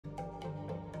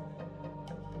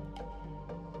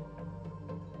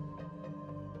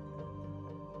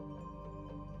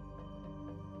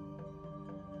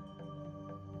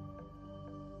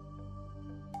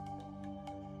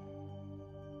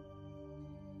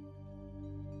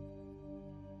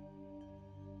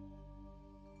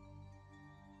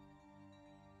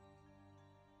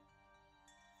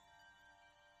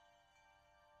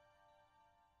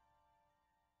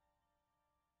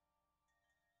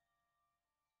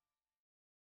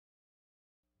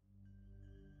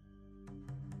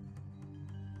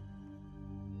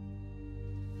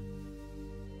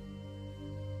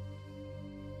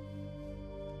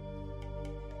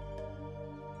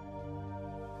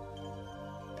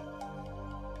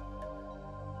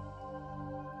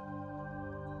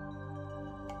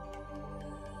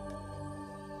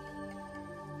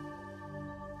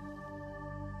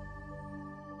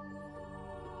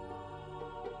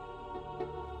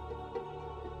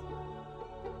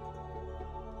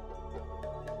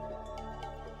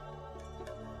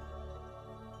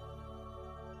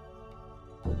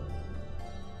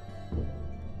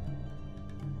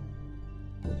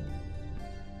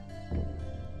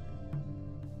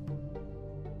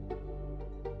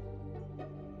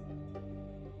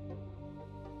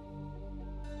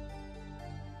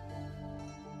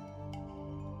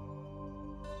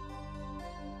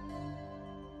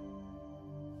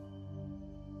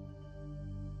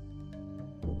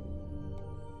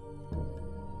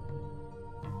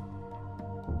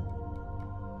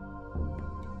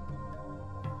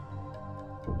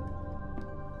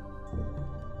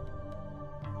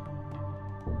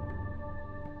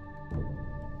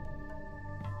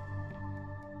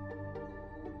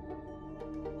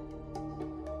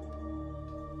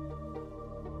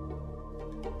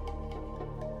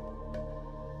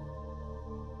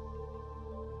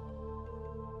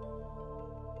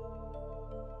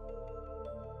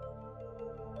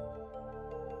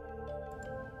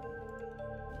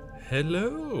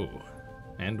Hello,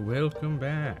 and welcome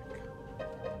back.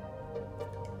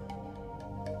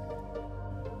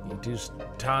 It is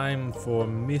time for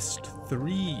Myst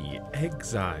 3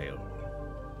 Exile,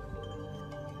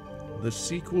 the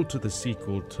sequel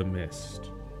to Myst.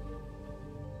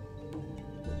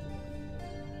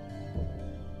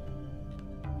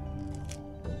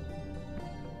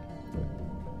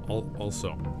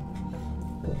 Also,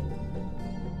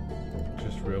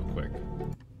 just real quick,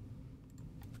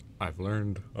 I've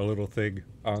learned a little thing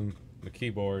on the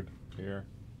keyboard here.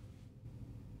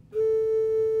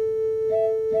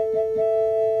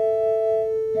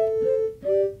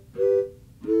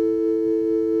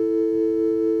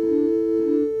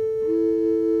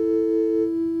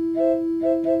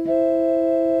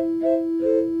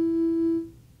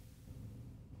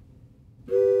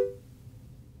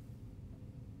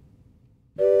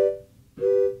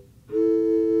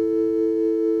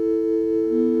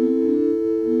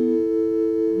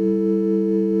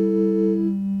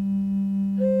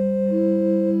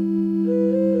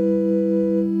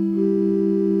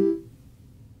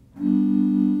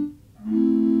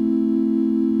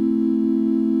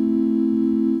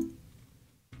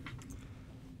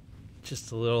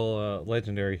 Just a little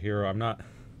legendary hero.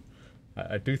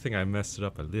 I do think I messed it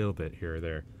up a little bit here or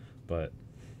there, but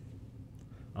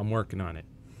I'm working on it.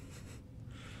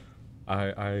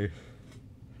 I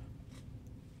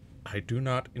do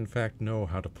not, in fact, know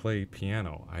how to play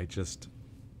piano. I just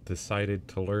decided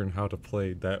to learn how to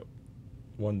play that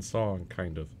one song,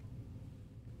 kind of.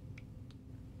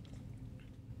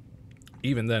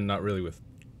 Even then, not really with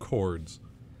chords.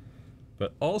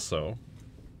 But also,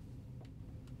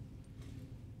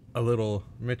 a little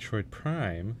Metroid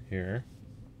Prime here.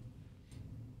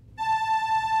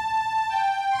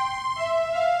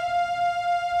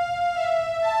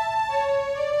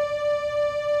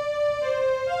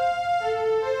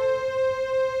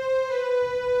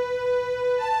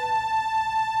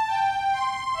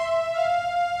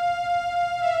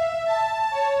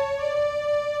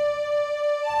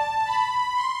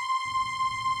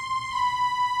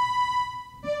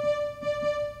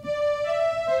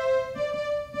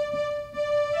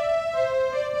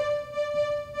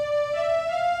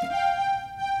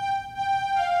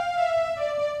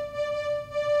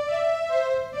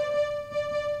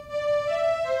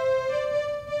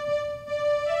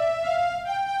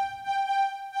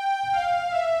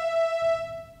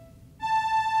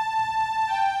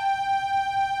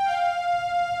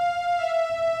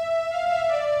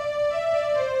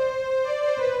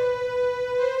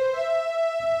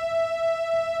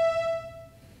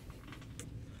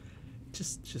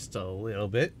 Just a little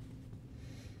bit,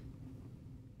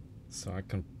 so I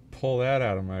can pull that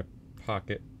out of my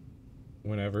pocket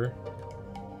whenever.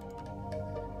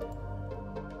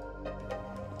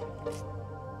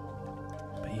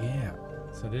 But yeah,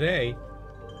 so today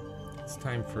it's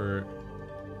time for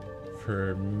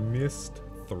Myst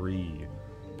 3.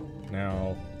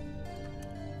 Now,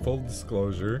 full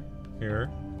disclosure here,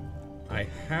 I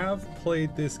have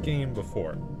played this game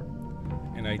before,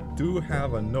 and I do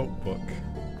have a notebook.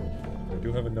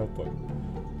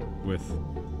 With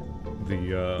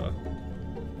the,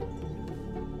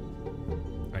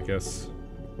 I guess,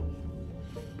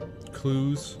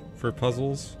 clues for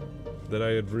puzzles that I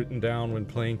had written down when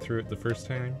playing through it the first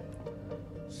time.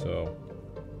 So,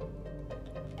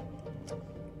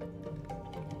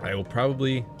 I will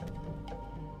probably,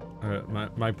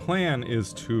 my plan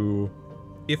is to,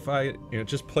 if I,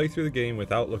 just play through the game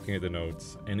without looking at the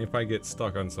notes, and if I get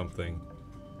stuck on something,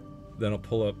 then I'll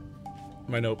pull up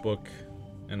my notebook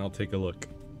and I'll take a look.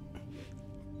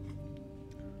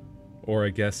 Or I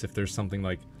guess if there's something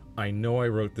like, I know I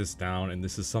wrote this down and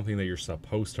this is something that you're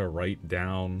supposed to write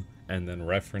down and then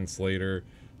reference later,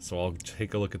 so I'll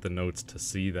take a look at the notes to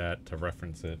see that, to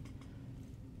reference it.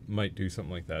 Might do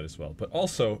something like that as well. But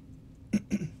also,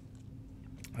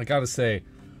 I gotta say,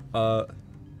 I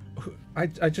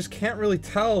just can't really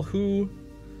tell who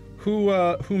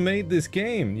made this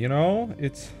game, you know?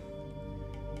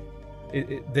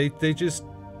 They just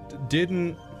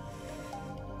didn't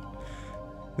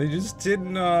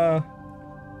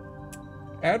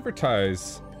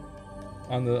advertise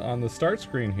on the start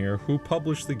screen here who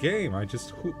published the game.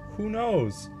 Who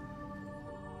knows?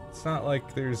 It's not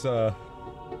like there's 3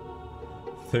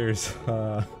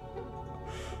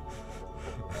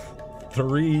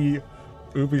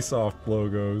 Ubisoft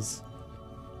logos,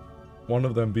 one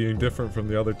of them being different from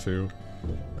the other two.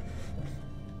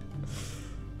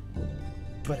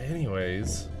 But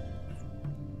anyways,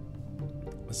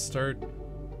 let's start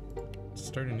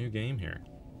a new game here,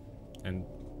 and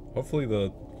hopefully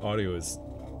the audio is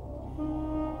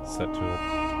set to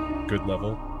a good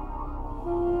level.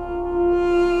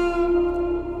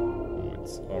 Oh,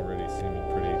 it's already seeming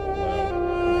pretty loud.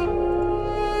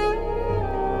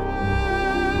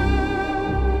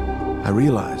 I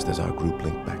realized as our group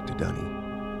linked back to Dunny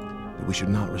that we should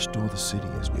not restore the city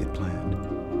as we had planned.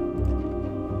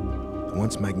 The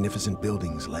once magnificent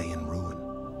buildings lay in ruin,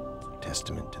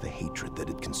 testament to the hatred that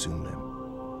had consumed them.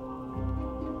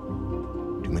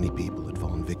 Too many people had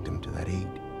fallen victim to that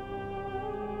hate,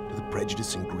 to the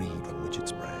prejudice and greed from which it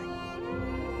sprang.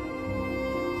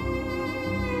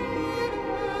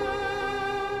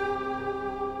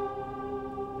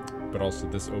 But also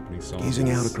this opening song.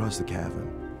 Gazing out across the cavern,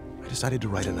 I decided to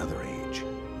write another age.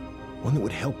 One that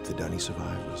would help the Dunny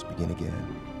survivors begin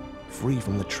again, free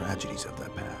from the tragedies of their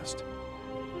past.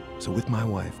 So with my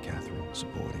wife, Catherine,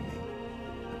 supporting me,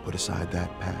 I put aside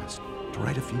that past to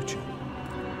write a future.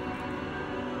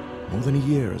 More than a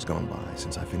year has gone by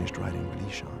since I finished writing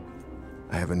Relishon.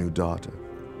 I have a new daughter,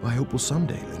 who I hope will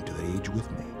someday link to that age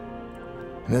with me.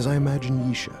 And as I imagine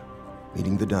Yisha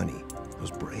meeting the Dunny,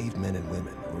 those brave men and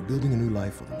women who are building a new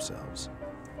life for themselves,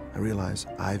 I realize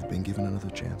I've been given another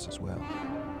chance as well.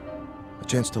 A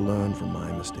chance to learn from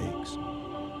my mistakes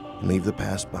and leave the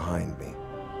past behind me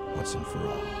once and for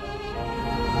all.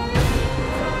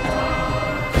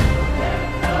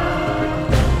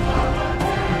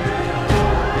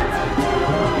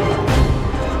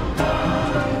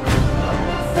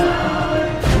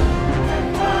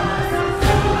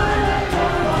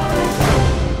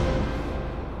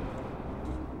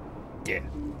 Yeah,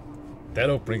 that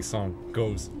opening song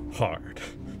goes hard.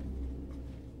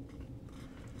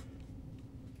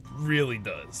 Really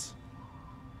does.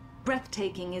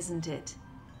 Breathtaking, isn't it?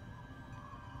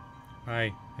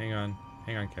 Hi, hang on,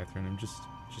 Catherine. I'm just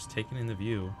taking in the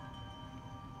view.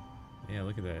 Yeah,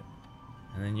 look at that.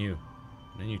 And then you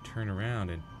turn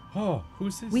around and oh,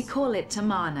 who's this? We call it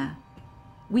Tamana.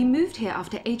 We moved here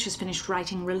after Atrus finished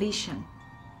writing Relishon.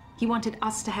 He wanted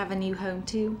us to have a new home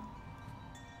too.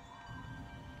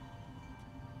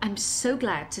 I'm so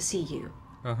glad to see you.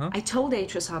 I told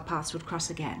Atrus our paths would cross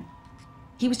again.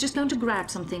 He was just going to grab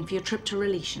something for your trip to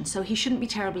Relishon, so he shouldn't be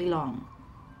terribly long.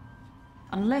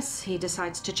 Unless he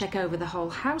decides to check over the whole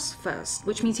house first,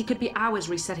 which means he could be hours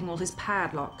resetting all his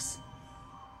padlocks.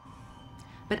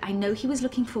 But I know he was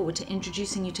looking forward to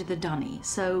introducing you to the Dunny,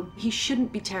 so he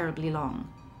shouldn't be terribly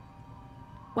long.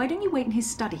 Why don't you wait in his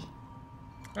study?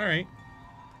 Alright.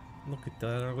 Look at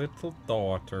that little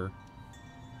daughter.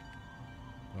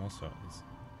 Also,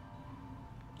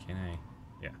 can I?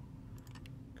 Yeah.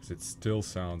 Because it still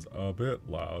sounds a bit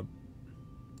loud.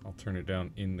 I'll turn it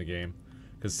down in the game.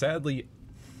 Because sadly,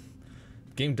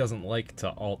 the game doesn't like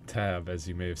to alt-tab, as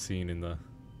you may have seen in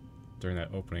during that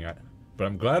opening. But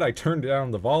I'm glad I turned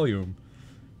down the volume,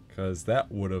 because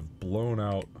that would have blown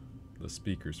out the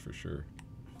speakers for sure.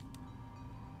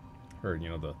 Or, you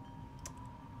know, the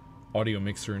audio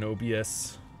mixer in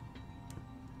OBS.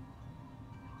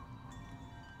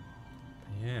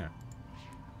 Yeah.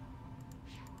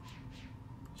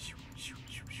 So,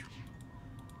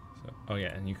 oh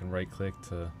yeah, and you can right click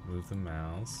to move the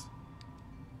mouse.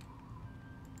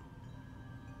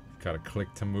 Gotta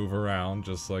click to move around,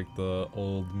 just like the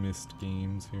old Myst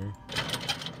games here.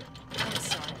 I'm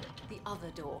sorry, the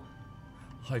other door.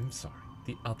 I'm sorry,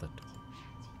 the other door.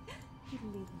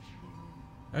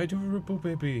 Adorable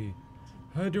baby.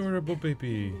 Adorable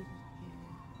baby.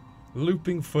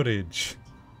 Looping footage.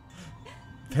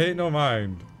 Pay no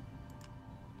mind.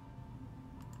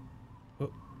 Oh.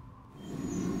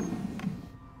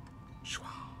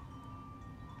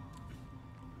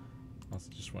 Also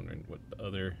just wondering what the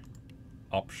other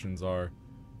options are.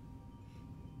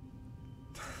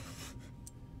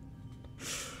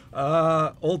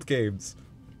 Old games.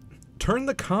 Turn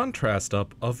the contrast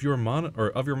up of your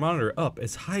monitor up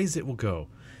as high as it will go.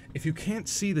 If you can't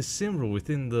see the symbol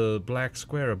within the black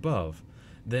square above,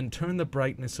 then turn the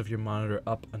brightness of your monitor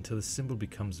up until the symbol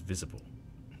becomes visible.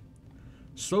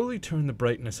 Slowly turn the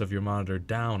brightness of your monitor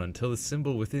down until the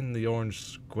symbol within the orange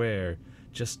square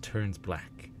just turns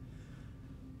black.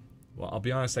 Well, I'll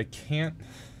be honest, I can't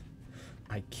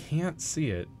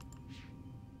see it,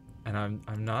 and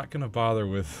I'm not gonna bother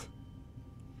with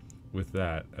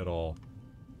that at all.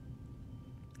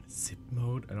 Zip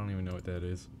mode? I don't even know what that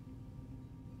is.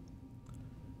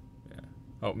 Yeah.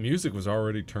 Oh, music was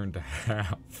already turned to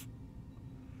half.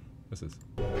 This is...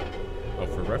 oh,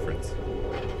 for reference.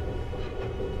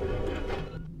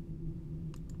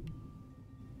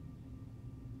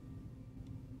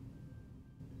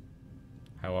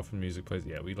 How often music plays?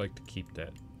 Yeah, we like to keep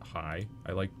that high.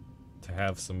 I like to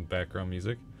have some background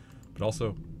music, but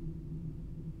also...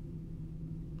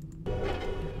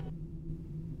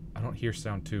 I don't hear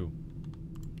sound 2.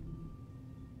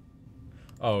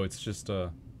 Oh, it's just like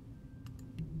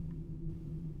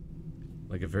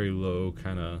a very low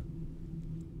kind of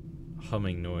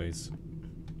humming noise.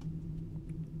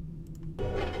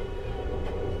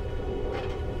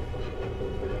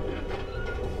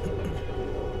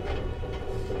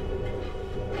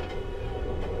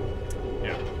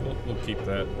 Yeah, we'll keep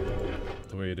that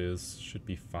the way it is. Should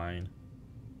be fine.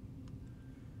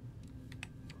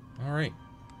 All right.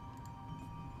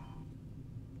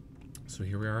 So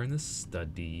here we are in the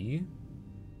study.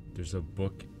 There's a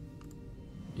book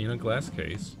in a glass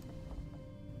case.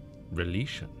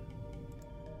 Relation.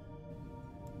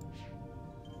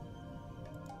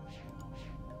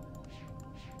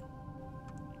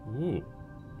 Ooh.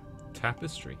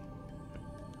 Tapestry.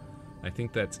 I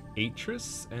think that's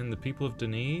Atrus and the people of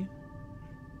Denis.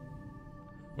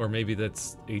 Or maybe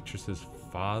that's Atrus's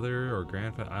father or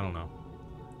grandfather. I don't know.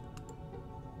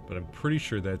 But I'm pretty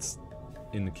sure that's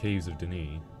in the caves of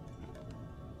Denis.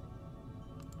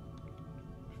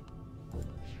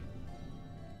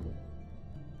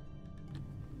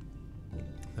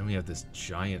 Then we have this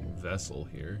giant vessel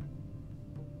here.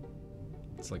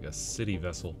 It's like a city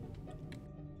vessel.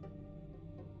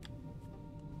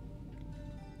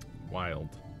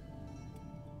 Wild.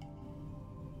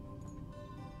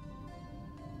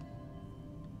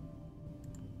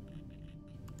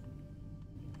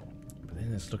 But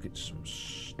then let's look at some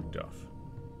stuff.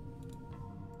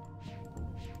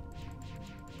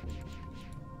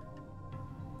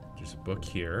 There's a book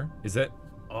here. Is that...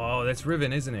 Oh, that's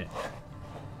Riven, isn't it?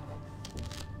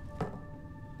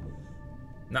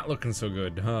 Not looking so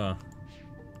good, huh?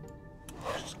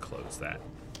 Just close that.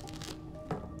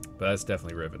 But that's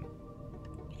definitely Riven.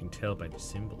 You can tell by the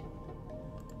symbol.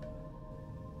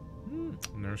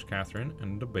 And there's Catherine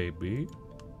and the baby.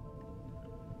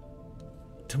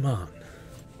 Taman,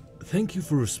 thank you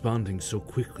for responding so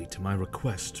quickly to my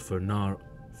request for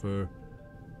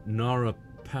Nara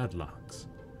padlocks.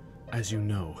 As you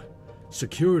know,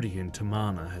 security in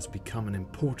Tamana has become an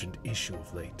important issue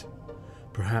of late.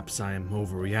 Perhaps I am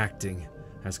overreacting,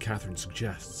 as Catherine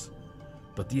suggests,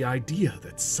 but the idea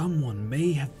that someone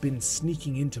may have been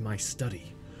sneaking into my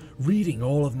study, reading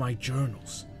all of my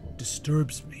journals,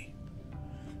 disturbs me.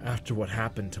 After what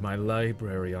happened to my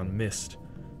library on Mist,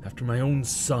 after my own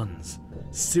sons,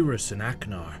 Cirrus and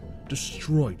Aknar,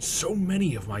 destroyed so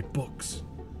many of my books,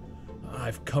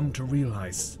 I've come to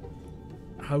realize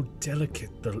how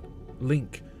delicate the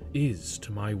link is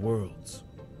to my worlds.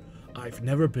 I've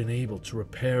never been able to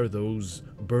repair those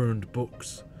burned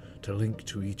books, to link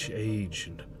to each age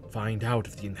and find out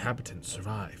if the inhabitants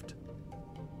survived.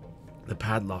 The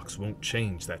padlocks won't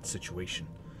change that situation,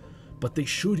 but they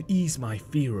should ease my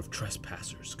fear of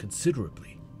trespassers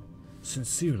considerably.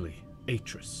 Sincerely,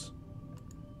 Atrus.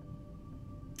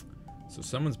 So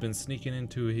someone's been sneaking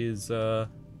into his home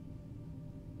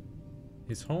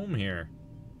here.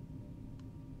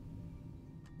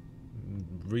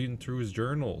 Reading through his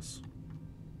journals.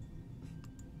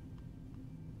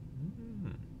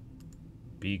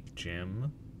 Big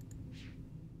gem.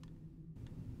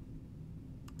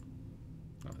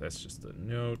 Oh, that's just a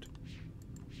note.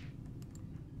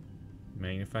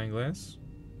 Magnifying glass.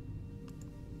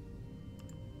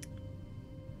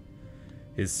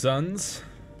 His sons.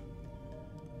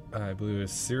 I believe it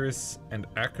was Cirrus and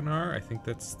Aknar. I think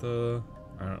that's the...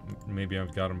 I don't, maybe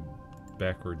I've got them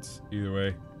backwards. Either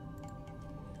way.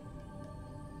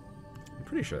 I'm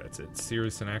pretty sure that's it.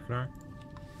 Cirrus and Aknar.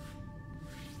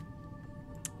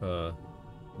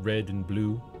 Red and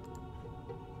blue.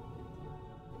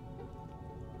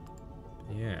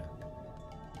 Yeah.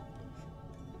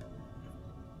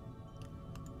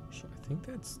 So I think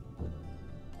that's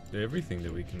everything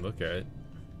that we can look at.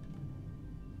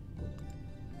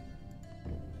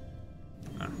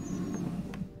 Ah.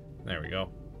 There we go.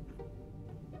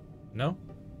 No?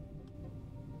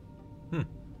 I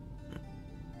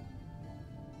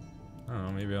don't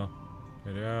know, maybe I'll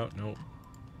get it out. Nope.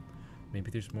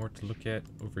 Maybe there's more to look at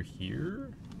over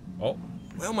here? Oh.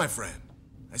 Well, my friend,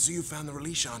 I see you found the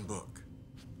Relishon book.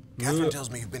 Catherine tells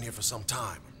me you've been here for some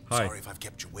time. Hi. Sorry if I've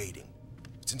kept you waiting.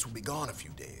 Since we'll be gone a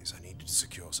few days, I needed to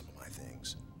secure some of my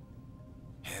things.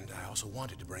 And I also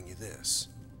wanted to bring you this.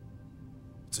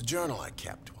 It's a journal I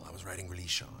kept while I was writing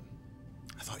Relishon.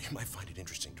 I thought you might find it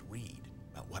interesting to read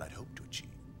about what I'd hoped to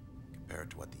achieve,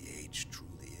 compared to what the age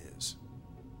truly is.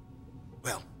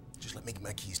 Well, just let me get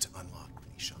my keys to unlock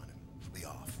Relishon and we'll be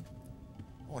off.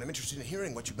 Oh, and I'm interested in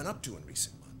hearing what you've been up to in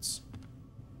recent months.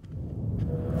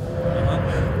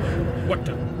 What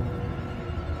the?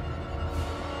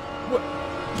 What?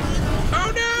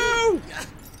 Oh no!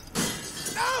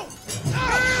 No! No!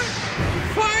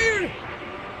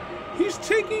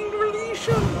 taking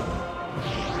Relation!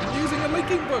 I'm using a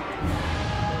linking book!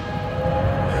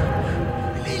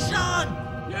 Relation!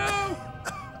 No!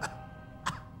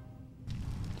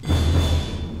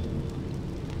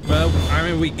 Well, I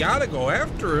mean, we gotta go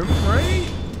after him, right?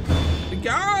 We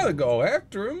gotta go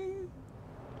after him.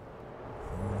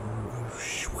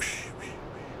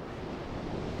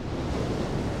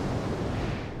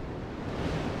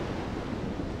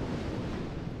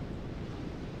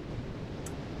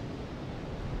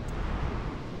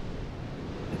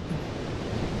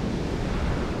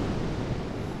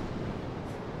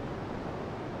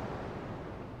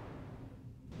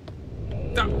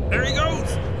 There he goes!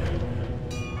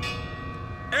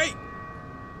 Hey!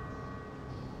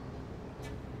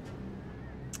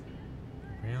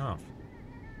 Ran off.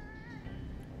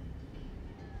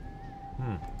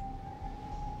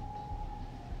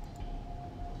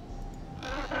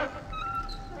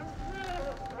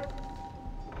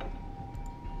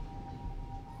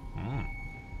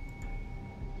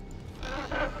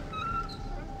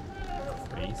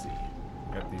 Crazy.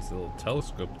 Got these little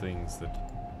telescope things that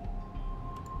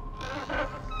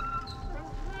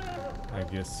I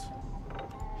guess.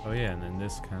 Oh yeah, and then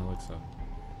this kind of looks up.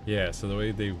 Yeah, so the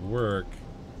way they work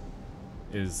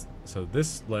is, so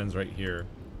this lens right here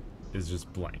is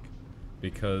just blank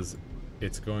because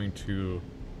it's going to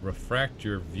refract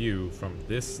your view from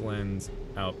this lens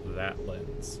out that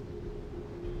lens.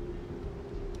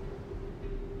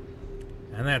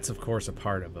 And that's of course a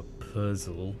part of a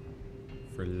puzzle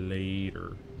for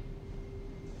later.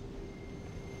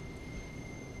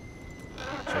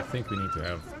 Which I think we need to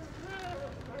have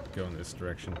go in this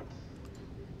direction.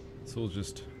 So we'll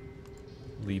just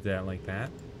leave that like that.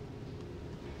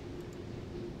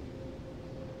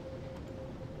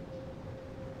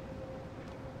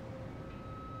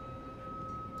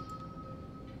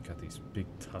 Got these big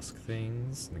tusk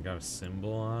things, and they got a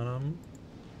symbol on them.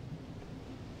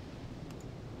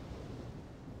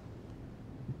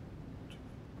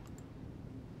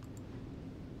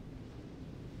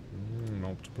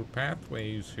 Multiple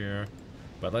pathways here.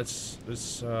 But let's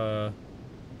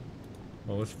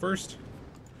first,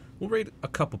 we'll read a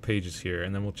couple pages here,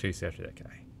 and then we'll chase after that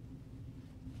guy.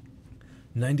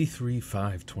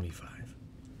 93-525.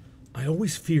 I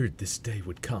always feared this day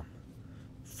would come.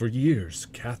 For years,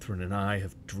 Catherine and I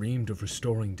have dreamed of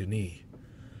restoring Denis.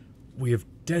 We have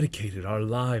dedicated our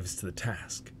lives to the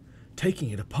task,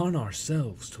 taking it upon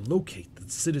ourselves to locate the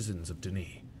citizens of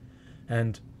Denis,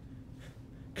 and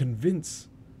convince...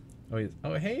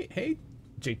 Oh, hey,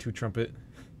 J2 Trumpet.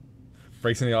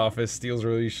 Breaks in the office, steals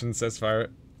Relation, sets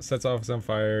office on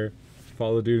fire,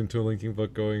 follow the dude into a linking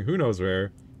book going who knows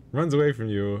where, runs away from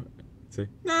you, say,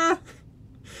 nah,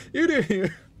 you do you.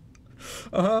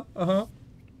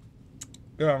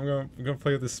 Yeah, I'm gonna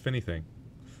play with this spinny thing.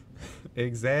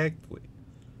 Exactly.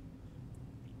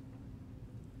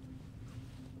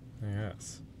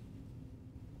 Yes.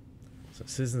 So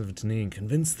citizens of Denis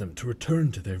convince them to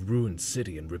return to their ruined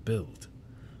city and rebuild.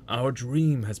 Our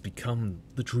dream has become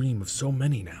the dream of so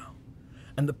many now,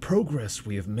 and the progress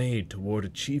we have made toward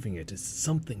achieving it is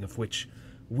something of which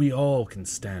we all can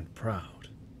stand proud.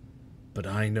 But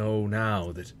I know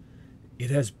now that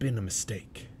it has been a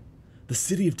mistake. The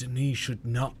city of Denis should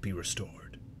not be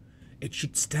restored. It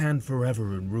should stand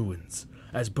forever in ruins,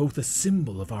 as both a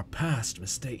symbol of our past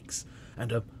mistakes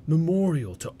and a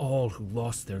memorial to all who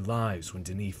lost their lives when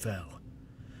Denis fell.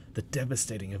 The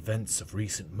devastating events of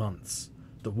recent months,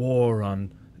 the war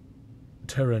on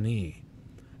Tyranny,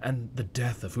 and the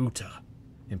death of Uta,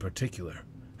 in particular,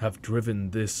 have driven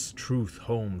this truth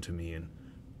home to me in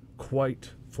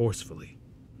quite forcefully.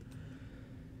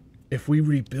 If we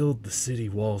rebuild the city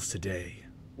walls today,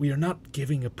 we are not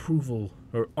giving approval,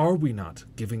 or are we not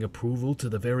giving approval to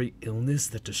the very illness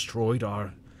that destroyed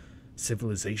our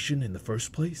civilization in the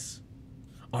first place?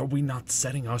 Are we not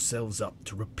setting ourselves up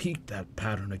to repeat that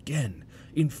pattern again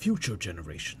in future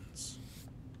generations?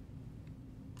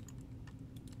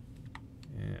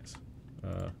 Yes.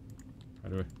 How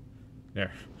do I...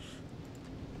 There.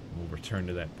 We'll return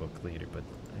to that book later, but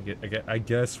I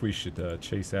guess we should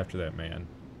chase after that man.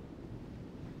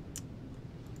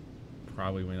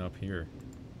 Probably went up here.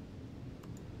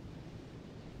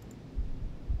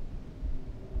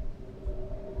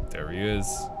 There he is.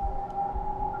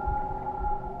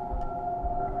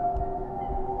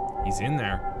 He's in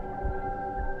there.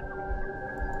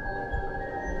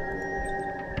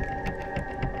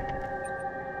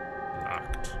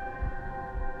 Locked.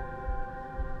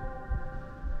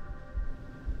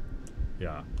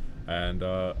 Yeah. And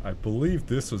I believe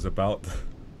this was about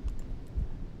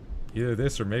either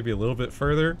this or maybe a little bit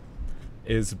further.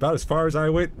 Is about as far as I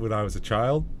went when I was a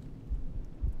child.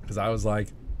 Because I was like,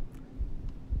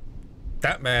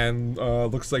 that man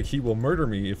looks like he will murder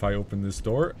me if I open this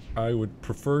door. I would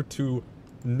prefer to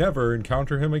never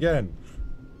encounter him again.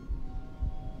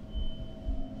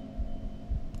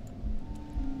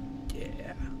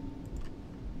 Yeah.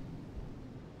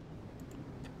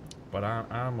 But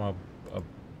I'm a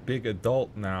big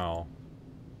adult now.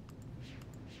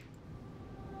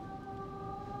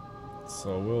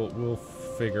 So we'll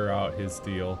figure out his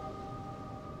deal.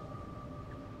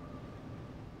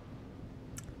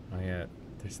 Oh yeah,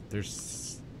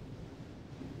 there's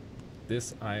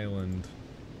this island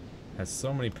has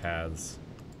so many paths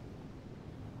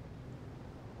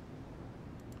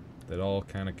that all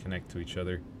kind of connect to each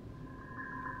other.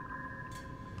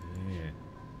 Yeah.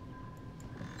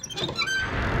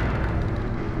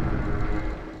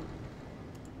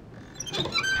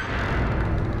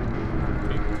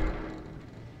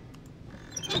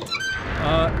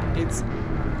 It's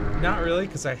not really,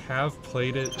 because I have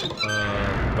played it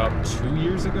about 2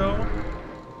 years ago.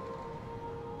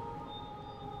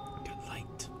 Got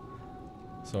light.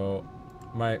 So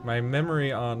my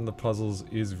memory on the puzzles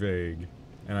is vague,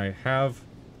 and I have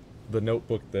the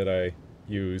notebook that I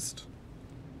used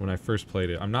when I first played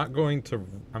it. I'm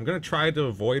gonna try to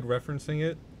avoid referencing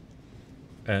it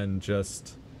and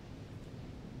just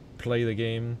play the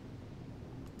game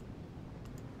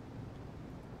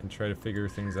and try to figure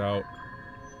things out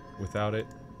without it.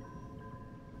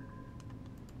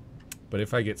 But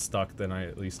if I get stuck, then I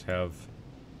at least have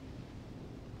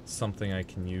something I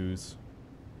can use.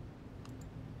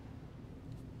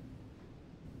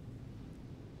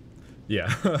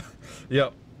 Yeah.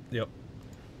 Yep.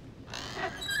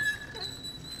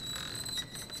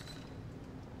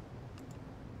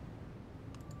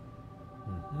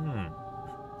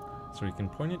 So we can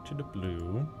point it to the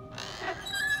blue.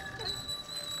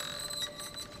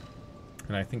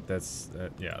 And I think that's,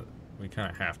 yeah, we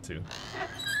kind of have to.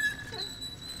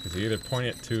 Because you either point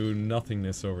it to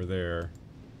nothingness over there,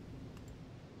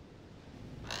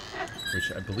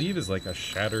 which I believe is like a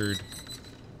shattered,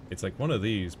 it's like one of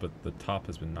these, but the top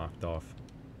has been knocked off.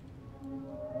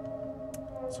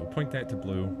 So we'll point that to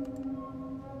blue.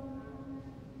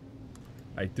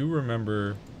 I do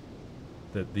remember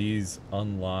that these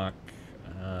unlock,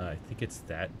 I think it's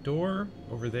that door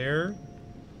over there.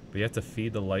 But you have to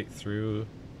feed the light through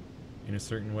in a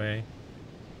certain way.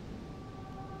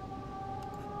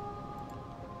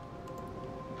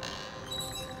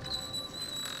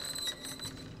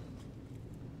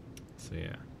 So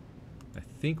yeah, I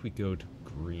think we go to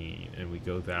green and we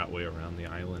go that way around the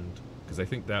island, because I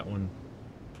think that one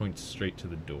points straight to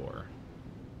the door.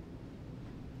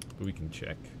 But we can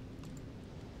check.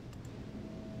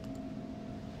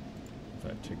 If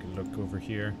I take a look over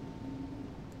here.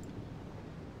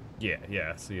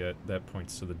 Yeah, see, that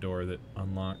points to the door that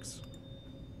unlocks.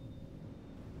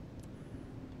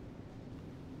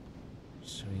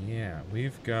 So yeah,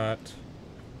 we've got,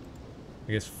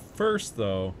 I guess first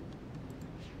though,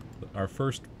 our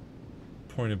first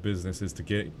point of business is to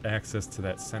get access to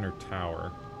that center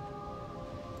tower.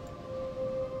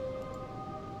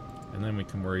 And then we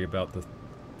can worry about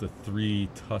the 3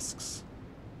 tusks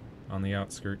on the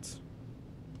outskirts.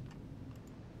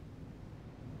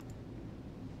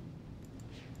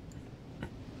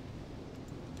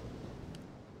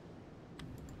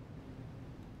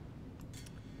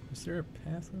 Is there a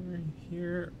path over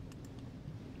here?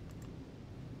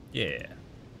 Yeah.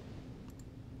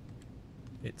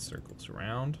 It circles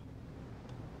around.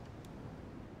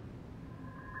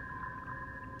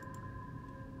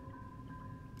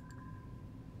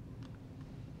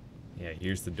 Yeah,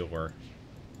 here's the door.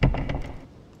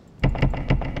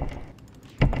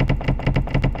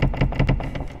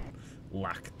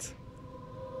 Locked.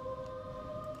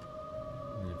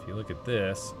 And if you look at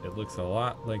this, it looks a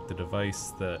lot like the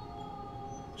device that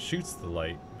shoots the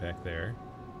light back there.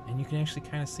 And you can actually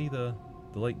kind of see the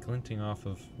light glinting off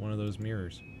of one of those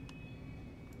mirrors.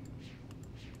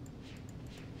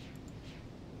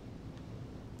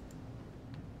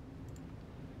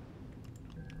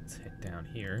 Let's head down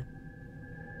here.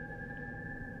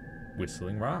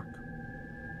 Whistling Rock.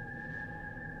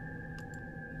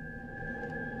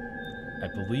 I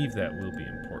believe that will be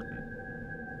important.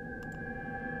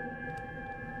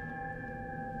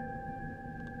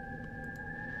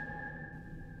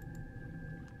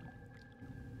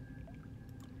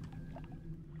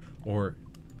 Or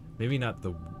maybe not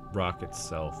the rock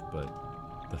itself,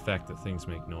 but the fact that things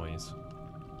make noise.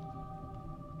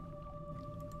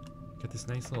 Got this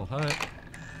nice little hut.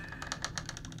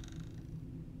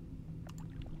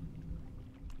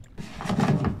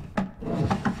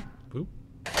 Boop.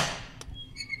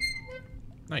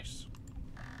 Nice.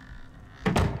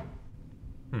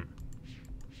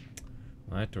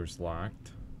 That door's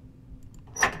locked.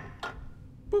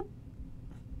 Boop.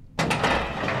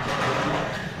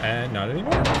 And not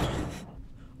anymore.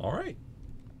 Alright.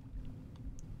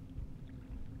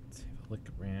 Let's have a look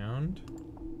around.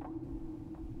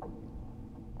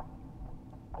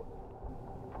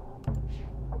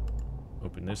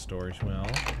 Open this door as well.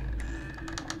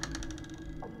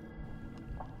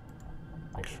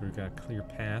 Make sure we got a clear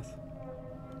path.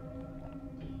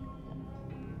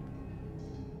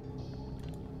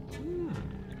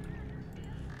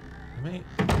 I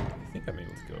think I'm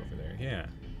able to go over there, yeah.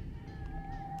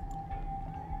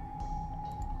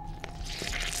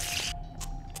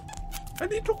 A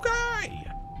little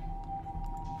guy!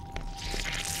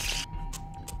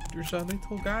 There's a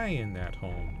little guy in that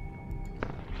home.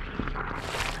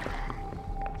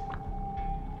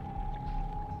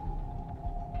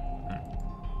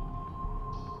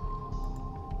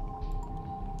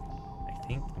 I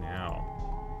think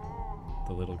now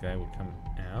the little guy will come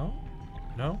out?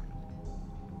 No?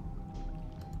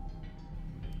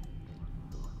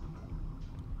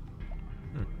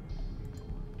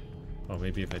 Oh,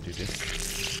 maybe if I do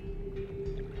this.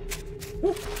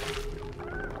 Woo!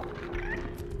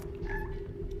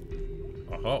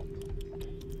 Oh,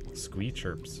 squee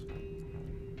chirps.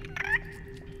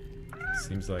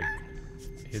 Seems like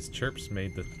his chirps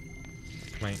made the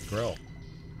plant grow.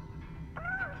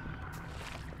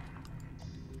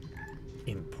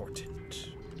 Important.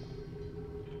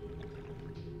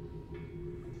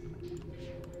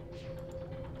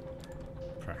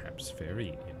 Perhaps very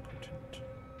important.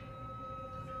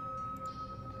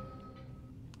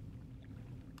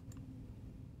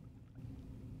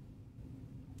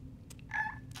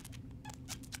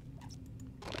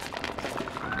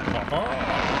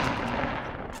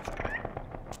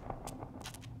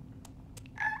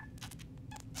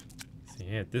 So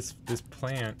yeah, this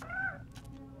plant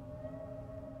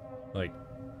like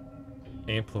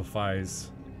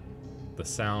amplifies the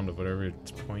sound of whatever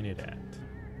it's pointed at.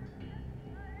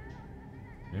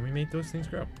 And we made those things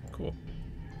grow. Cool.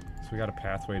 So we got a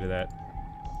pathway to that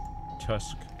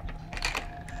tusk.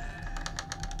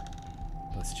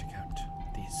 Let's check out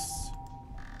these.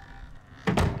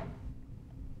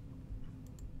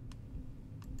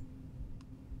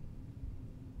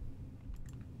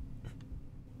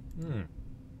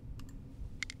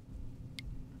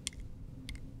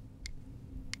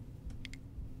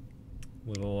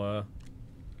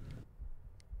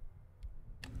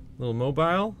 Little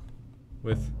mobile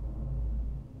with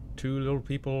 2 little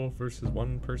people versus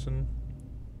 1 person.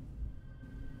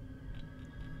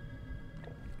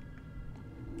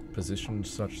 Positioned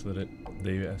such that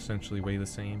they essentially weigh the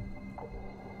same.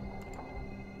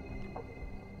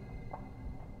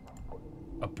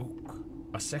 A book.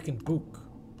 A second book.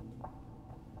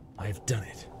 I've done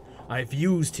it. I've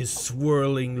used his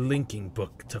swirling linking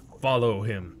book to follow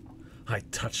him. I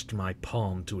touched my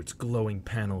palm to its glowing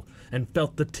panel and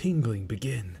felt the tingling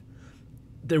begin.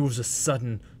 There was a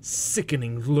sudden,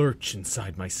 sickening lurch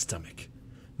inside my stomach.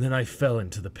 Then I fell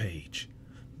into the page.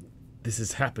 This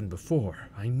has happened before,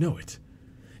 I know it.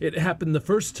 It happened the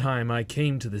first time I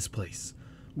came to this place,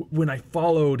 when I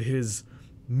followed his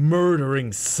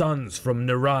murdering sons from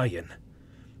Narayan.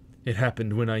 It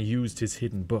happened when I used his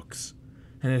hidden books,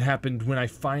 and it happened when I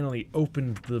finally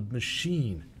opened the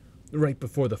machine, right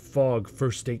before the fog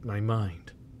first ate my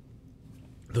mind.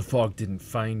 The fog didn't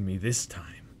find me this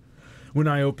time. When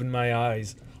I opened my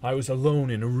eyes, I was alone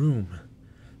in a room.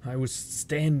 I was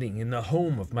standing in the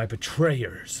home of my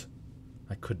betrayers.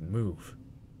 I couldn't move.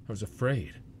 I was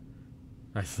afraid.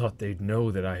 I thought they'd know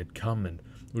that I had come and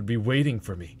would be waiting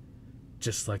for me,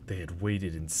 just like they had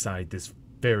waited inside this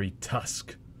very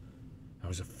tusk. I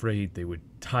was afraid they would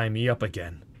tie me up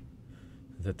again,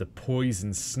 that the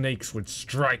poison snakes would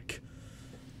strike.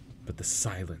 But the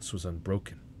silence was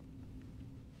unbroken.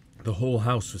 The whole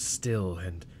house was still,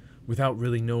 and without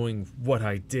really knowing what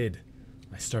I did,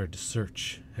 I started to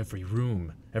search every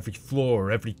room, every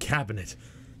floor, every cabinet.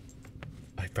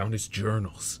 I found his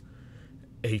journals.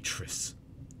 Atrus's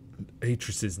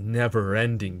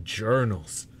never-ending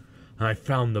journals. I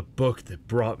found the book that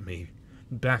brought me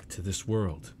back to this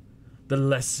world. The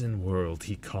lesson world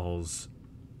he calls,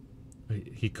 is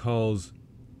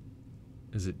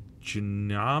it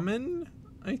Jinaman,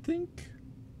 I think?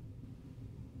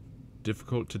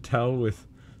 Difficult to tell with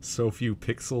so few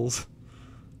pixels.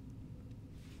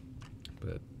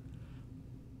 But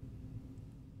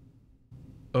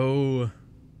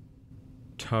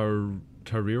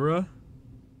Tarira?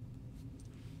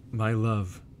 My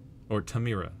love. Or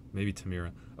Tamira. Maybe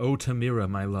Tamira. Oh, Tamira,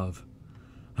 my love.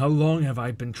 How long have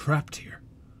I been trapped here?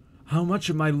 How much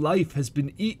of my life has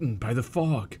been eaten by the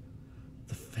fog?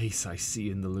 The face I see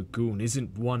in the lagoon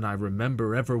isn't one I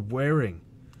remember ever wearing.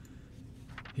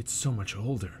 It's so much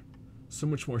older, so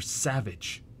much more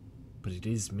savage. But it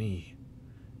is me.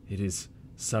 It is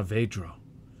Saavedra.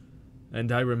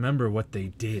 And I remember what they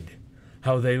did.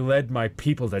 How they led my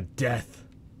people to death.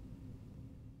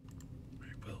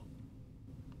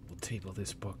 We'll table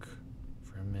this book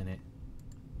for a minute.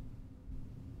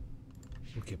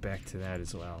 We'll get back to that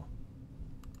as well.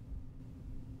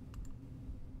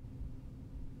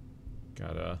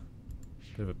 Got a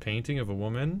bit of a painting of a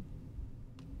woman.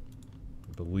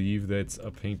 I believe that's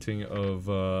a painting of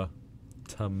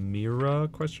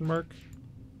Tamira, question mark.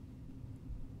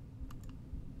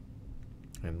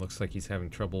 And looks like he's having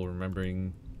trouble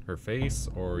remembering her face,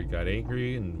 or he got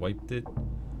angry and wiped it.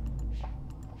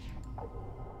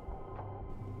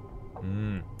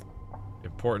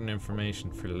 Important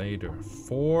information for later.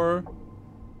 4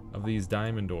 of these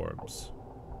diamond orbs.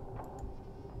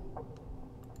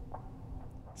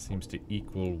 Seems to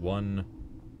equal 1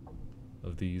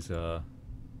 of these, or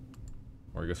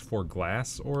I guess 4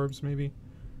 glass orbs, maybe?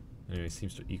 Anyway,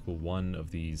 seems to equal 1 of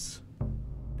these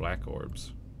black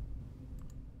orbs.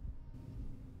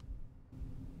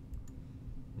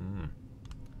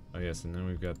 Oh yes, and then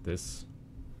we've got this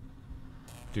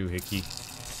doohickey.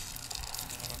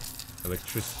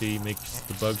 Electricity makes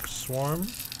the bugs swarm.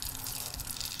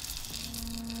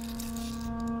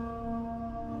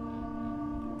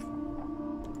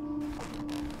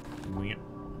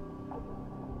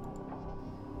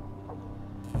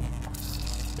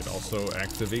 It also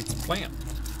activates plant.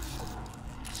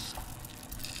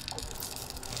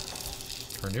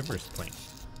 Carnivorous plant.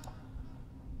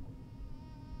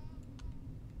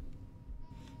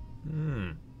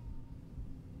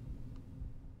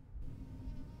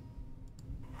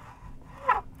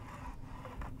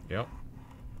 Yep.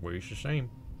 Weighs the same.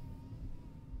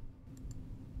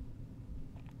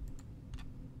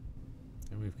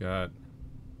 And we've got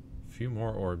a few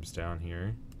more orbs down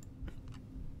here.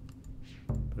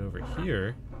 But over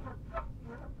here,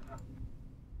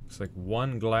 looks like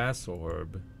 1 glass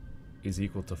orb is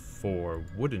equal to 4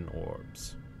 wooden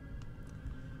orbs.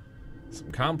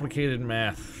 Some complicated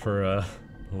math for a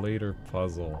later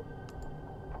puzzle.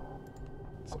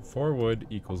 So 4 wood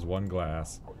equals 1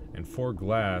 glass, and 4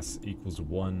 glass equals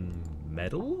 1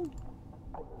 metal?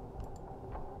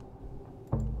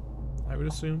 I would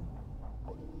assume.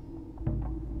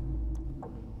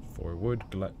 4 wood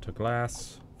to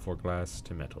glass, 4 glass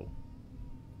to metal.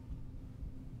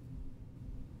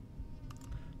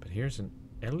 But here's an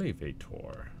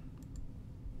elevator.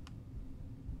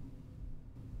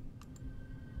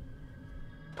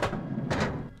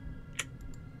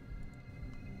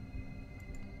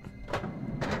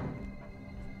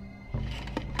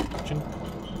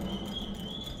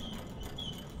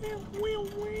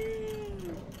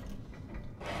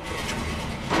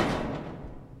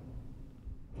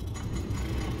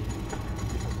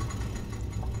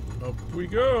 Up we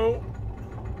go.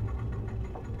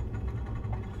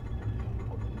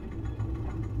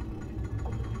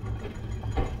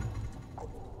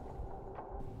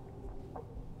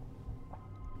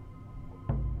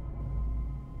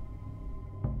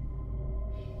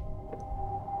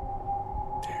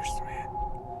 There's the man.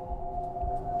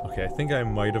 Okay, I think I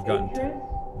might have gotten to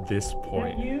this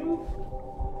point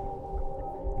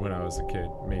when I was a kid,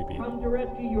 maybe. Come to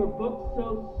rescue your book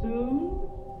so soon?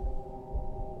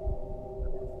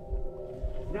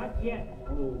 Not yet,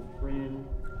 old friend.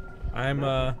 I'm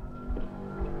not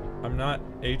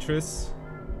Atrus.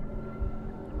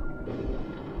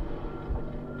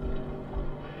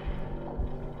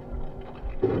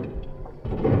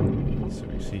 So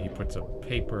you see he puts a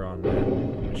paper on that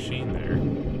machine there.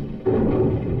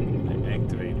 And it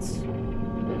activates.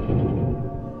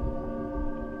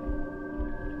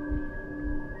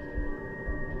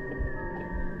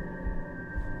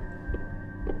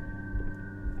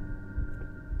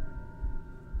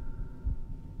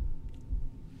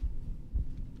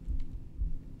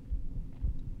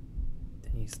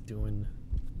 He's doing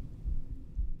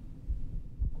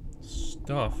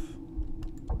stuff.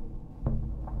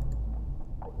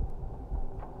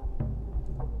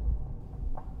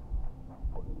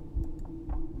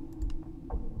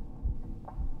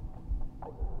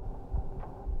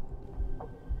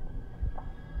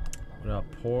 What a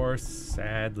poor,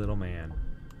 sad little man.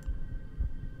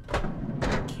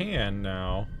 Can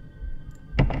now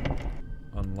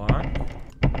unlock,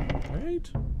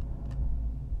 right?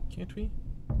 Can't we?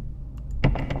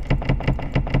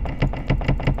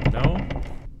 No?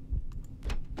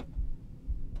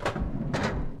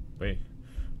 Wait.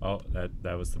 Oh,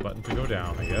 that was the button to go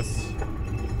down, I guess.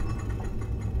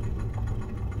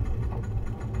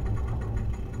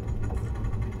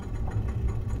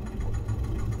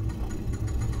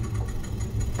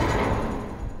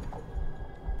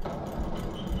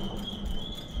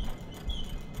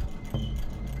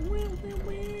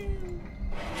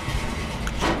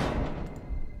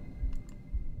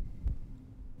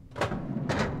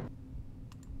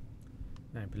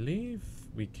 believe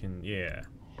we can, yeah.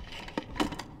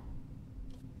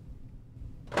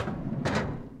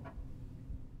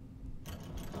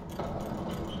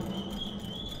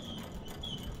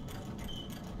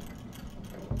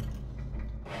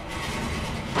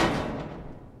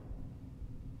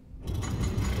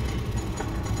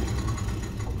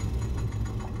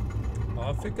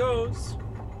 Off it goes.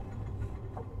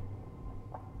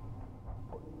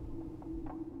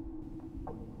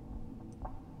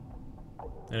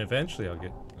 And eventually I'll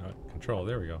get control.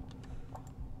 There we go.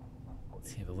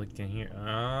 Let's have a look down here.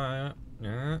 And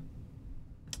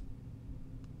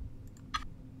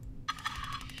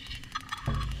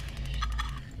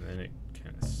then it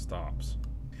kind of stops.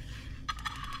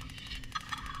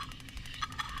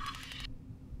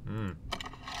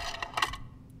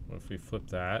 What if we flip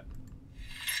that?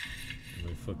 And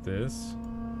we flip this?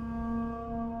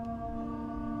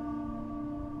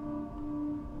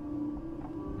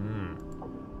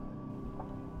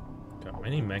 Got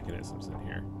many mechanisms in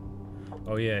here.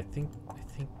 Oh yeah, I think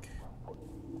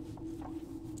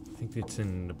it's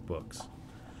in the books.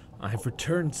 I've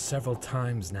returned several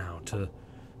times now to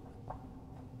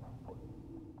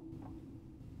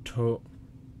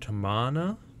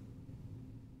Tamana,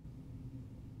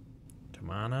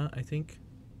 I think.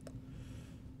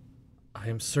 I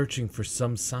am searching for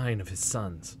some sign of his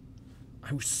sons.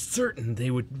 I was certain they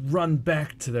would run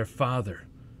back to their father,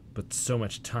 but so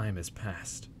much time has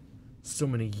passed. So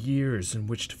many years in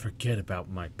which to forget about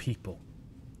my people.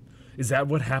 Is that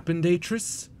what happened,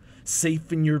 Atrus?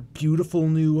 Safe in your beautiful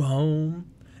new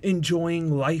home?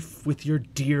 Enjoying life with your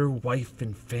dear wife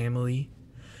and family?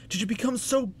 Did you become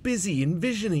so busy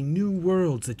envisioning new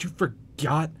worlds that you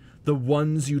forgot the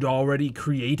ones you'd already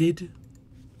created?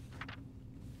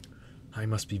 I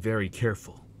must be very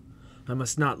careful. I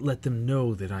must not let them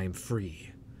know that I am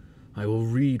free. I will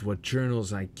read what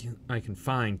journals I can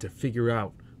find to figure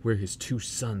out where his two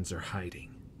sons are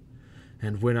hiding.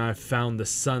 And when I've found the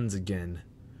sons again,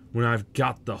 when I've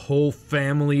got the whole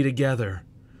family together,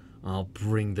 I'll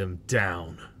bring them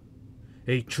down.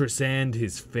 Atrus and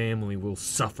his family will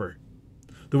suffer,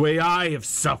 the way I have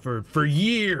suffered for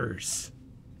years.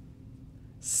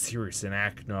 Cirrus and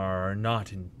Aknar are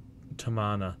not in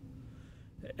Tamana.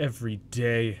 Every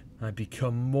day I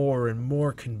become more and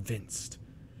more convinced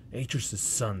Atrus'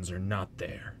 sons are not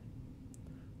there.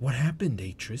 What happened,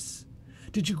 Atrus?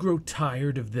 Did you grow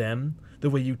tired of them, the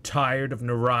way you tired of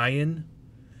Narayan?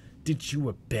 Did you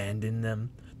abandon them,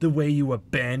 the way you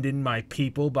abandoned my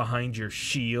people behind your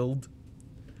shield?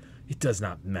 It does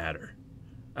not matter.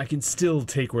 I can still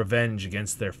take revenge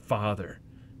against their father,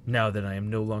 now that I am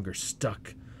no longer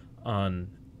stuck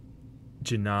on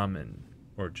Jinanan.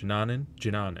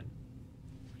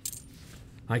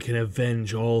 I can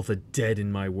avenge all the dead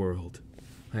in my world.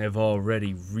 I have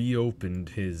already reopened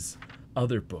his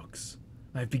other books.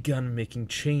 I have begun making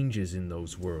changes in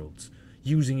those worlds,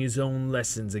 using his own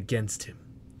lessons against him.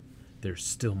 There's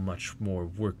still much more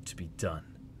work to be done,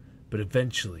 but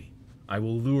eventually I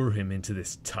will lure him into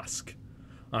this tusk.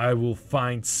 I will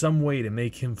find some way to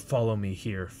make him follow me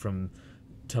here from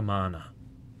Tamana.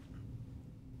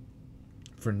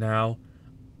 For now,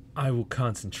 I will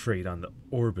concentrate on the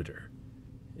orbiter.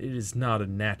 It is not a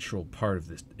natural part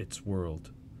of its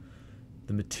world.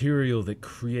 The material that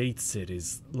creates it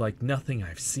is like nothing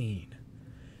I've seen.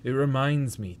 It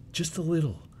reminds me just a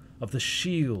little of the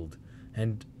shield,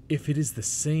 and if it is the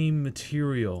same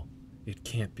material, it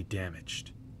can't be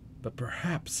damaged. But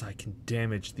perhaps I can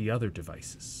damage the other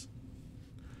devices.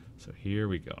 So here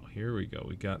we go.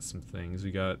 We got some things.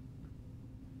 We got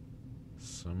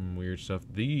some weird stuff.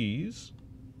 These,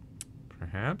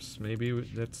 perhaps, maybe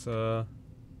that's how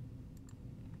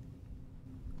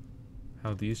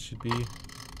these should be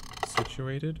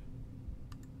situated.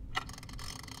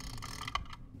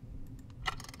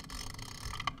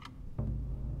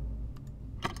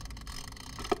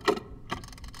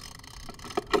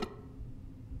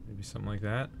 Maybe something like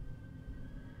that.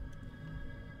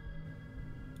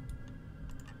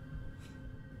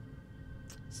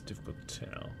 It's difficult to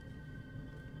tell.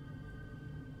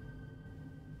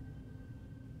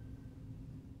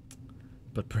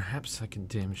 But perhaps I can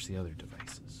damage the other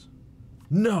devices.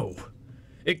 No!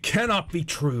 It cannot be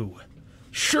true!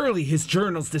 Surely his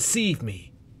journals deceive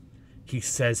me! He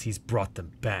says he's brought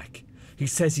them back. He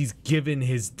says he's given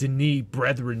his Denis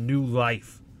brethren new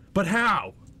life. But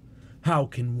how? How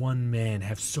can one man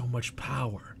have so much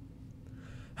power?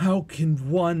 How can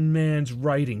one man's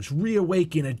writings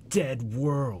reawaken a dead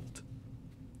world?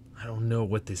 I don't know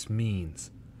what this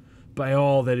means. By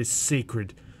all that is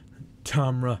sacred,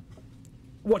 Tamra,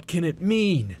 what can it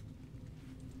mean?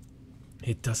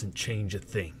 It doesn't change a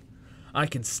thing. I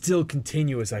can still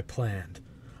continue as I planned.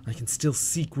 I can still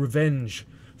seek revenge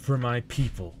for my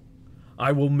people.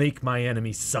 I will make my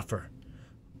enemies suffer.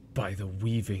 By the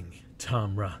weaving,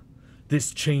 Tamra,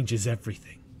 this changes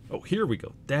everything. Oh, here we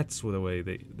go. That's the way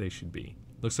they should be.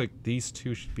 Looks like these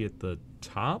two should be at the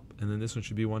top, and then this one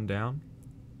should be one down.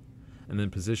 And then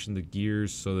position the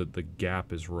gears so that the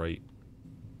gap is right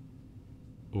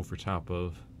over top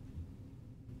of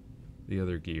the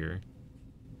other gear.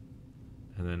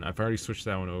 And then I've already switched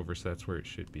that one over, so that's where it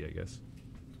should be, I guess.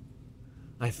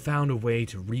 I found a way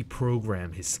to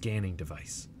reprogram his scanning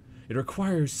device. It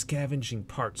requires scavenging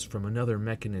parts from another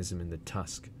mechanism in the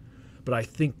tusk, but I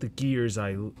think the gears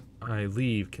I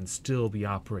leave can still be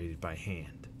operated by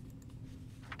hand.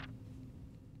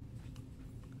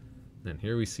 Then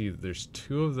here we see that there's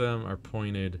two of them are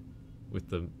pointed with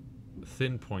the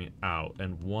thin point out,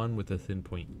 and one with the thin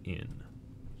point in.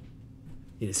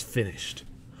 It is finished.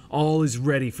 All is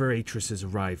ready for Atrus's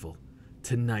arrival.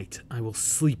 Tonight I will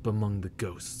sleep among the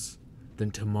ghosts.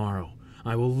 Then tomorrow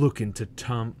I will look into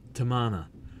Tamana.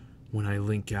 When I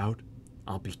link out,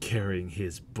 I'll be carrying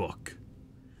his book.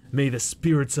 May the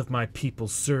spirits of my people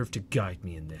serve to guide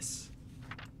me in this.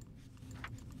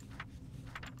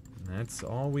 And that's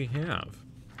all we have.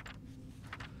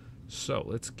 So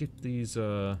let's get these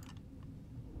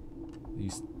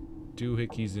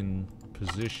doohickeys in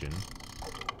position.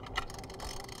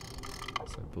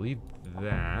 So I believe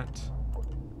that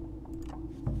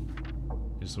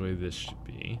is the way this should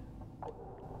be.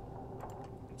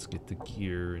 Let's get the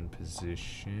gear in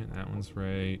position. That one's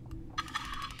right.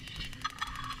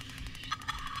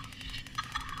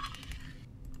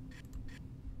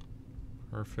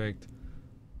 Perfect.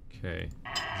 Okay. Is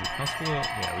it possible?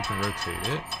 Yeah, we can rotate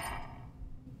it.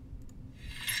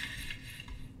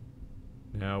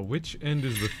 Now, which end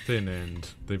is the thin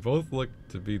end? They both look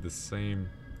to be the same.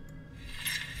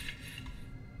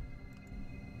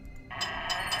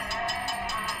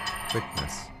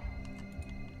 Thickness.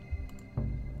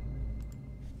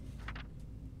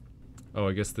 Oh,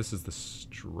 I guess this is the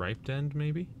striped end,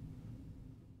 maybe?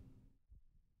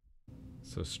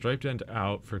 So striped end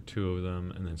out for two of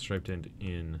them, and then striped end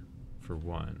in for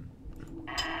one.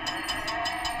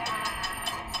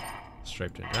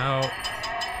 Striped end out.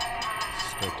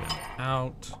 Striped end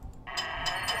out.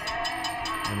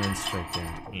 And then striped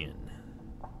end in.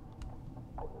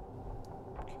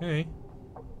 Okay.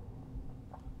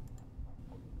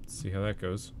 Let's see how that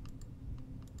goes.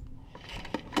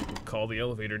 We'll call the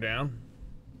elevator down.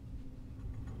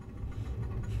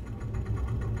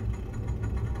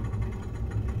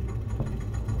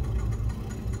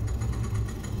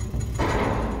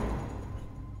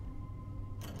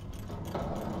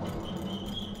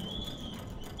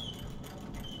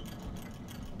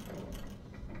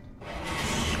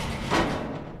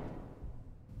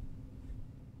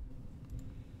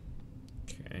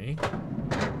 Okay.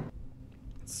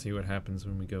 Let's see what happens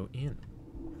when we go in.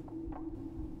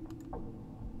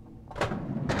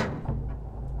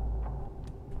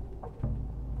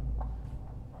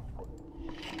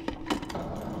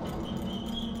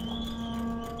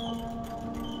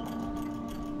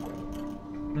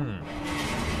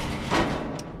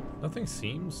 Nothing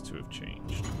seems to have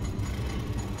changed.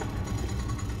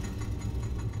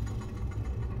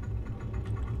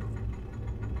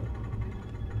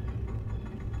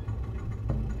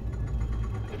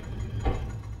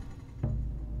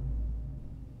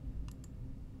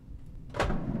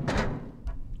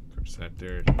 Of course, that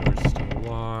door's still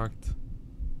locked.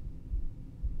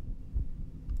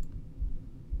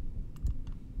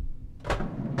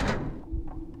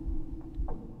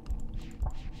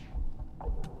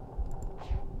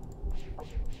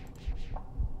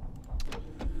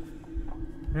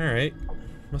 Alright.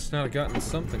 Must not have gotten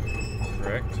something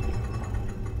correct.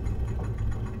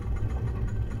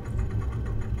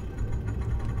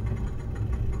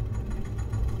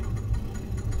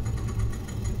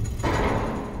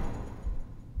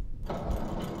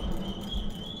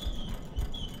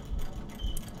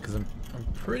 Because I'm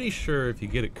pretty sure if you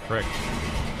get it correct,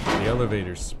 the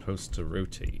elevator's supposed to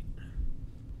rotate.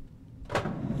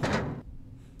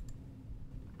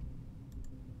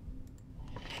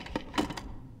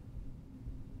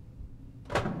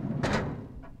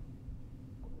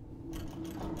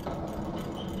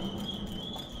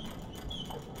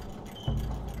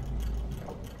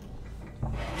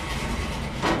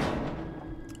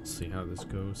 See how this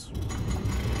goes.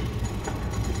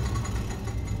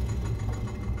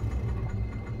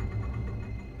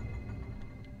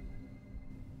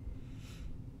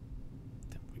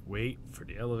 Then we wait for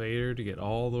the elevator to get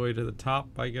all the way to the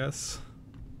top, I guess.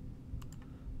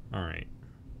 Alright.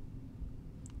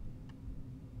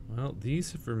 Well,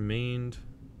 these have remained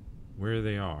where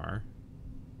they are.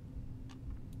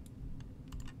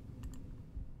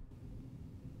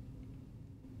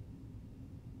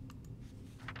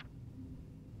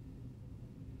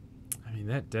 I mean,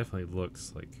 that definitely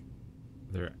looks like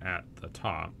they're at the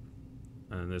top.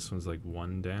 And this one's like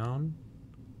one down.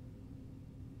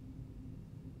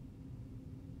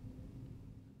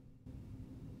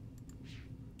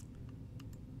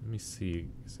 Let me see,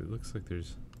 because it looks like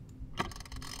there's...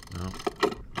 No.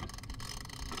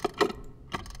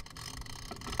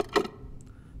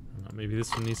 Maybe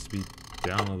this one needs to be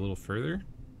down a little further?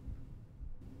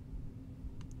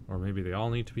 Or maybe they all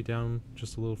need to be down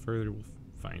just a little further. We'll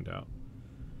find out.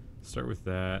 Start with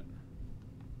that.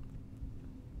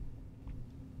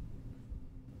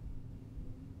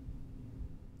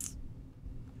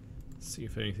 See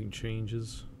if anything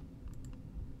changes.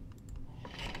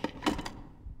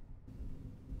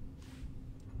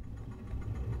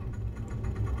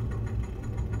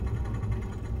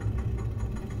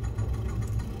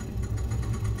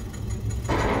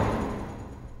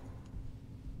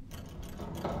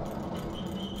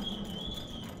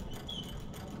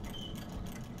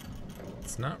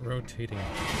 It's not rotating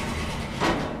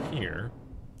here,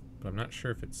 but I'm not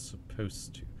sure if it's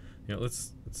supposed to. You know,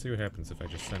 let's see what happens if I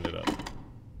just send it up.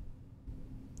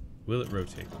 Will it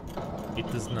rotate? It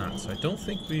does not, so I don't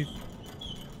think we've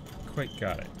quite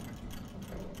got it.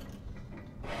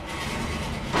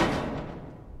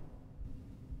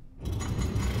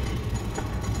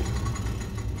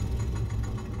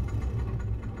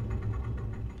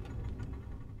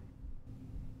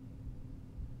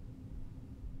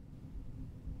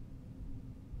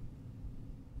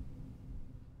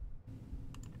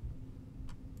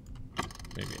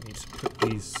 Maybe I need to put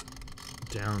these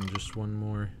down just one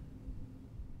more.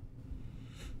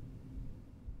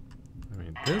 I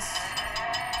mean, this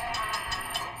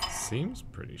seems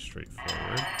pretty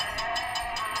straightforward.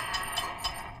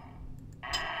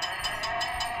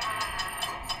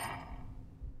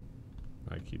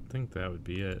 Like, you'd think that would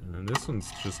be it. And then this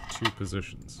one's just 2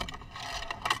 positions.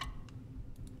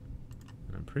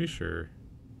 And I'm pretty sure,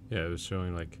 yeah, it was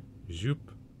showing like,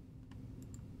 zoop.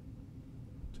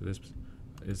 To this,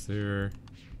 is there,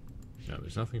 no,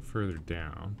 there's nothing further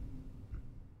down.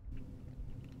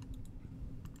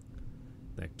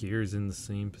 That gear's in the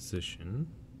same position.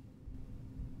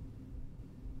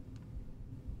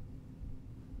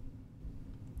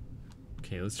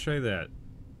 Okay, let's try that.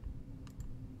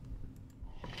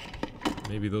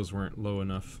 Maybe those weren't low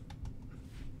enough.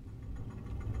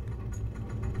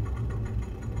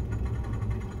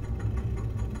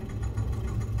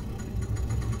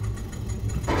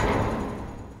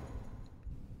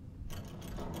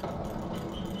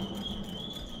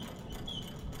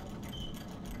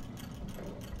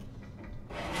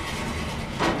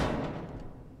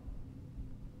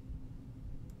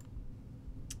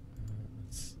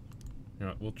 You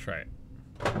know what, we'll try it.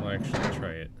 We'll actually try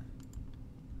it.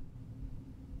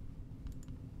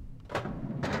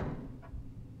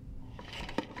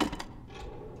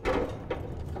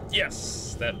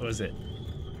 Yes, that was it.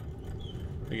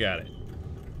 We got it.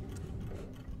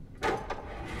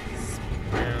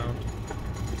 Spin around.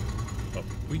 Up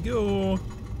we go.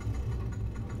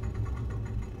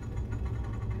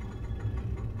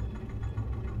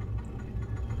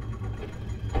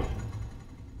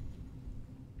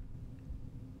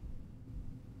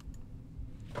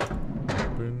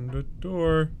 Open the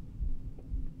door.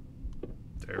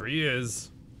 There he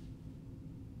is.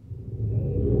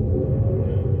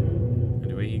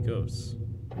 And away he goes.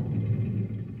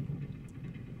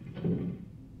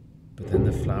 But then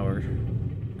the flower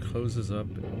closes up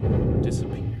and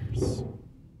disappears.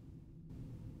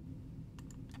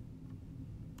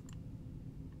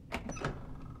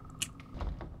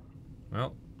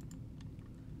 Well,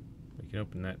 we can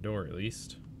open that door at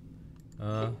least.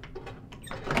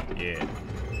 Yeah.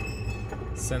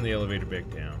 Send the elevator back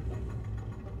down.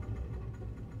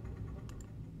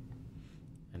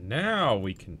 And now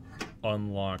we can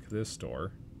unlock this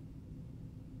door.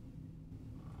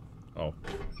 Oh.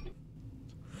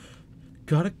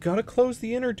 Gotta close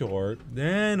the inner door,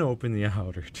 then open the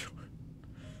outer door.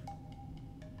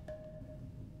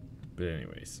 But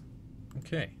anyways.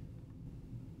 Okay.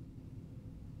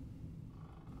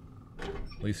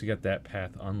 At least we got that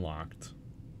path unlocked.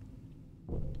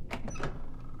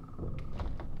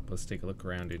 Let's take a look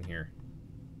around in here.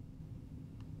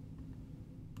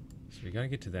 So we gotta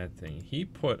get to that thing. He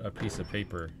put a piece of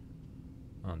paper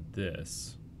on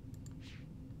this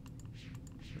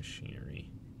machinery,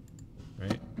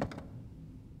 right?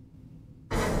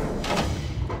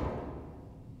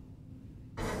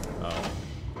 Oh.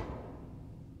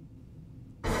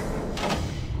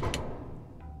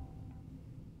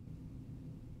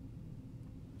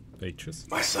 Atrus.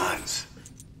 My sons,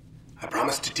 I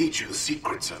promise to teach you the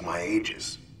secrets of my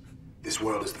ages. This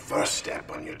world is the first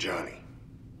step on your journey.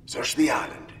 Search the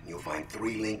island, and you'll find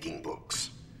 3 linking books.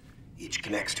 Each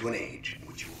connects to an age in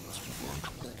which you must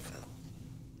work.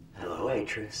 Hello,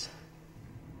 Atrus.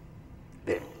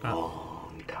 Been a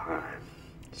long time.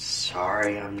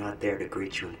 Sorry I'm not there to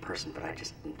greet you in person, but I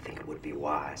just didn't think it would be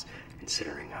wise,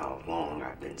 considering how long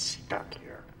I've been stuck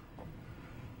here.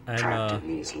 Trapped in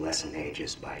these lesson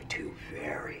ages by 2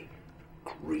 very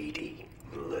greedy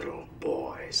little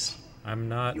boys. I'm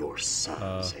not... Your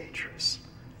sons, Atrus.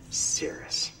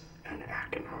 Cirrus and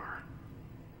Achenar.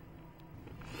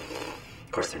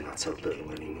 Of course, they're not so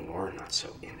little anymore, not so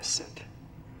innocent.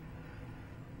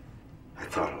 I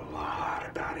thought a lot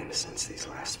about innocence these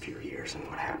last few years and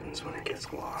what happens when it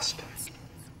gets lost.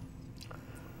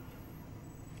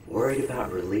 Worried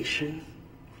about relation?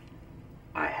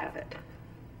 I have it.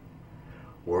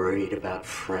 Worried about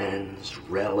friends,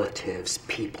 relatives,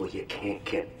 people you can't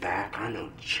get back. I know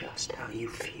just how you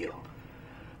feel.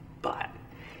 But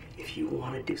if you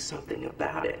want to do something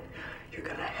about it, you're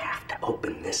gonna have to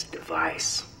open this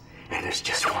device. And there's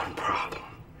just one problem.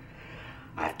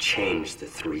 I've changed the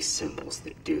 3 symbols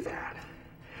that do that.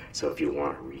 So if you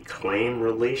want to reclaim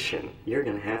relation, you're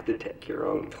gonna have to take your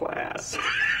own class.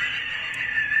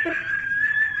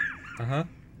 Uh-huh.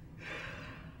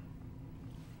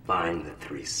 Find the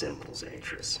 3 symbols,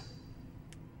 Atrus.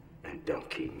 And don't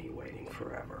keep me waiting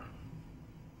forever.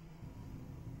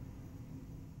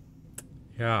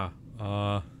 Yeah,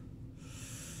 I'm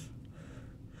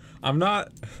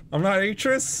not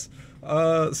Atrus.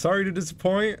 Sorry to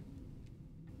disappoint.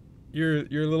 Your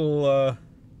little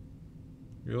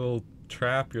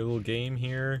trap, your little game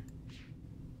here.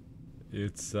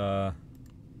 It's not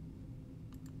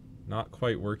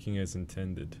quite working as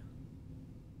intended.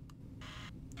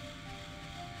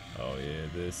 Oh yeah,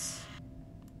 this.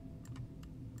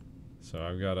 So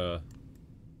I've gotta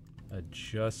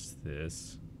adjust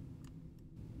this.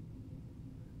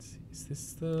 Let's see, is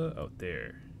this the... oh,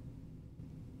 there.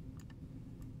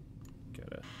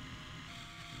 Gotta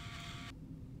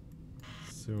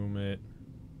zoom it.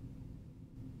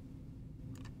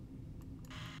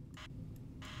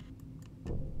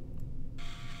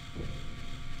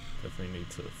 Definitely need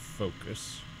to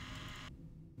focus.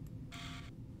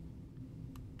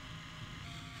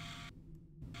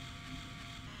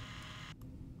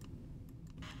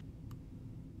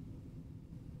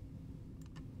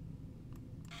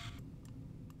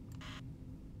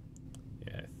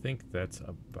 Yeah, I think that's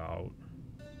about...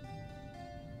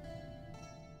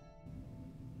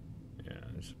 yeah,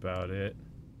 that's about it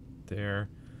there.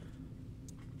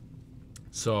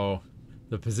 So,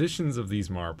 the positions of these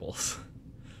marbles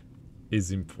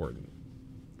is important.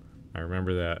 I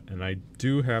remember that, and I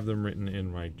do have them written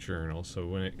in my journal, so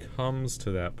when it comes to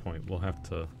that point, we'll have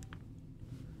to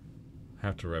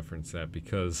reference that,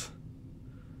 because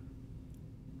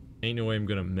ain't no way I'm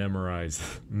gonna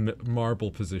memorize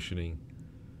marble positioning.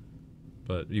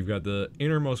 But you've got the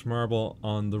innermost marble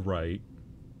on the right,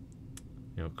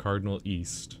 you know, cardinal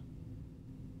east.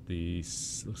 The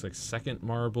looks like second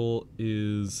marble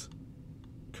is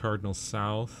cardinal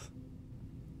south.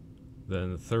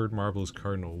 Then the third marble is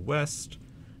cardinal west,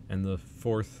 and the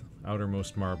 4th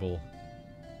outermost marble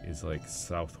is like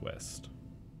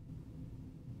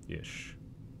southwest-ish.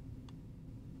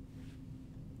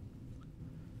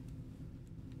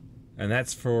 And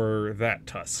that's for that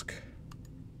tusk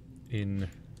in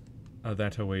a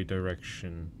that-away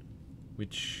direction,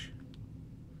 which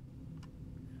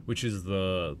is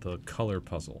the color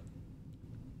puzzle.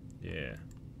 Yeah.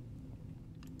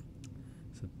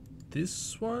 So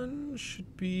this one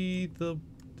should be the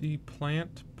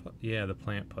plant. Yeah, the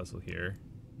plant puzzle here.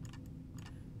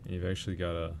 And you've actually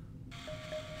got to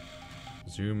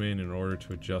zoom in order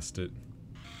to adjust it.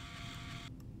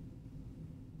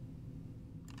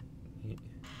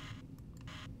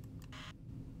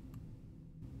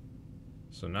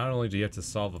 So not only do you have to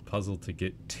solve a puzzle to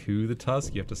get to the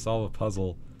tusk, you have to solve a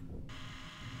puzzle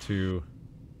to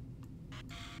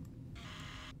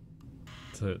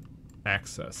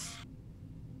access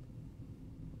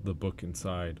the book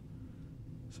inside.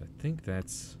 So I think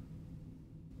that's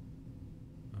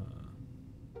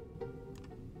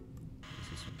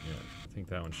yeah, I think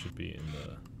that one should be in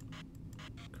the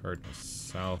cardinal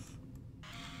south.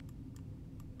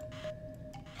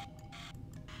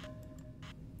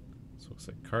 So looks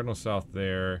like cardinal south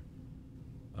there.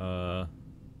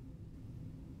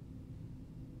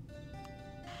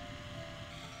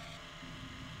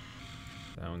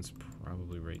 That one's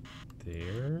probably right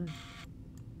there.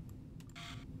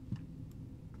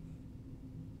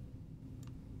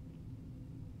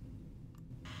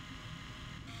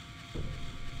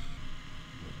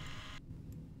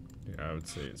 would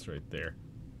say it's right there.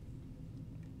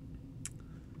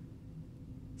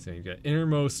 So you've got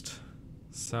innermost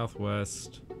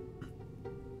southwest.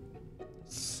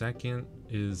 Second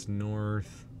is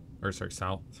north, or sorry,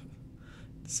 south.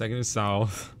 The second is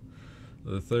south.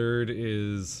 The third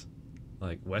is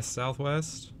like west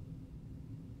southwest.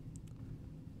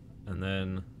 And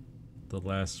then the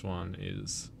last one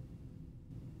is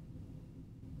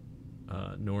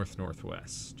north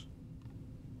northwest.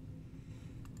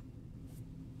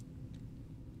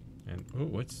 And oh,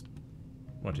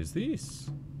 what is this?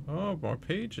 Oh, more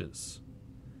pages.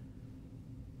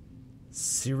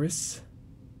 Cirrus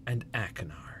and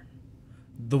Achenar.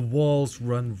 The walls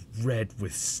run red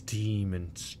with steam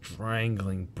and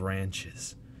strangling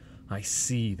branches. I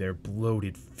see their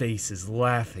bloated faces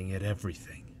laughing at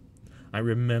everything. I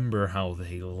remember how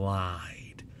they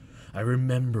lied. I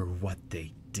remember what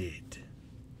they did.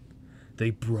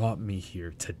 They brought me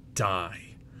here to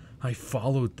die. I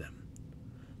followed them.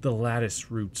 The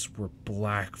lattice roots were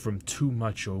black from too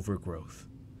much overgrowth.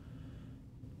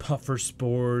 Puffer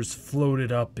spores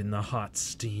floated up in the hot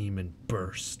steam and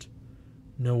burst.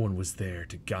 No one was there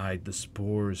to guide the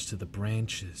spores to the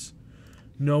branches.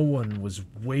 No one was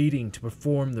waiting to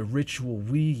perform the ritual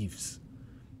weaves.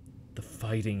 The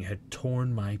fighting had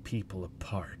torn my people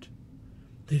apart.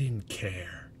 They didn't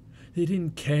care. They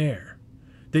didn't care.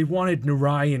 They wanted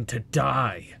Narayan to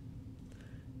die.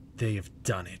 They have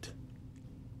done it.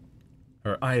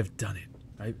 Or I have done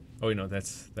it. Oh, wait, no,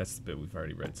 that's the bit we've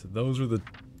already read. So those are the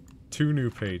 2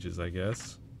 new pages, I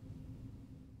guess.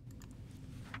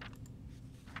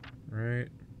 Right.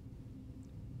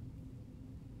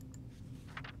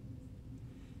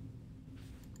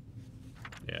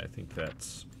 Yeah, I think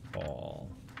that's all.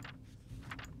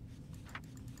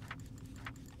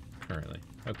 Currently.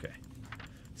 Okay.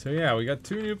 So yeah, we got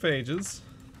 2 new pages.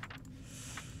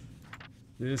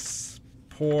 This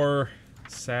poor,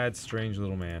 sad, strange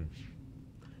little man.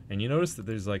 And you notice that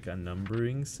there's like a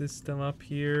numbering system up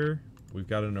here. We've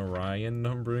got an Orion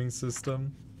numbering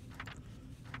system.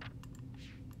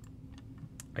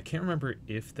 I can't remember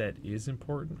if that is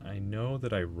important. I know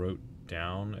that I wrote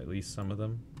down at least some of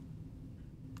them.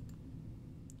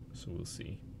 So we'll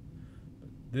see. But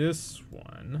this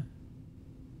one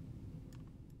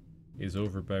is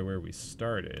over by where we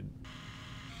started.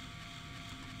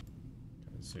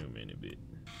 Gotta zoom in a bit.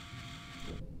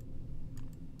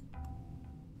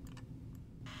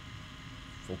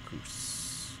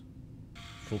 Focus.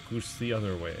 Focus the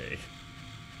other way.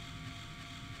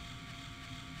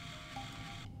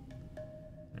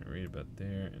 I read about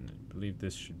there, and I believe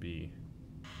this should be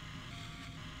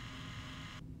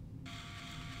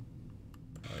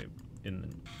probably in the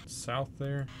south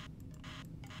there.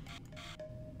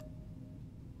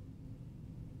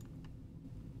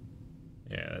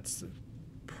 Yeah, that's the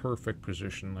perfect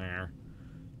position there.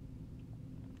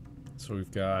 So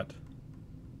we've got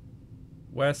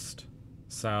west,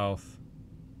 south,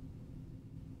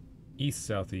 east,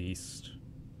 southeast,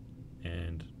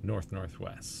 and north,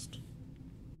 northwest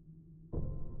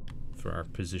for our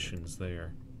positions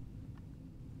there.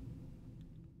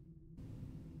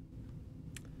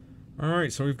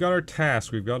 Alright, so we've got our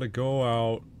task. We've got to go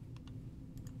out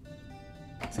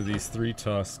to these 3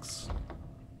 tusks.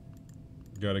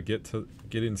 We've got to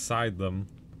get inside them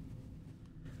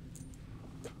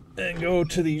and go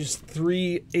to these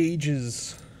 3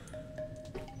 ages.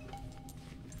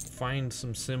 Find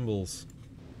some symbols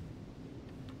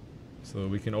so that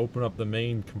we can open up the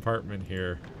main compartment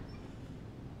here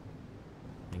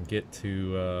and get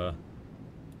to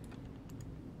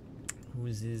who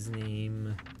is his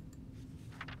name?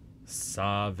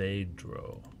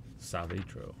 Saavedro.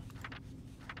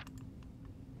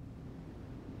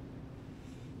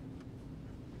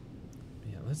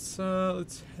 Yeah, let's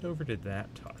head over to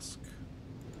that tusk,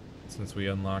 since we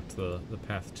unlocked the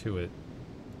path to it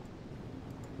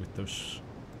with those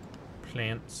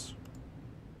plants.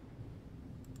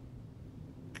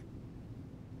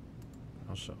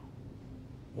 Also,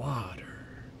 water.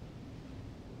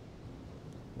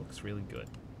 Looks really good.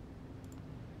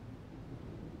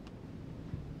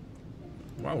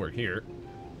 While we're here,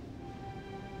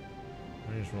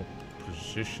 might as well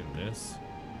position this.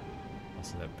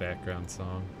 Also that background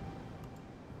song.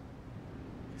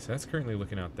 So that's currently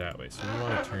looking out that way, so we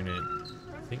want to turn it,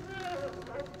 I think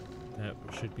that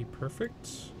should be perfect.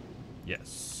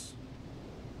 Yes.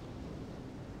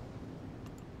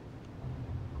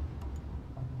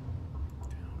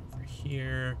 Down over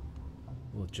here.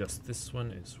 We'll adjust this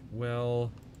one as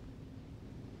well.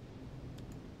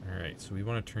 Alright, so we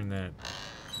want to turn that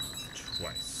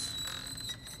twice.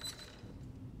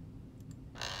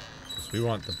 Because So we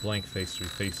want the blank face to be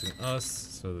facing us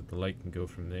so that the light can go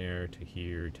from there to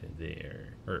here to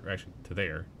there. Or actually, to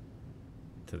there.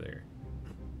 To there.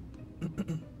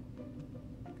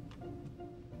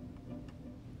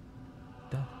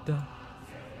 Da, da.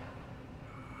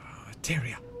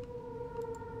 Materia.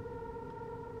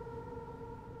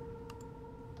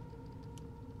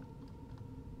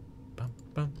 Bum,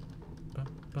 bum, bum,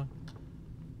 bum.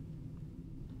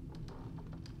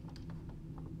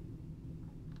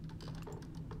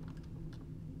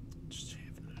 Just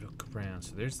having a look around.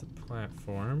 So there's the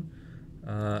platform.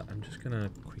 I'm just gonna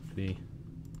quickly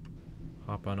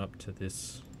hop on up to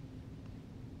this.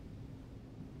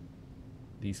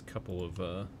 These couple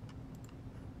of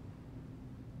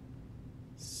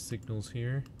signals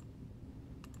here.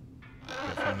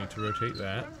 Definitely need to rotate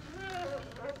that.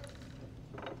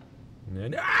 And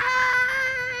then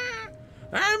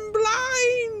I'm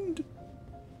blind!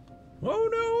 Oh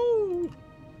no!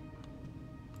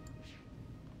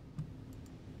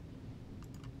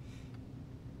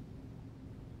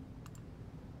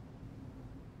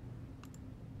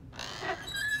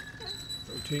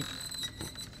 Rotate.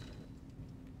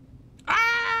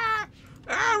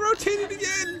 Rotate it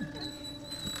again!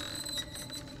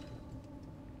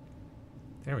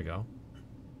 There we go.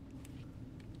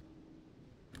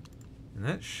 And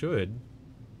that should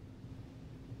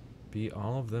be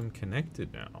all of them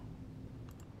connected now.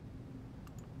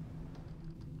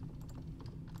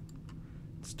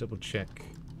 Let's double check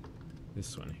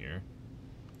this one here.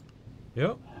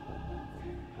 Yep.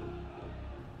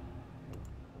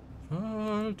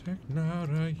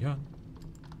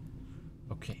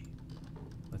 Okay.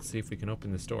 Let's see if we can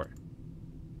open this door.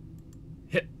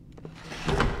 Hit.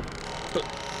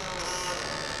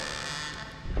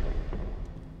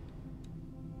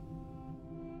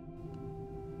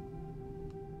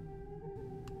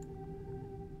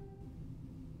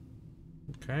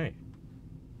 Okay.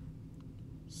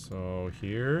 So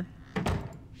here.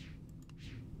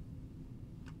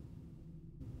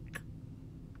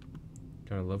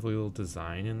 Got a lovely little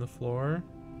design in the floor.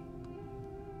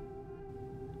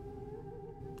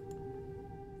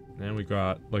 Then we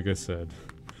got, like I said,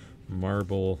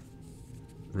 marble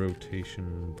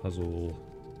rotation puzzle.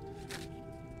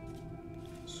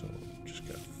 So just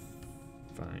gotta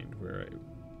find where I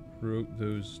wrote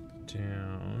those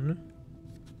down.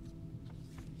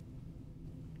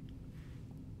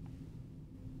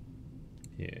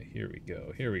 Yeah, here we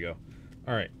go. Here we go.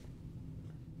 All right.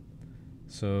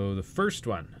 So the first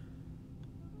one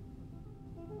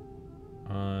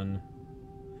on...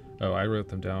 Oh, I wrote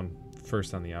them down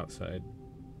first on the outside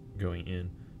going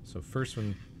in. So first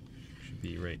one should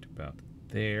be right about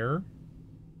there.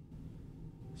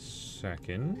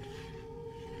 Second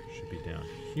should be down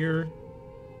here.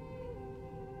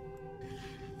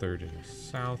 Third in the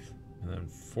south. And then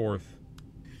fourth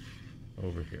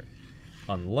over here.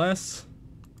 Unless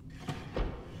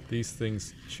these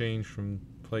things change from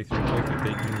playthrough to playthrough.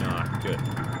 They do not. Good.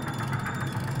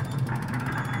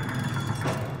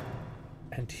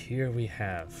 And here we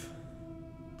have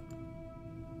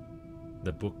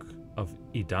the Book of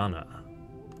Idana,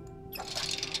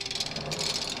 which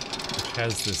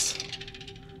has this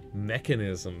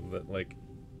mechanism that like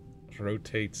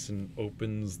rotates and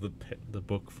opens the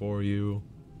book for you.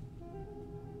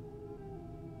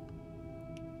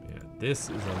 Yeah, this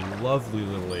is a lovely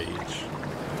little age.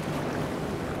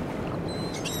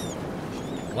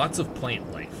 Lots of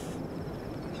plant life.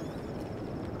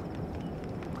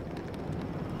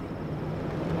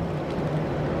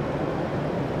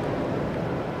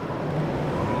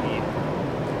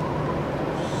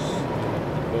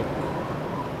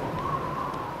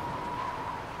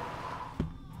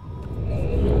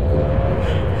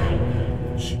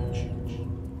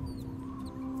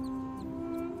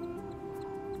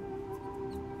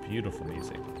 Beautiful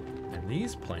music. And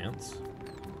these plants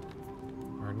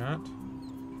are not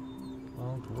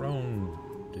all grown.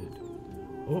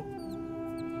 Oh,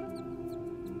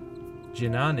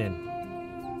 Jinanin.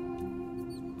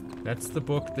 That's the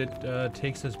book that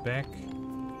takes us back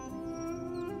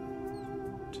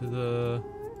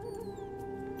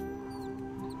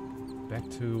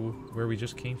to where we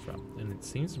just came from, and it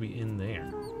seems to be in there.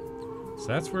 So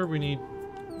that's where we need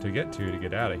to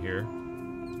get out of here.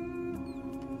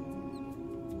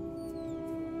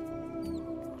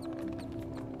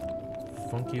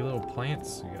 Funky little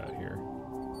plants you got here.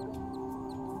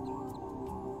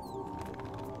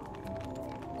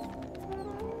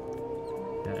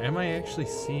 Now, am I actually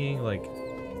seeing like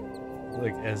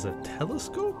as a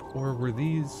telescope, or were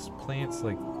these plants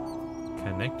like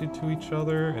connected to each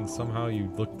other and somehow you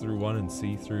look through one and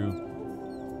see through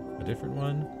a different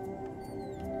one?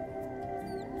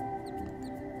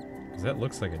 Because that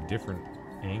looks like a different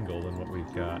angle than what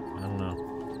we've got. I don't know.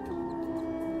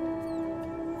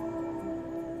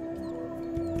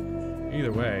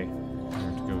 Either way, I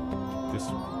have to go this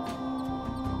way.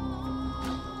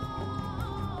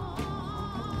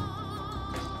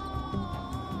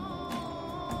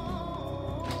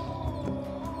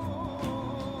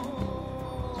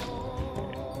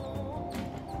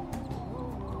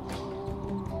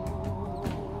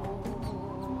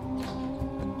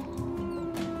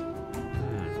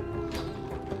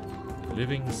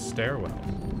 Living stairwell.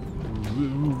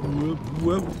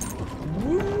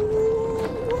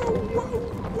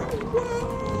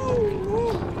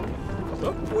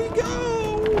 Up we go!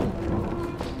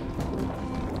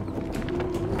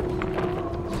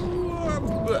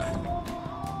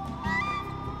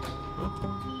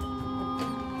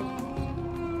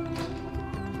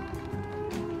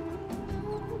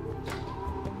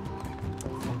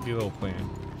 Funky little plan.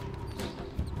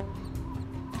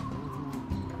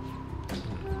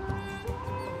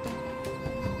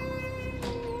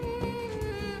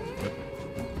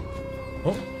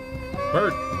 Oh,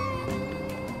 bird.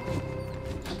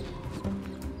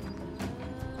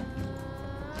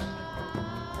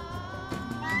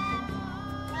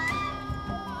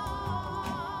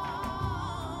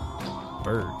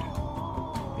 Bird.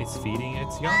 It's feeding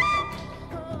its young.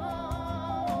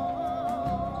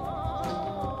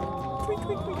 Tweet,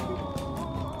 tweet, tweet, tweet.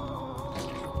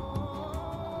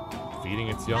 Feeding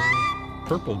its young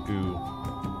purple goo.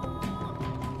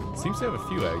 Seems to have a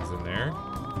few eggs in there.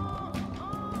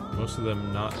 Most of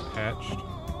them not hatched.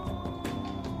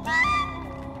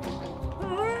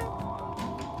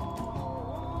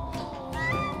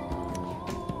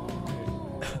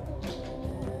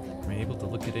 Am I able to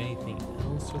look at anything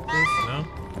else with this? No?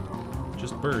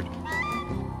 Just bird. I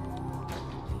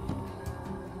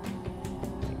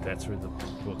think that's where the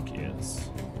book is.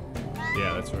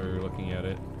 Yeah, that's where we were looking at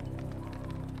it.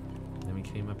 Then we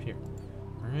came up here.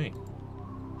 Alright.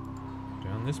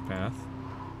 Down this path.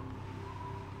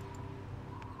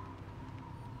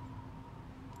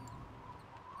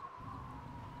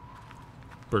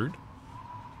 Bird.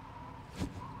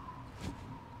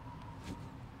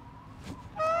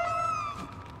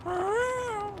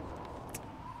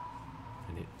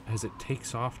 And as it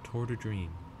takes off toward a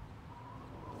dream.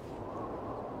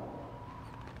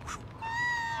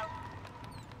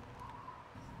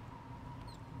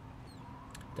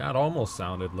 That almost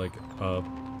sounded like a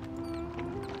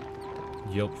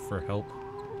yelp for help.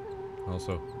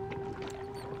 Also,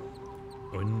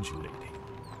 undulating.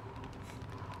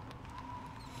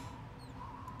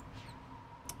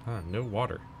 Ah, no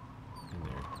water in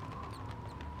there.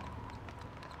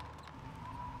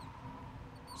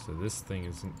 So this thing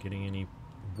isn't getting any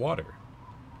water.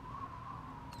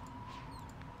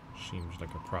 Seems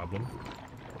like a problem.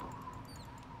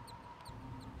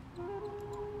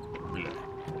 Blech.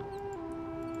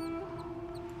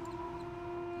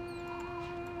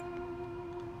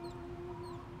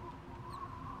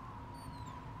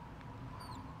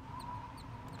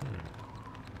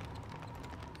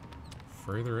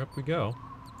 Further up we go.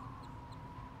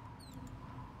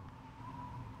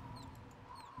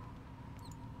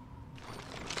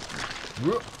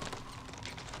 Whoa.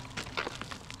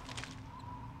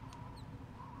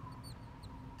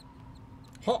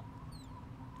 Huh.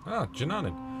 Ah,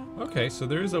 Jananin. Okay, so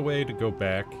there is a way to go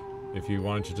back if you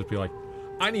wanted to just be like,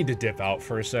 I need to dip out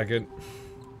for a second.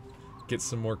 Get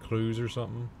some more clues or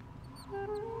something.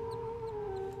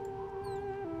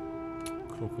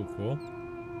 Cool, cool, cool.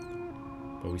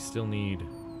 But we still need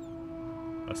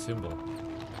a symbol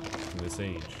from this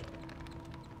age.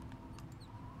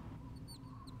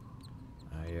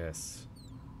 Ah, yes.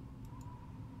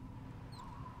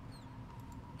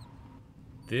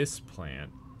 This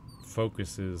plant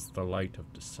focuses the light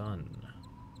of the sun.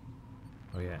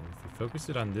 Oh yeah, and if we focus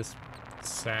it on this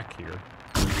sack here,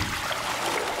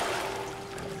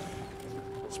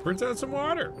 spurts out some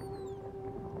water.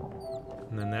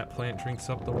 And then that plant drinks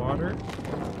up the water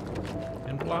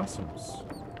and blossoms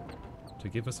to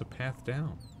give us a path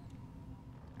down.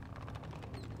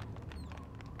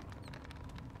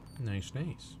 Nice,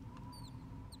 nice.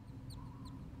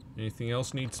 Anything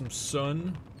else need some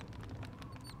sun?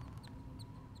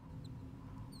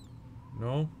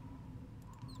 No?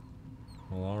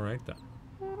 Well, alright then.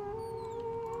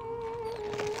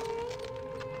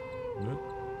 Nope.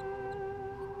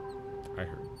 I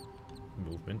heard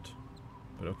movement.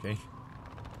 But okay.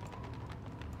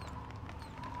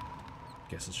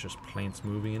 Guess it's just plants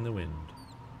moving in the wind.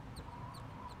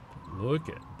 Look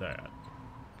at that.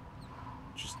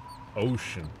 Just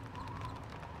ocean.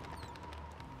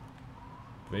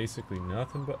 Basically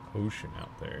nothing but ocean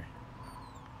out there.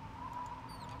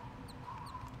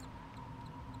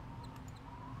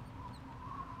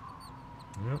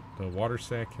 Yep, the water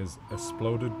sack has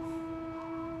exploded.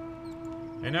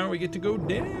 And now we get to go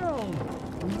down!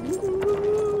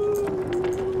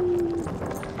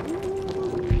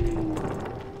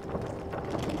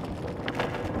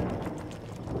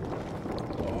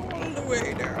 All the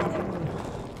way down!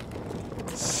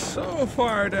 So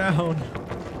far down!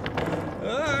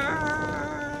 Ah!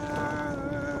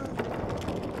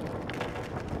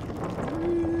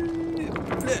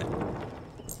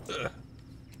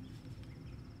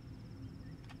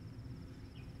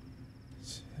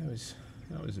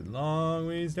 That was a long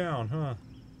ways down, huh?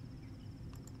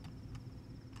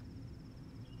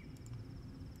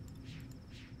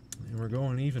 And we're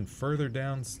going even further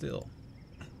down still.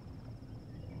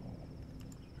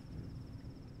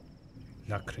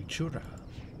 La Criatura.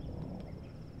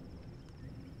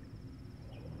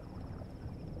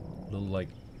 Little, like,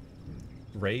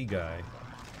 ray guy.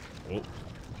 Oh.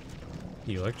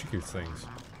 He electrocutes things.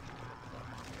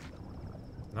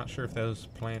 Not sure if those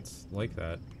plants like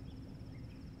that.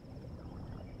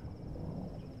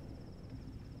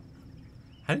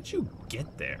 How did you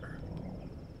get there?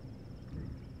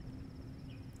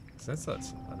 'Cause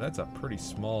that's a pretty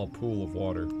small pool of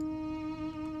water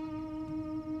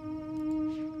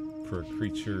for a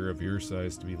creature of your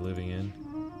size to be living in.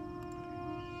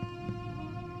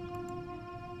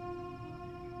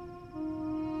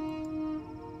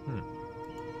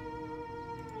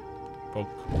 Poke.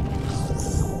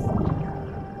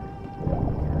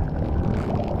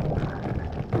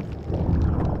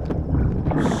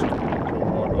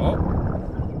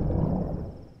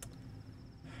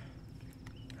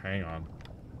 Hang on.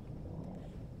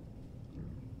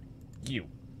 You.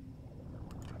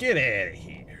 Get out of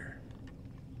here.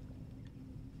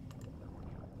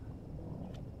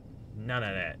 None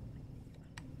of that.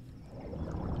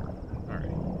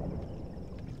 Alright.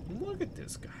 Look at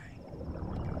this guy.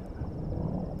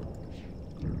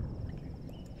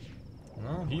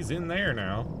 Well, he's in there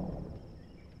now.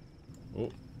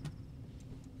 Oh.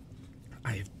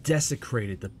 I have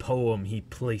desecrated the poem he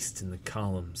placed in the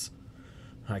columns.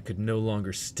 I could no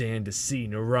longer stand to see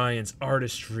Narayan's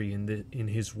artistry in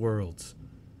his worlds.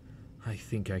 I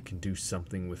think I can do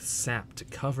something with sap to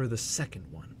cover the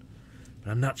second one,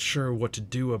 but I'm not sure what to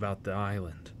do about the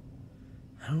island.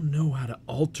 I don't know how to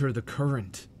alter the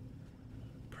current.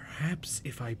 Perhaps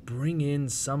if I bring in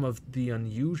some of the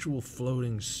unusual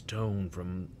floating stone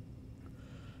from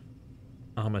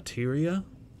Amateria?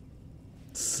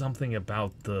 Something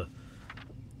about the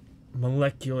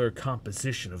molecular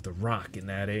composition of the rock in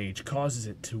that age causes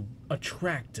it to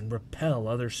attract and repel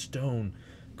other stone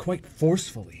quite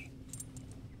forcefully.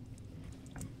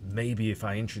 Maybe if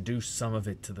I introduce some of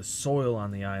it to the soil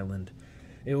on the island,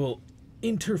 it will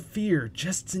interfere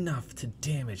just enough to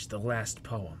damage the last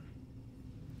poem.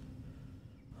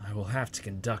 I will have to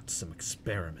conduct some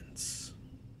experiments.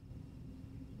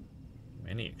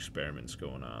 Many experiments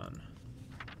going on.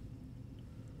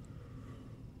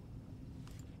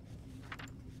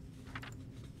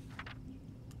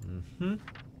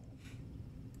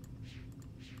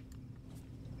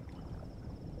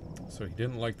 So he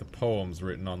didn't like the poems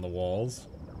written on the walls.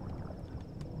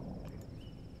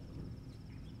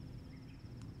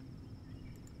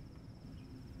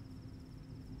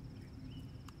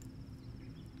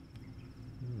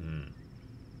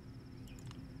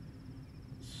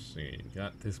 Let's see,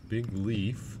 got this big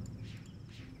leaf.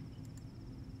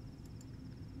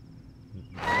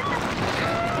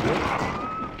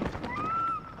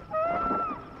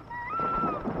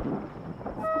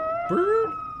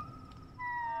 Bird?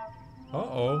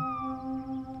 Uh-oh.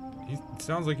 He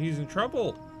sounds like he's in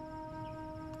trouble.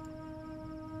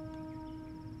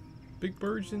 Big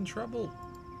Bird's in trouble.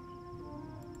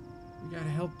 We gotta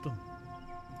help them.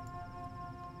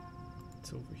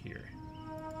 It's over here.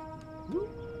 Whoop.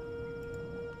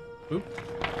 Oop.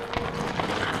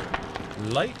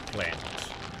 Light plant.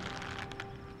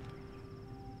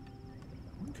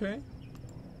 Okay.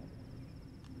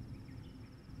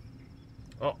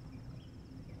 Oh.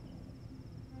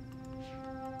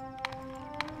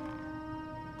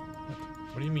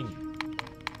 What do you mean?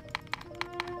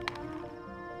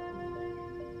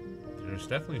 There's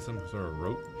definitely some sort of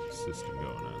rope system going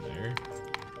on there.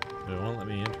 But it won't let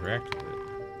me interact with it.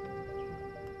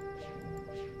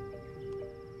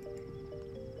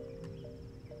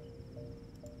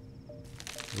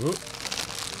 Whoop.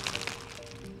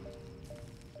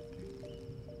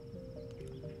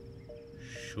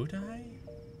 Should I?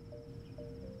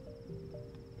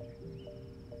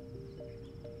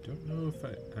 Don't know if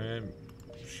I'm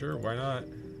sure, why not?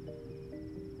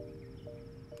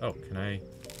 Oh, can I?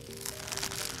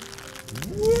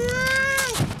 Whoa!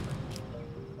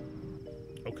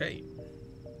 Okay.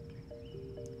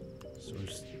 So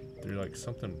is there like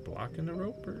something blocking the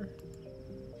rope or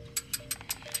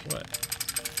what?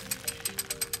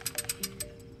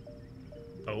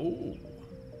 Oh.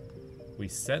 We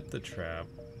set the trap.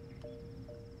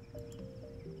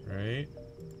 Right?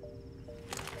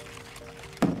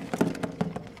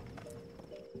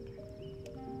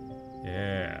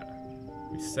 Yeah.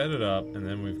 We set it up and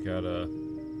then we've got to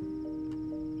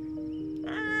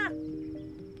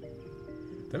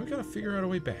then we gotta figure out a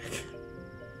way back.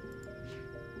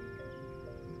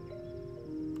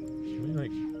 Can we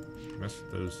like mess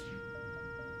with those?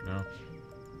 No.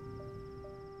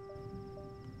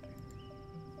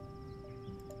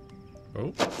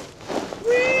 Oh.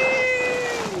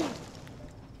 Whee!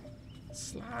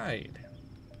 Slide.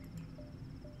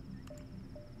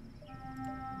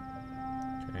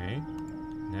 Okay.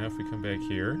 Now if we come back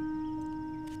here.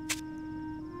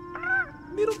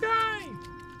 Little guy!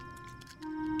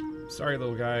 Sorry,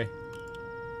 little guy.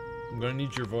 I'm gonna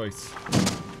need your voice.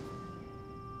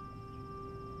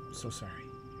 I'm so sorry.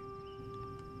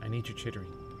 I need your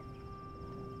chittering.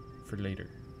 For later.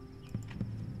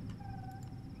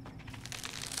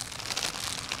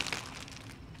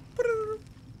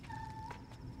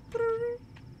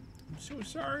 I'm so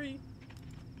sorry.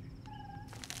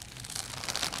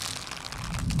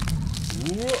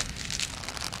 Whoa.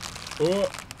 Oh.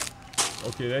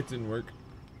 Okay, that didn't work.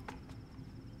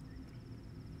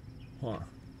 Huh.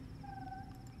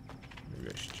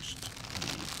 Maybe I should just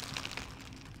leave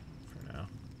for now.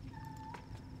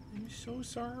 I'm so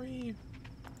sorry.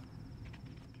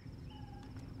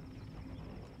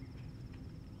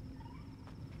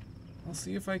 I'll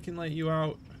see if I can let you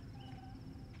out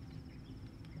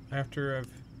after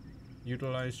I've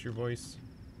utilized your voice.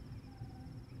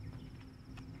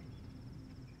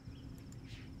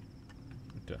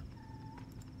 Duh.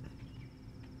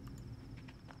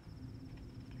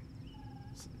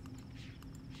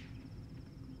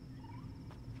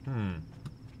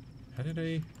 How did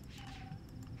I...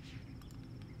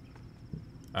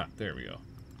 Ah, there we go.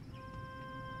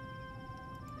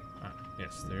 Ah,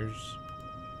 yes, there's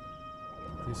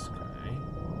this guy.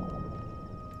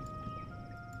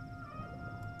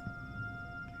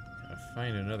 Gotta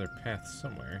find another path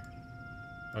somewhere.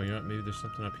 Oh, you know what? Maybe there's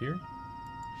something up here?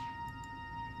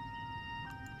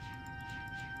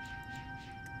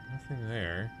 Nothing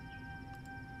there.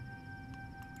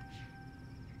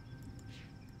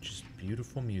 Just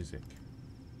beautiful music.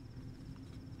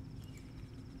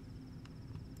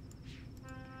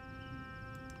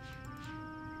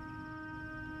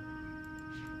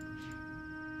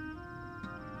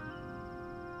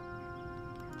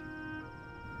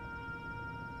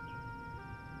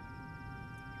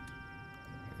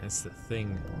 That's the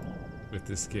thing with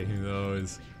this game, though,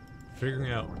 is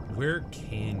figuring out where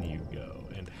can you go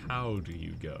and how do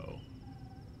you go.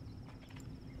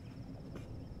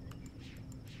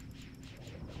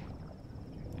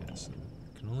 Yeah, so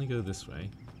we can only go this way.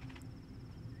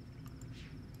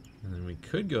 And then we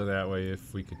could go that way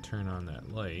if we could turn on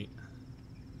that light.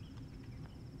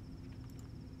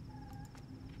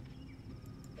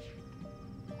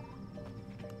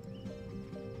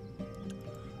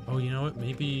 Oh, you know what?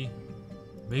 Maybe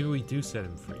we do set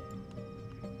him free.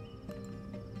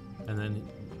 And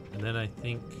then I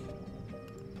think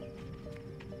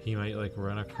he might like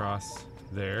run across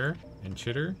there and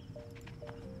chitter.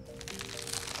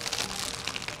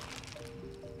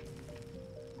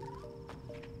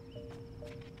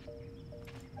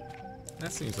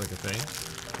 That seems like a thing.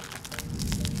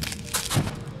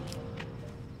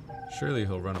 Surely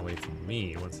he'll run away from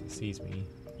me once he sees me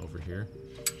over here.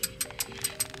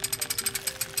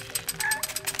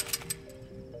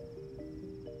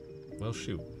 Well,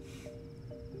 shoot.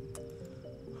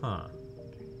 Huh.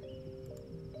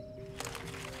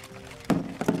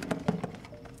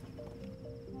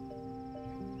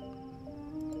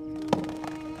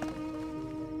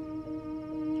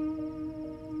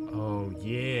 Oh,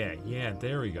 yeah,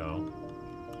 there we go.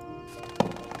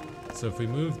 So if we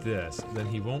move this, then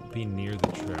he won't be near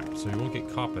the trap, so he won't get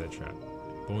caught by the trap.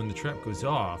 But when the trap goes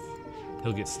off,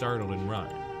 he'll get startled and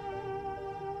run.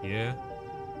 Yeah?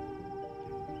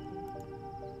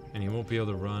 And he won't be able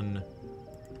to run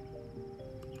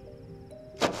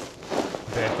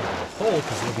back into the hole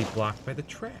because he'll be blocked by the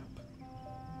trap.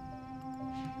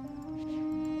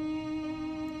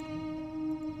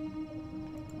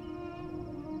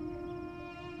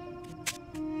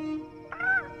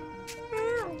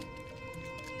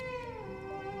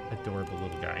 Adorable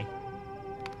little guy.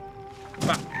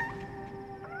 Bah.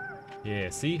 Yeah,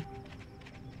 see?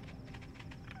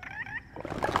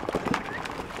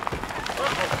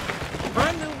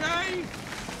 Run, little guy!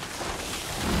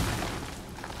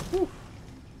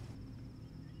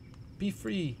 Be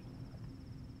free.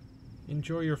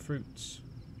 Enjoy your fruits.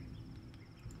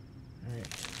 Alright.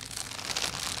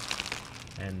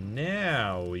 And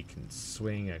now we can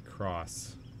swing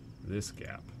across this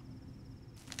gap.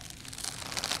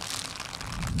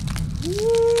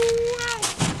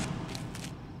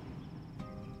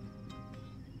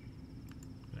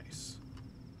 Nice.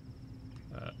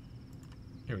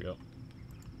 Here we go.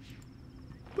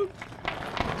 Boop.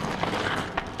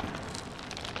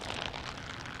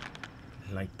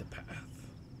 Light the path.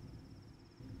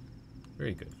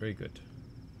 Very good, very good.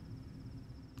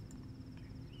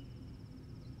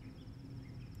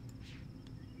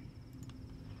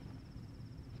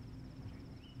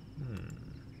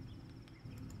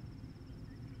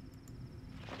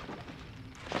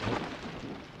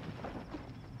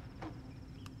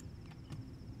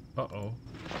 Uh-oh.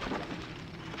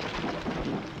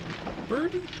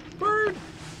 Bird? Bird!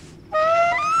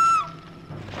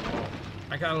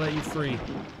 I gotta let you free.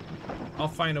 I'll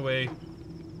find a way.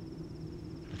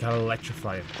 I gotta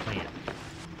electrify a plant.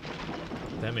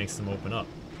 That makes them open up.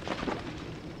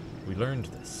 We learned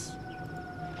this.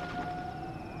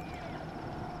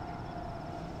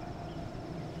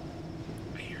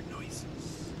 I hear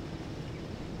noises.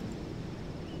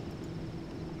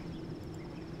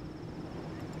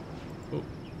 Oh.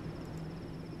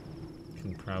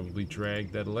 Can probably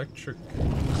drag that electric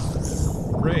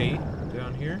ray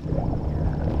down here.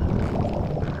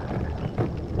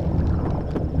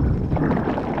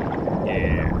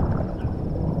 Yeah.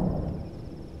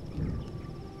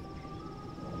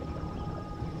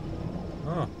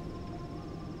 Oh.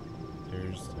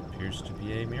 There appears to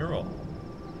be a mural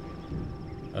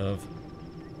of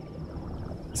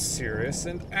Cirrus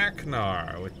and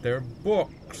Aknar with their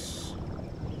books.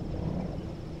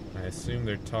 I assume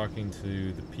they're talking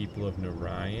to the people of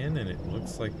Narayan, and it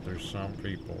looks like there's some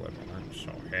people that aren't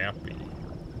so happy.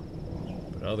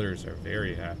 But others are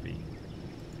very happy.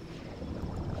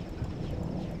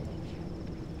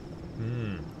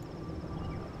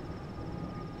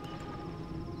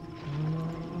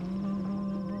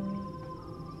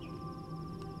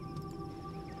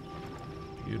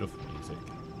 Beautiful music.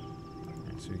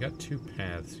 Alright, so we got two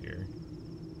paths here.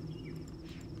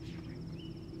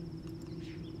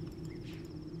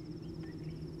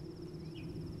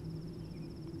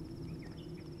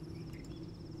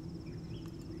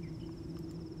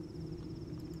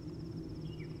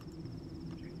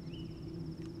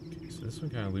 This one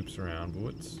kind of loops around, but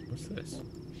what's this?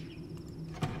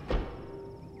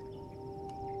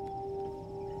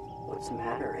 What's the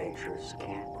matter, Atrus?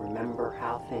 Can't remember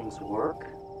how things work?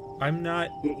 I'm not...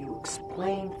 Yet you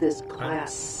explained this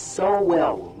class so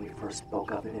well when we first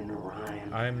spoke of it in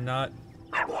Orion. I'm not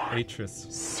I want Atrus.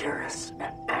 Cirrus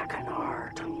and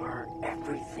Akanar to learn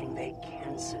everything they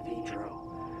can,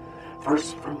 Savidro.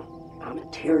 First from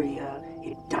Amateria,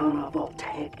 Idana,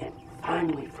 Voltaic, and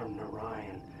finally from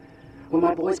Narayan. When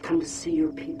my boys come to see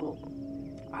your people,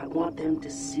 I want them to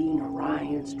see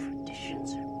Narayan's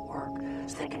traditions at work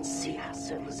so they can see how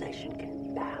civilization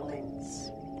can balance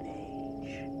an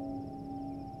age.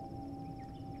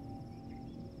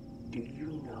 Do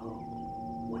you know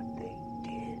what they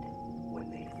did when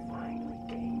they finally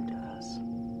came to us?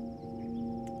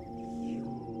 You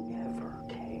never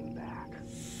came back.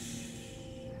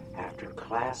 After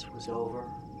class was over,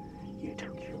 you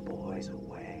took your boys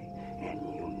away and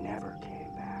you never came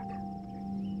back.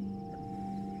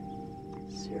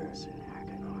 Cirrus and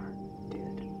Akanar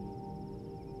did.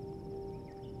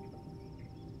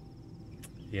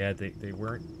 Yeah, they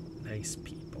weren't nice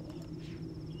people.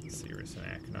 Cirrus and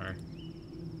Aknar.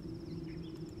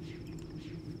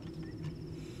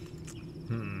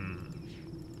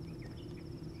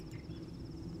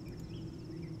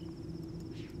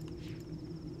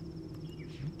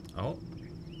 Oh,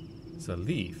 it's a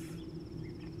leaf.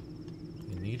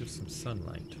 In need of some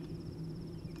sunlight.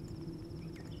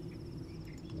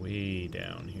 Way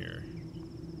down here.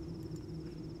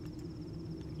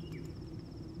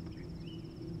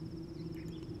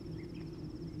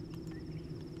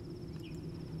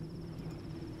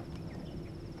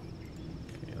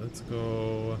 Okay, let's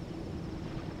go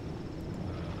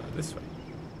this way.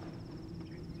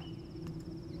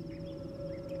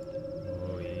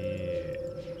 Oh yeah.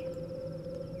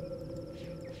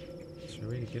 Is there a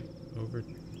way to get over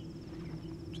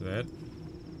to that?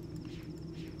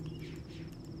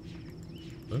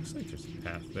 Looks like there's a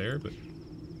path there, but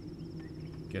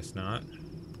guess not.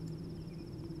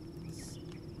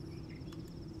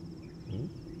 Ooh.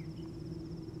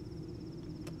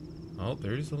 Oh,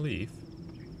 there's a leaf.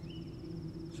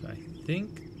 So I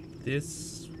think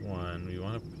this one, we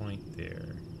want to point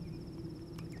there.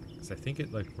 Because I think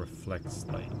it, like, reflects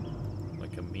light.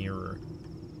 like a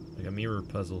mirror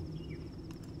puzzle.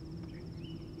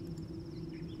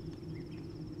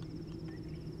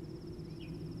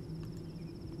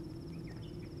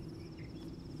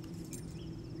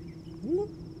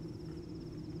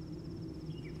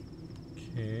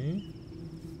 Okay.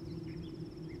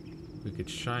 We could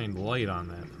shine light on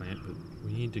that plant, but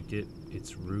we need to get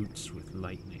its roots with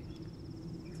lightning,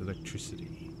 with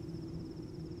electricity.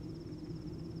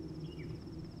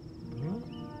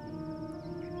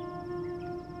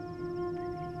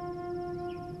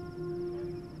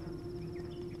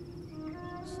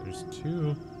 So there's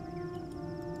two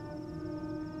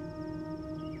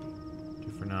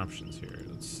different options here.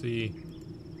 Let's see.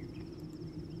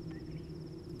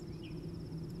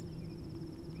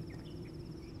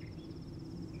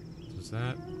 Does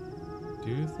that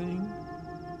do a thing?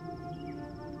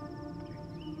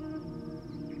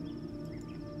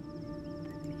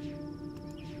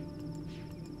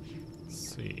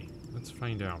 Let's see. Let's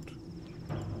find out.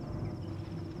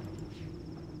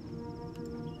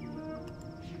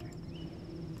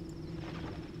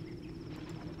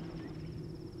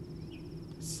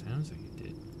 Sounds like it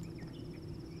did.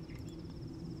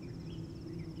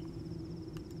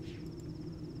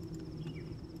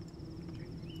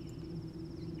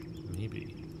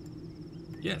 Maybe.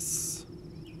 Yes!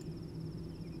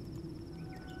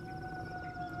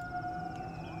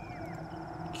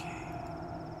 Okay.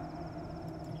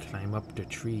 Climb up the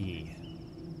tree.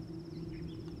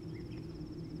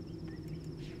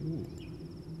 Ooh.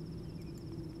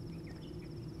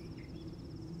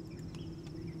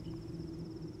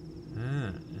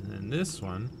 And then this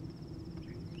one.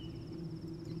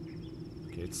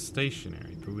 Okay, it's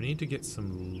stationary, but we need to get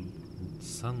some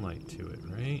sunlight to it,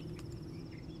 right?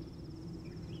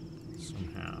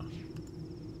 Somehow.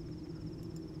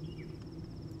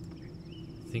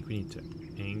 I think we need to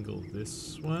angle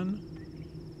this one.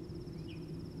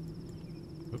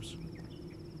 Whoops.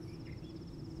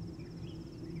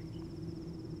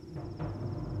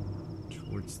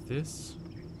 Towards this.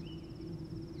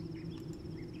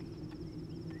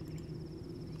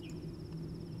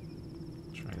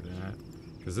 Try that.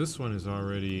 Because this one is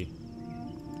already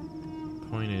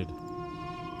pointed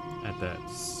at that.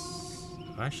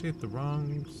 Actually, at the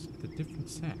wrong. The different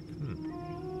sack.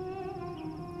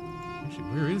 Actually,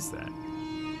 where is that?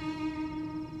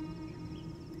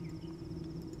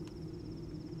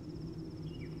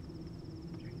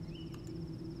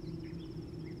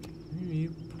 Where are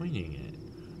you pointing at?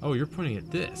 Oh, you're pointing at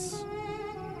this.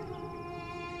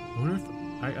 I wonder if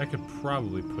I could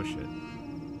probably push it.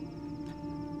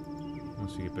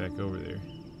 Once we get back over there.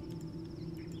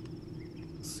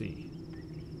 Let's see.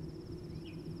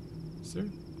 Is there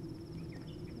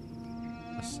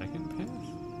a second path?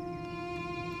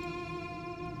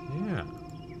 Yeah.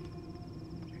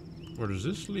 Where does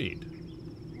this lead?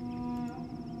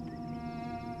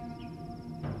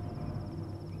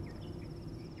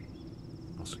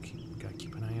 Also, gotta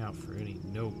keep an eye out for any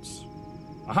notes.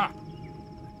 Aha!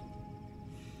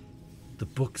 The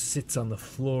book sits on the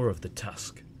floor of the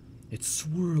tusk, its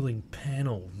swirling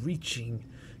panel reaching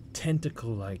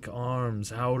tentacle-like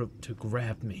arms out to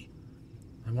grab me.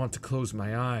 I want to close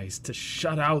my eyes, to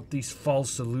shut out these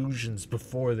false illusions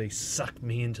before they suck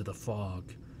me into the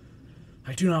fog.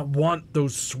 I do not want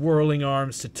those swirling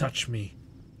arms to touch me.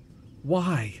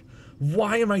 Why?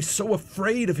 Why am I so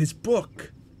afraid of his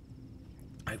book?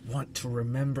 I want to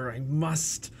remember. I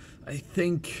must. I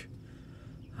think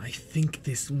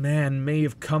this man may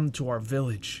have come to our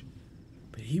village,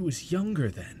 but he was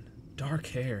younger then,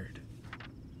 dark-haired,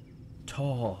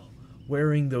 tall,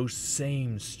 wearing those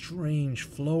same strange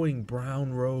flowing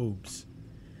brown robes.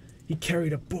 He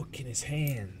carried a book in his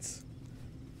hands.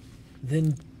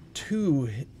 Then too,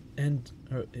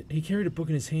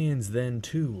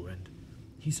 and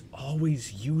he's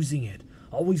always using it,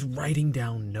 always writing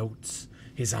down notes.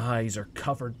 His eyes are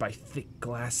covered by thick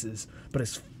glasses, but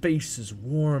his face is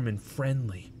warm and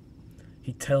friendly.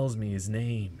 He tells me his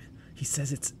name. He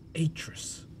says it's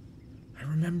Atrus. I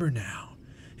remember now.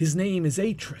 His name is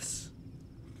Atrus.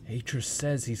 Atrus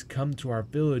says he's come to our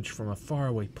village from a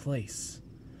faraway place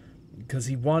because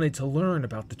he wanted to learn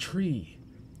about the tree.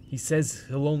 He says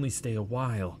he'll only stay a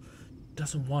while,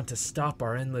 doesn't want to stop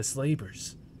our endless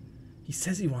labors. He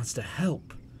says he wants to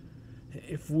help,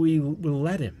 if we will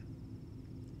let him.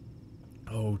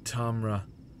 Oh, Tamra,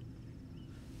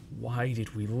 why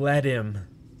did we let him?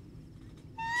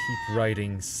 Keep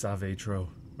writing, Savidro.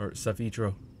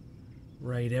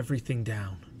 Write everything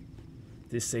down.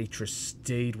 This Atrus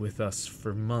stayed with us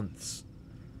for months.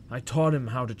 I taught him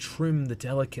how to trim the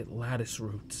delicate lattice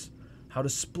roots, how to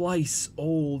splice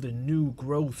old and new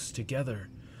growths together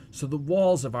so the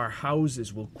walls of our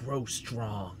houses will grow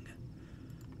strong.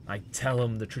 I tell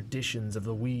them the traditions of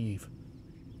the weave,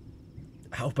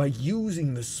 how by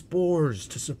using the spores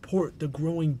to support the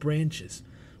growing branches,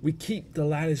 we keep the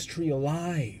lattice tree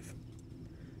alive.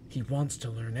 He wants to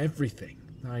learn everything,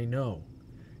 I know.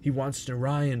 He wants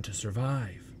Narayan to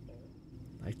survive.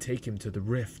 I take him to the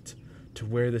rift, to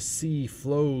where the sea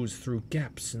flows through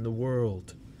gaps in the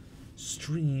world.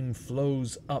 Stream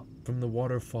flows up from the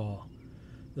waterfall.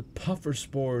 The puffer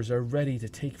spores are ready to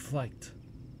take flight.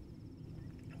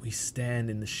 We stand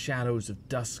in the shadows of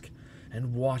dusk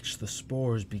and watch the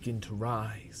spores begin to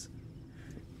rise.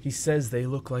 He says they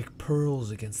look like pearls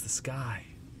against the sky.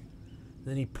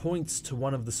 Then he points to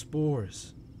one of the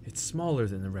spores. It's smaller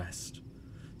than the rest,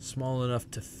 small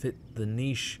enough to fit the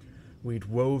niche we'd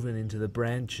woven into the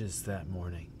branches that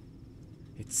morning.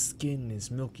 Its skin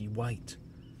is milky white,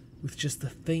 with just the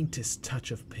faintest touch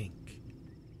of pink.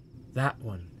 That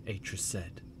one, Atrus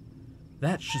said.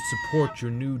 That should support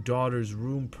your new daughter's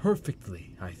room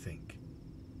perfectly, I think.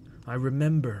 I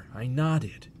remember, I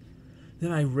nodded.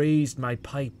 Then I raised my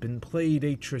pipe and played.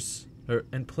 Atrus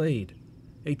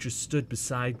stood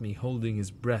beside me, holding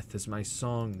his breath as my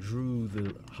song drew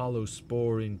the hollow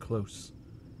spore in close.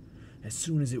 As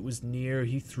soon as it was near,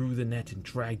 he threw the net and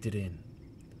dragged it in.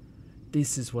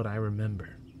 This is what I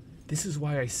remember. This is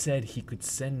why I said he could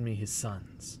send me his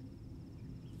sons.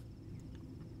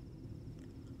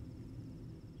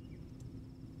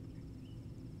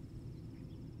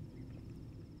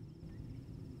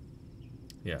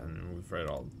 Yeah, and we've read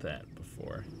all that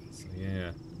before. So, yeah.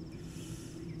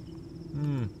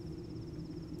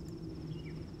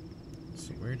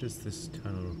 So where does this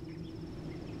tunnel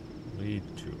lead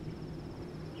to?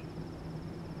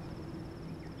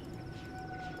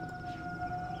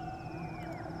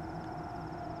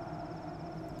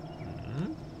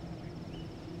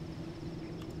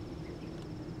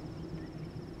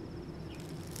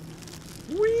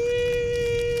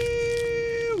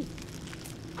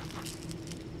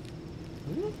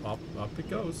 Up it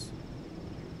goes.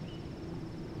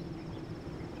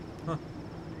 Huh.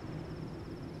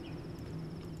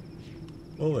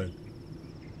 Well then.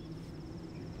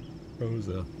 Goes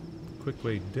a quick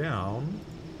way down.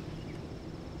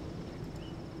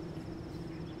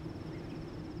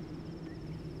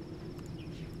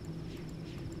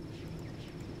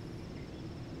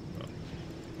 Oh.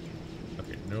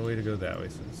 Okay, no way to go that way,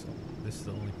 so this is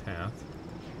the only path.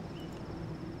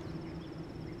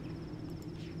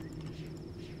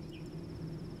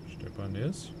 On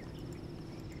this.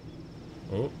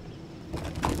 Oh.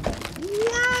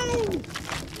 Wow!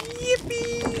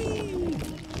 Yippee!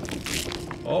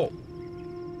 Oh.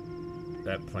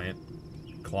 That plant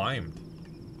climbed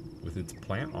with its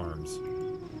plant arms.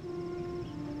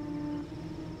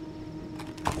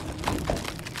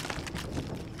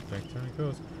 Back down it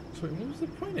goes. So wait, what was the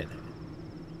point in it?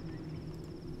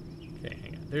 Okay,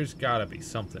 hang on. There's gotta be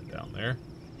something down there.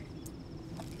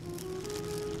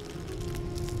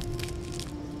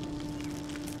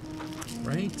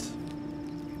 Right?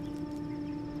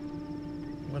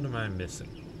 What am I missing?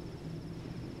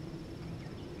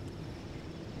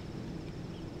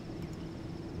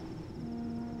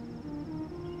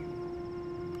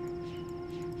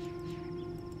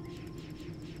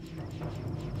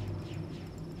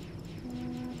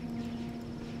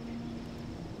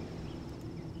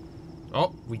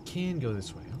 Oh, we can go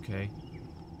this way. Okay.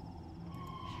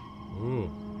 Ooh.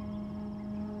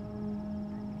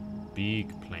 Big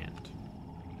plant.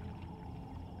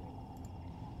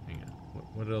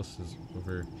 What else is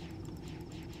over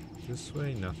this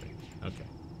way? Nothing. Okay.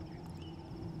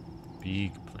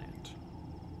 Big plant.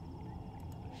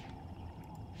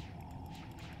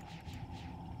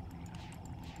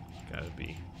 Gotta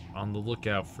be on the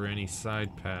lookout for any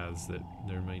side paths that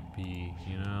there might be,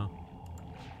 you know?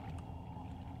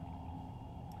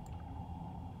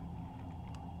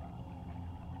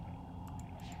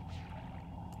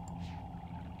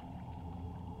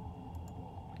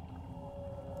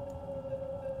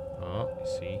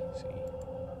 See. So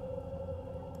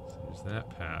there's that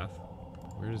path.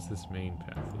 Where does this main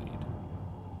path lead?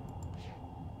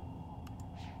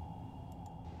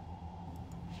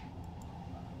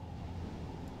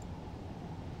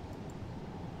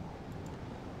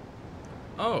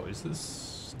 Oh, is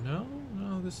this... No,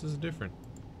 this is a different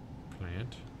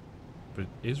plant. But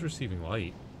it is receiving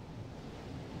light.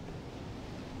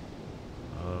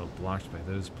 Oh, blocked by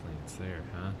those plants there,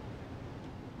 huh?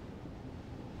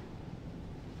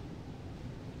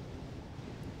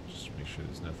 Make sure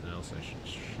there's nothing else I should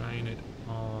shine it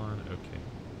on. Okay.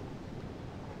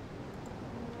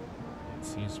 It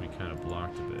seems to be kind of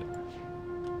blocked a bit.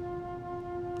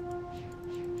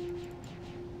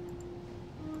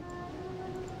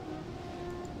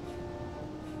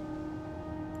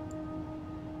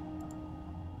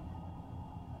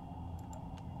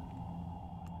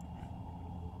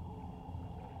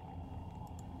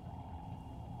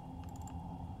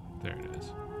 There it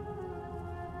is.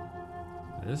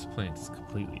 This plant is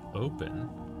completely open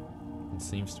and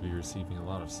seems to be receiving a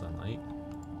lot of sunlight.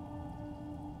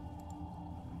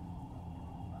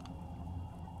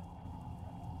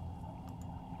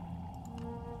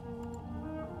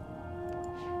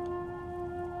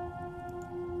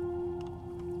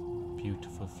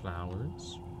 Beautiful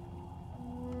flowers.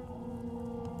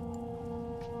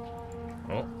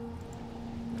 Oh.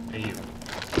 Hey.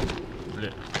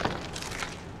 Blech.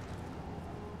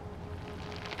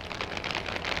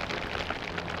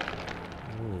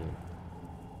 Ooh.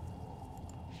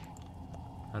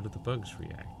 How do the bugs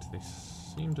react? They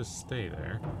seem to stay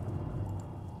there.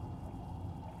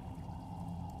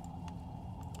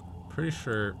 Pretty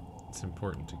sure it's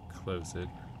important to close it.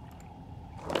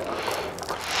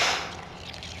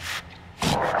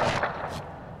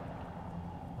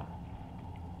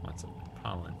 Lots of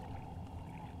pollen.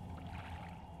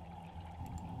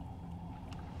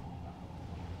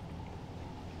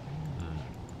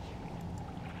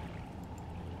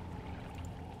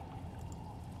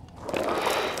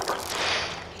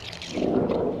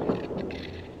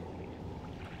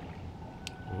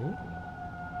 Oh.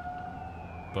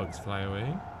 Bugs fly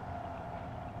away.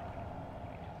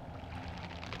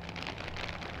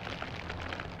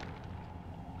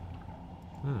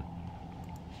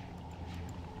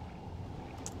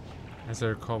 As I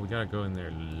recall, we gotta go in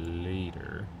there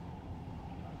later.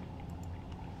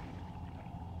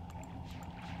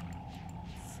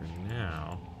 For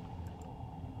now,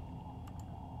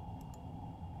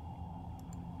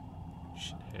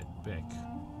 should head back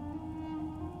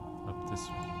up this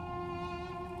way.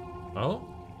 Oh,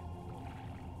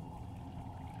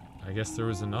 I guess there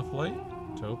was enough light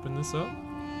to open this up.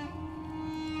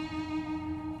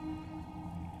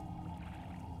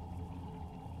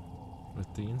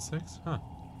 With the insects? Huh.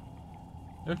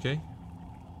 Okay.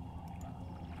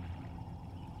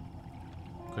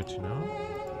 Good to know.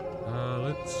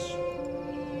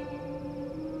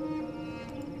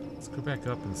 Let's go back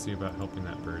up and see about helping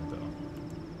that bird, though.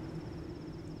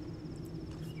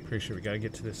 Pretty sure we gotta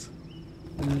get to this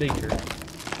later.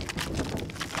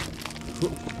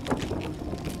 Whoop.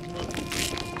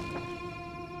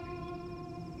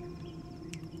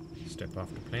 Step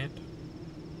off the plant.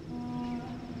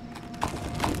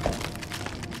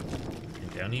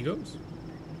 Down he goes.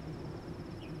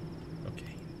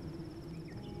 Okay.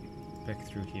 Back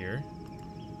through here.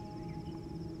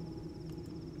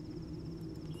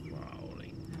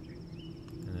 Crawling.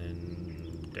 And then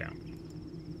down.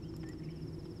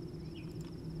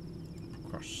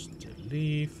 Across the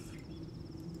leaf.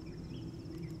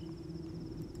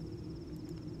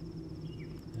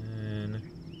 And I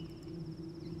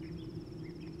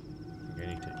think I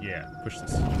need to, yeah, push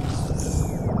this.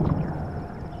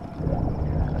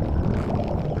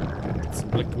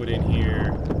 Liquid in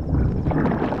here.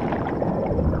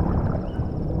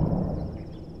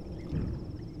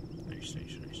 Nice,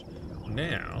 nice, nice.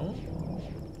 Now,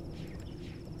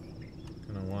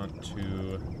 gonna want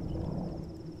to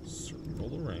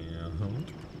circle around.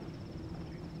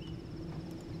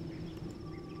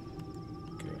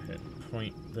 Go ahead and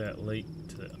point that light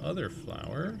to the other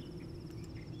flower.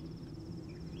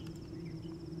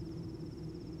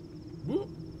 Whoop.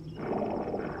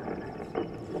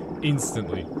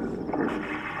 Instantly.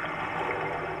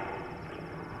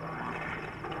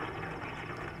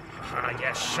 Ah,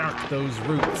 yeah, shock those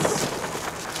roots.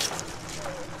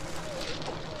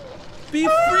 Be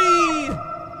free!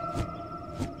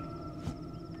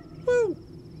 Woo!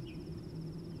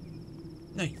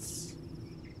 Nice.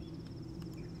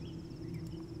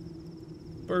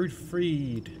 Bird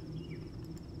freed.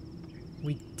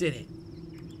 We did it.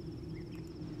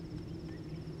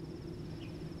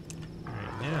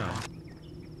 Yeah.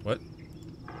 What?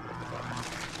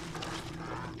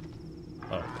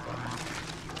 Oh.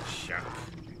 Shock.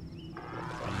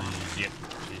 Yep.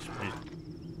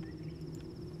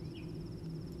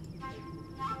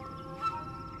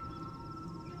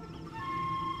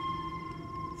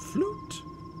 Flute.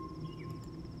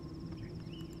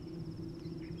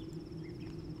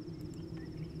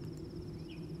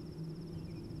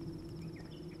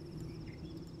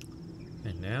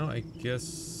 And now I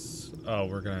guess. Oh,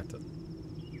 we're gonna have to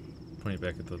point it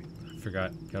back at the. I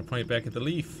forgot. Gotta point it back at the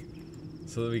leaf,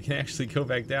 so that we can actually go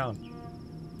back down.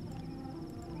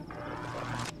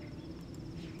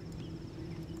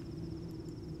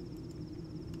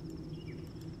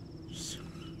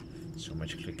 So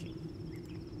much clicking.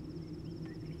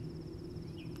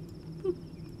 Boop.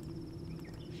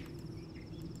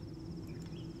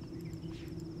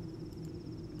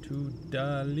 To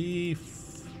the leaf.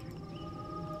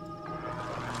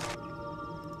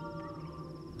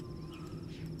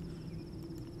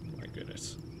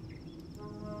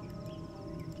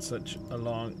 such a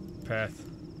long path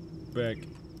back.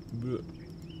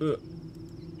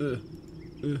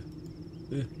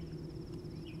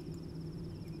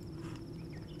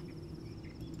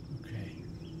 Okay.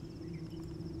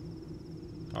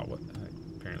 Oh, what? I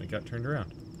apparently got turned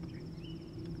around.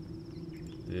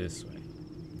 This way.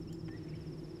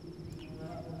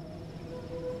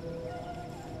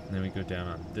 And then we go down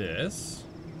on this.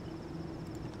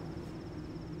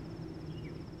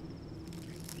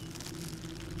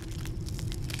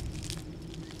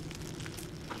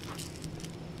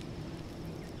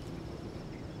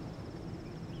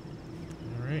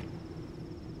 Alright.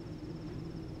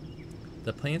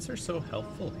 The plants are so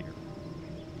helpful here.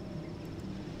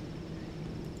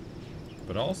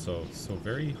 But also so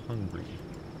very hungry.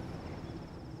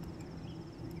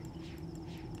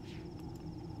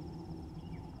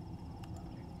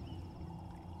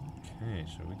 Okay,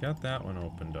 so we got that one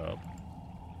opened up.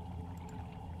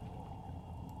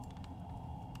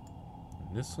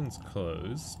 And this one's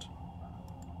closed.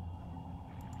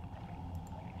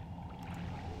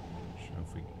 So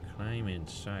if we climb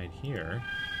inside here...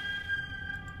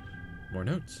 More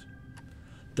notes.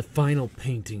 The final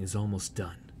painting is almost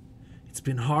done. It's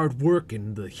been hard work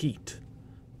in the heat,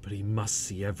 but he must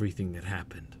see everything that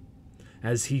happened.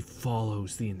 As he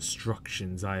follows the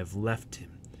instructions I have left him,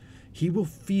 he will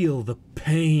feel the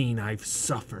pain I've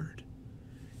suffered.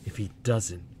 If he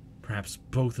doesn't, perhaps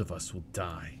both of us will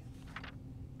die.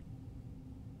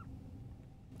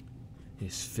 It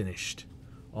is finished.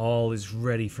 All is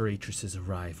ready for Atrus's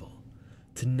arrival.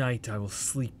 Tonight I will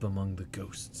sleep among the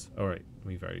ghosts. Alright,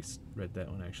 we've already read that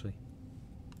one actually.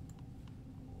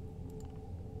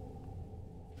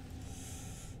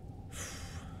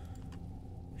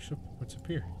 What's up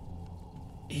here?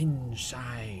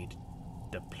 Inside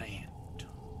the plant.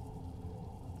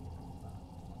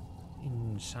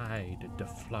 Inside the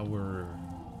flower.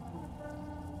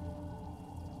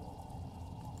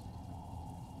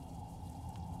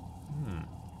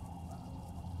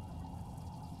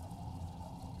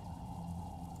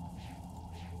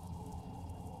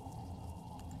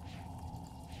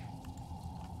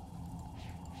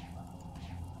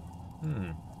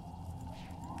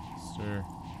 Sir.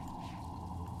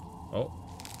 Oh.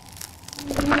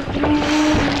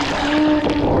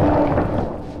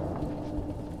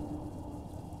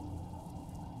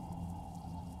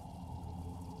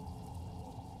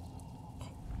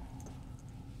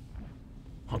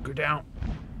 Hunker down.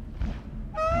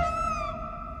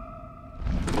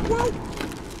 Whoa!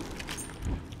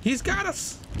 He's got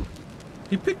us!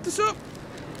 He picked us up!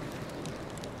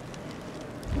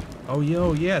 Oh,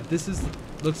 yo, yeah, this is...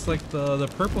 Looks like the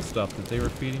purple stuff that they were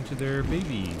feeding to their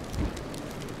baby.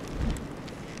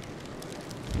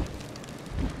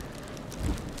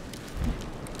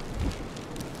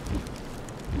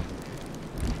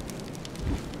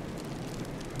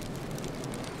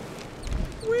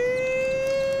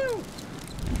 Woo!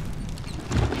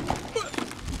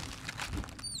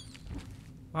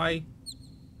 Hi.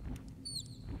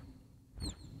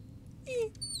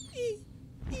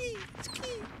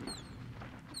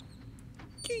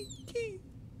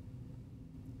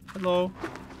 Hello.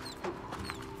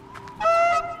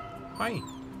 Hi.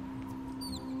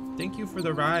 Thank you for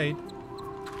the ride.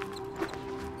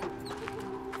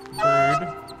 Bird.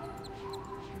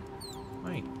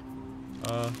 Hi.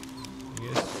 I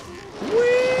guess.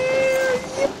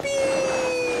 Yippee!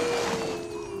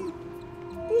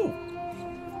 Ooh.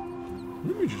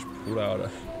 Let me just pull out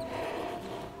a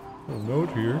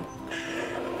note here.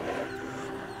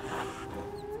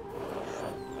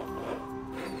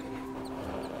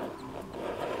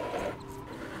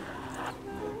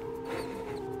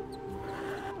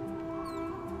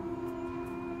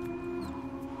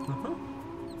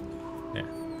 Yeah,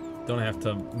 don't have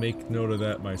to make note of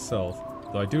that myself,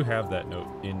 though I do have that note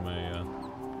in my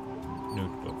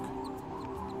notebook.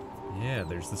 Yeah,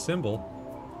 there's the symbol.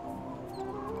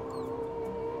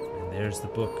 And there's the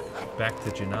book. Back to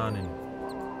Janan and...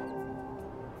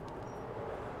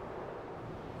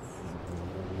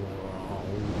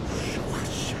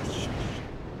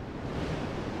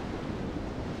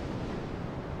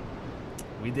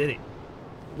 We did it.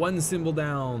 One symbol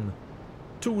down.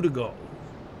 2 to go.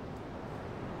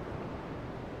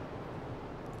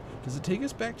 Does it take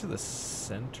us back to the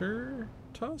center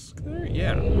tusk there?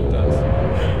 Yeah, it does.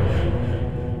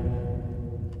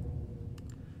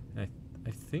 I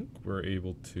think we're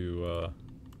able to,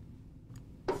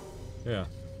 yeah.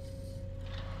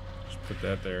 Just put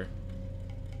that there.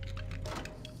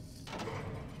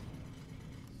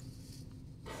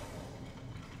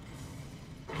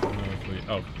 I don't know if we,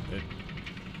 oh,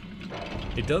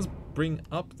 it does bring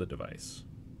up the device.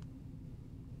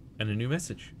 And a new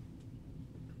message.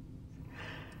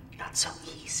 Not so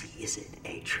easy, is it,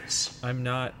 Atrus? I'm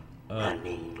not,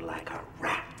 running like a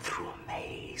rat through a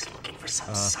maze, looking for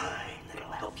some sign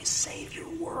that'll help you save your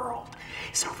world.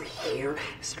 Is it over here?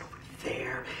 Is it over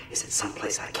there? Is it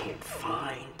someplace I can't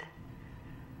find?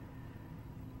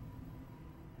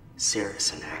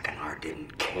 Cirrus and Akinar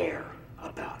didn't care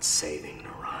about saving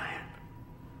Narayan.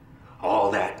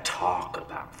 All that talk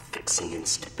about fixing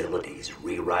instabilities,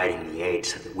 rewriting the age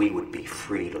so that we would be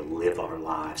free to live our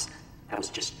lives, that was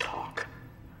just talk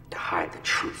to hide the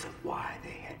truth of why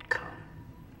they had come.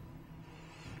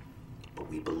 But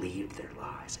we believed their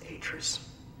lies, Atrus.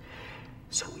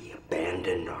 So we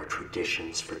abandoned our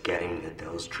traditions, forgetting that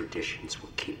those traditions were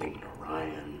keeping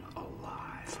Narayan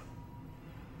alive.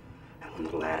 And when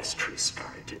the lattice trees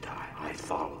started to die, I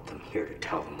followed them here to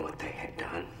tell them what they had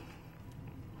done.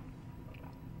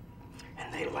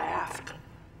 And they laughed.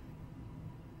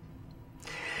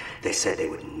 They said they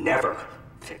would never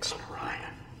fix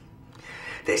Narayan.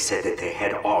 They said that they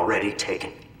had already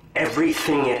taken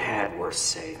everything it had worth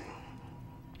saving.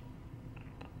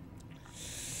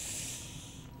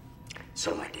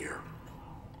 So, my dear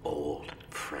old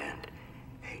friend,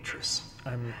 Atrus,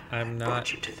 I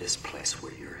brought you to this place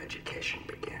where your education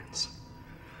begins.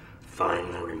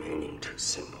 Find the remaining 2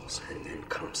 symbols, and then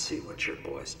come see what your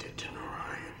boys did to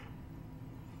Narayan.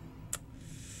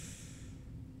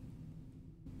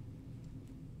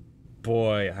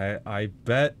 Boy, I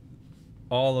bet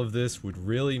all of this would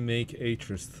really make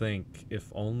Atrus think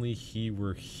if only he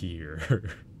were here.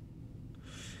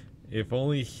 If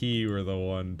only he were the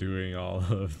one doing all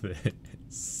of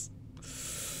this.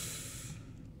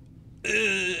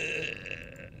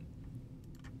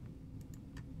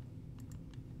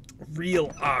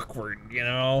 Real awkward, you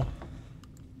know?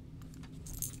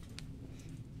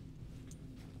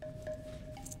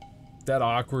 That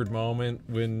awkward moment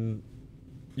when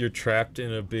you're trapped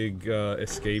in a big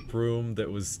escape room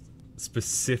that was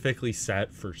specifically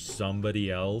set for somebody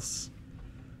else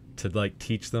to like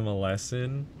teach them a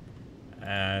lesson,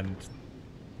 and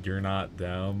you're not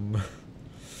them.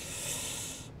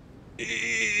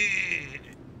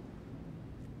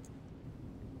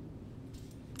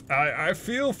 I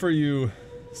feel for you,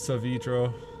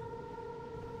 Savitro,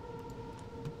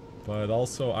 but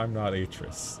also I'm not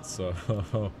Atrus, so.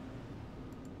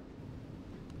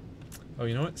 Oh,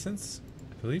 you know what? Since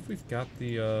I believe we've got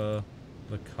the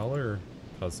color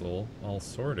puzzle all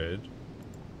sorted,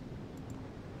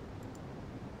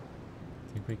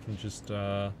 I think we can just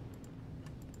go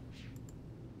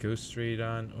straight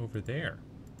on over there.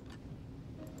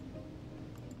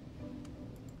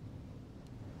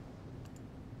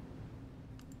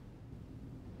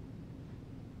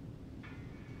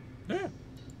 Yeah.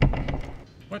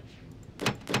 What?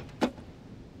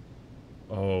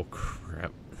 Oh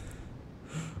crap.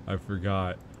 I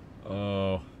forgot.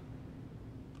 Oh,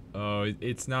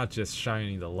 it's not just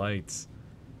shining the lights.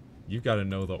 You've got to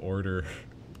know the order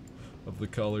of the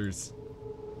colors.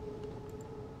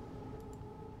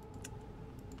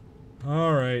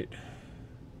 Alright.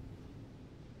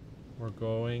 We're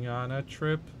going on a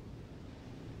trip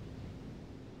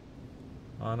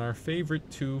on our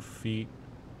favorite 2 feet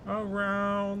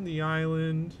around the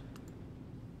island.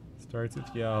 Starts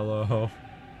with yellow.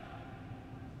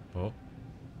 Oh.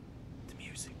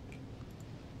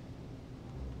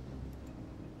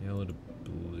 Yellow to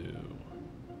blue.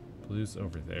 Blue's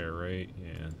over there, right?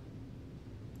 Yeah.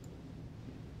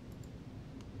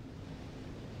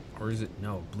 Or is it?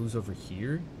 No, blue's over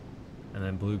here. And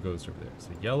then blue goes over there. So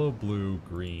yellow, blue,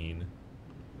 green.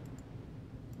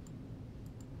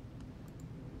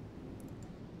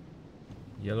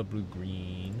 Yellow, blue,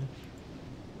 green.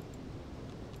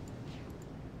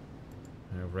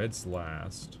 Red's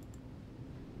last.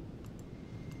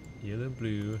 Yellow,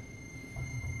 blue.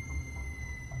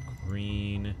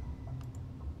 Green.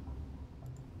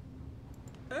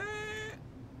 Yeah,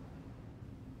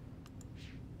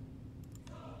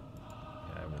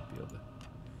 I won't be able to.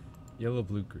 Yellow,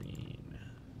 blue, green.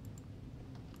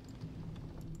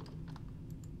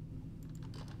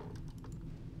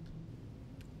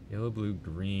 Yellow, blue,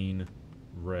 green,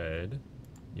 red.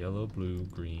 Yellow, blue,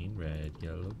 green, red.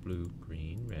 Yellow, blue,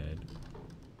 green, red.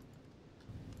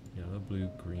 Yellow, blue,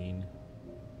 green,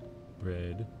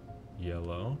 red.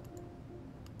 Yellow.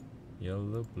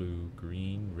 Yellow, blue,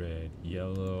 green, red,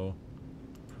 yellow,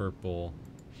 purple,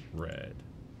 red.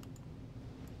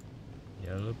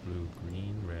 Yellow, blue,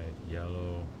 green, red,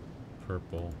 yellow,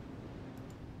 purple,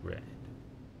 red.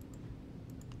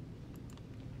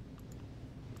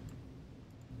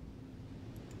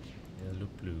 Yellow,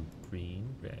 blue,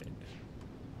 green, red.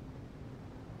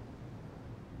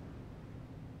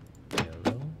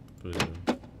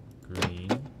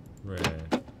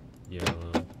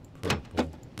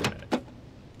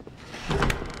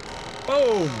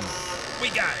 Boom! We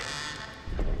got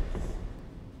it!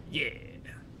 Yeah!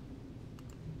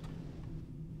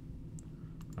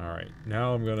 Alright,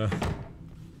 now I'm gonna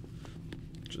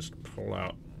just pull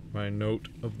out my note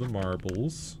of the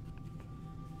marbles.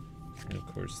 And of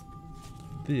course,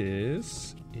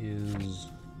 this is...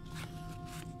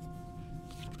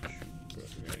 I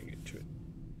gotta get to it.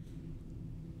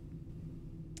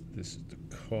 This is the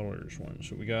colors one.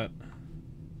 So we got...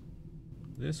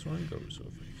 This one goes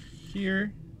over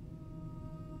here.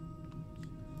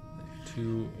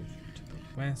 2 over to the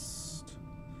west.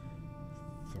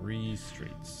 3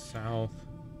 straight south.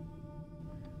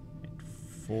 And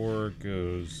 4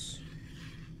 goes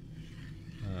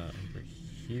over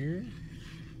here.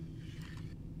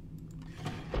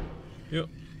 Yep.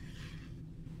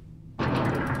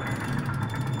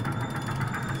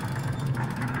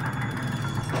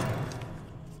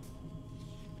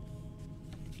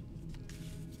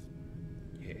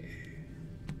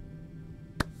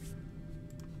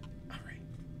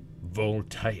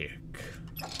 Voltaic.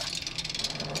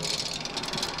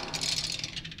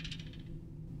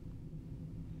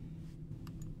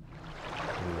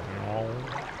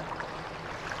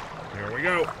 Here we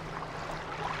go.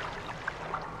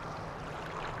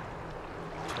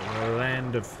 To the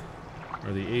land of,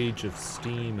 or the age of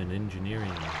steam and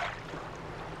engineering.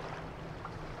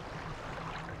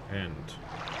 And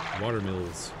water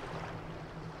mills.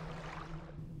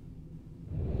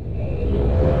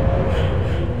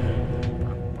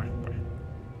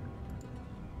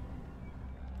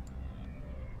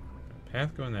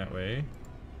 Path going that way.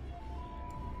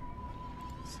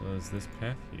 So is this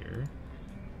path here.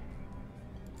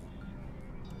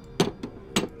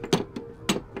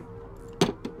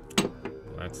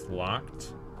 That's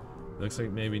locked. Looks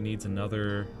like maybe needs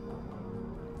another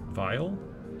vial.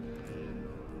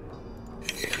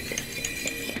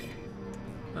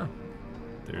 Oh.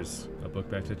 There's a book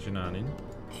back to Jananin.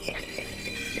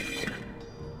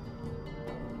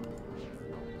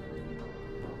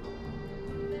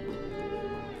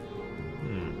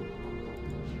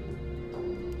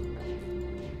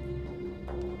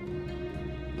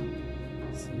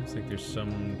 Seems like there's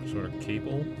some sort of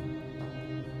cable.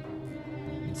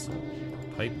 And some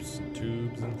pipes and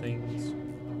tubes and things.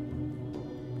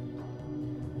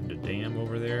 And a dam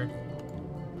over there.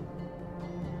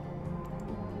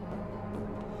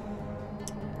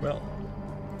 Well,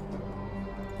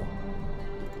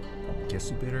 guess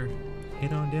you better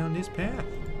head on down this path.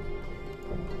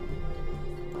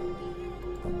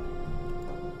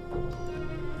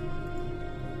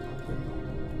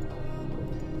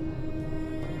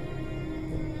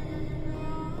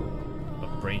 A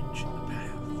branch in the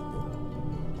path.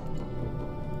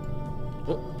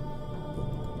 Oh.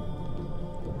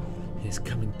 It is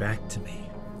coming back to me.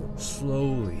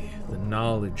 Slowly, the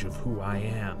knowledge of who I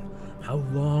am. How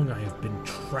long I have been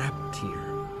trapped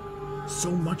here. So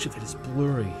much of it is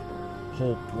blurry.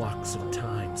 Whole blocks of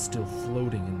time still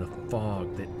floating in the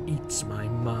fog that eats my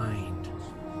mind.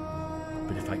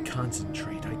 But if I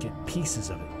concentrate, I get pieces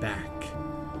of it back.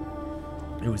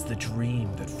 It was the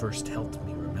dream that first helped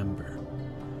me remember.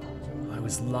 I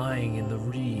was lying in the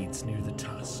reeds near the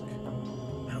tusk.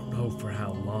 I don't know for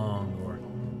how long or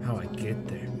how I get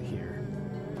there here.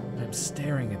 I'm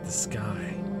staring at the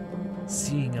sky.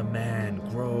 Seeing a man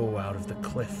grow out of the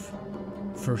cliff.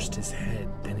 First his head,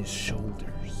 then his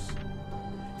shoulders,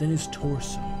 then his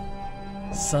torso.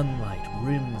 Sunlight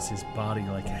rims his body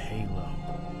like a halo.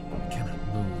 I cannot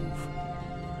move.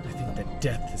 I think that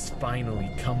death has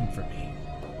finally come for me.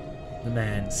 The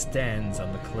man stands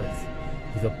on the cliff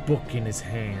with a book in his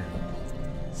hand,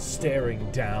 staring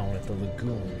down at the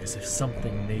lagoon as if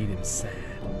something made him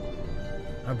sad.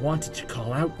 I wanted to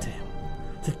call out to him,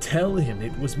 to tell him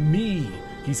it was me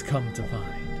he's come to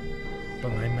find.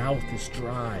 But my mouth is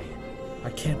dry. I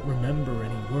can't remember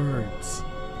any words.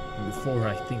 And before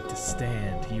I think to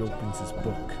stand, he opens his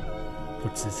book,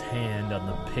 puts his hand on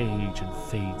the page and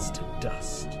fades to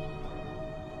dust.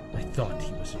 I thought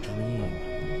he was a dream.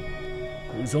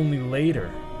 It was only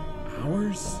later,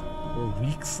 hours or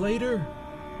weeks later,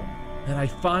 that I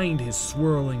find his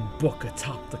swirling book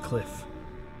atop the cliff.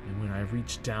 And when I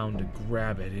reach down to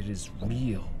grab it, it is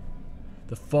real.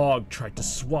 The fog tried to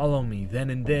swallow me then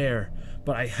and there,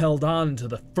 but I held on to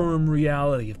the firm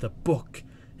reality of the book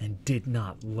and did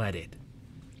not let it.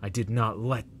 I did not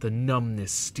let the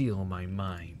numbness steal my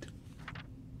mind.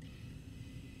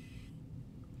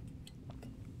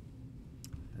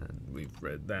 And we've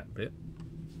read that bit.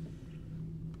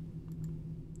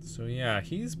 So yeah,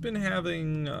 he's been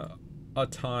having a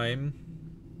time.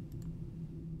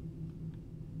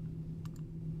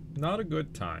 Not a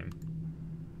good time.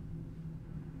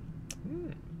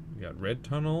 We got red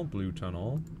tunnel, blue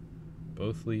tunnel.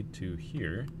 Both lead to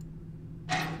here.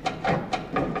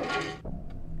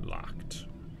 Locked.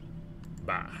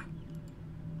 Bah.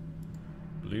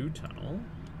 Blue tunnel.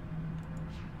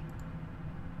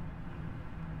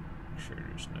 Make sure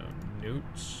there's no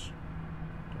notes.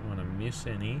 Don't want to miss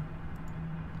any.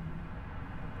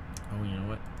 Oh, you know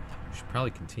what? We should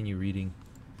probably continue reading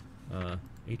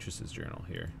Atrus's journal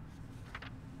here.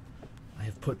 I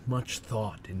have put much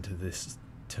thought into this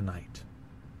tonight,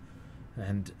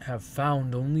 and have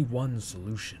found only one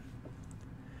solution.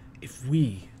 If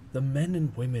we, the men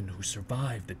and women who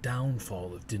survived the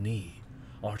downfall of Denis,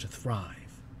 are to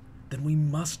thrive, then we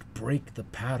must break the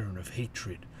pattern of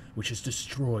hatred which has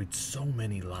destroyed so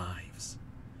many lives.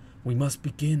 We must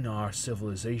begin our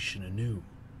civilization anew,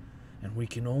 and we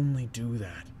can only do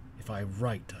that if I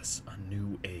write us a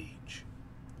new age.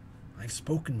 I've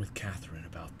spoken with Catherine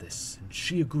about this, and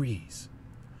she agrees.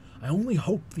 I only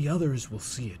hope the others will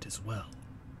see it as well.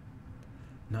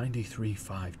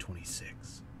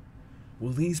 93-526.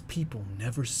 Will these people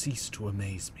never cease to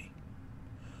amaze me?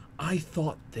 I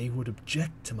thought they would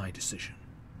object to my decision.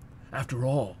 After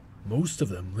all, most of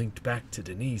them linked back to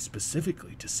Denis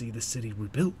specifically to see the city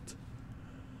rebuilt.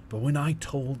 But when I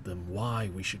told them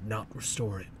why we should not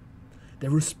restore it,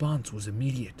 their response was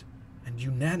immediate and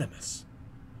unanimous.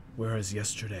 Whereas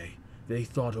yesterday they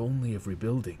thought only of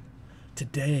rebuilding,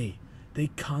 today they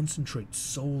concentrate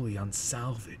solely on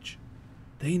salvage.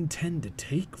 They intend to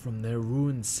take from their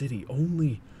ruined city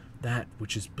only that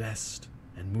which is best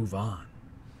and move on.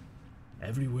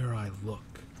 Everywhere I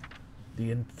look,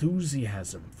 the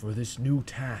enthusiasm for this new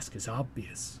task is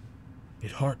obvious.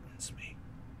 It heartens me,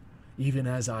 even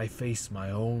as I face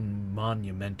my own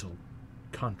monumental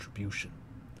contribution.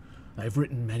 I have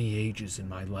written many ages in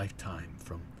my lifetime,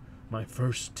 from my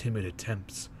first timid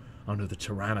attempts under the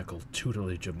tyrannical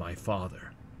tutelage of my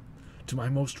father to my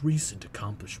most recent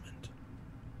accomplishment,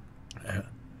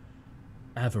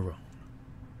 Averone.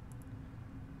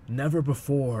 Never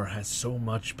before has so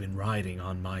much been riding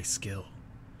on my skill.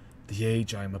 The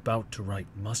age I am about to write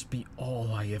must be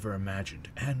all I ever imagined,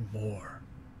 and more.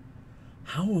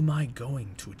 How am I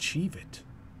going to achieve it?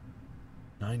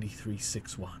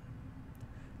 9361.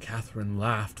 Catherine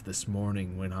laughed this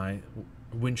morning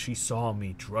when she saw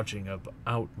me drudging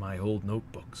out my old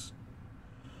notebooks.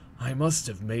 I must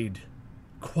have made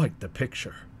quite the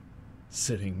picture,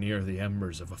 sitting near the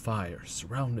embers of a fire,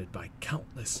 surrounded by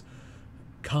countless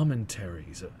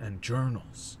commentaries and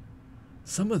journals.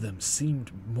 Some of them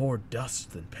seemed more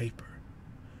dust than paper,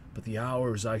 but the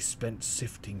hours I spent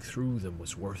sifting through them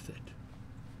was worth it.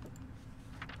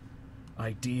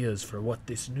 Ideas for what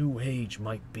this new age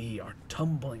might be are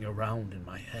tumbling around in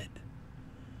my head.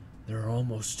 There are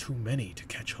almost too many to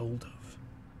catch hold of.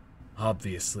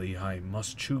 Obviously, I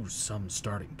must choose some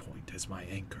starting point as my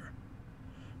anchor.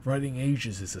 Writing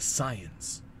ages is a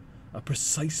science, a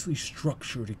precisely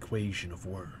structured equation of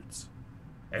words.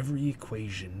 Every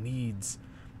equation needs,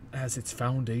 as its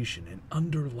foundation, an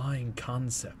underlying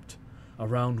concept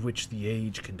around which the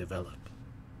age can develop.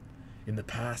 In the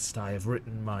past, I have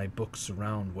written my books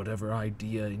around whatever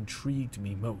idea intrigued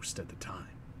me most at the time.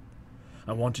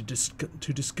 I wanted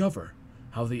to discover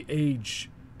how the age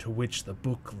to which the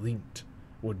book linked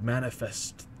would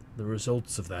manifest the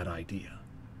results of that idea.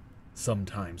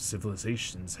 Sometimes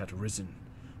civilizations had arisen,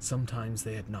 sometimes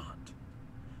they had not.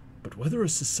 But whether a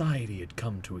society had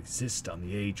come to exist on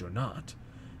the age or not,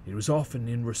 it was often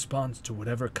in response to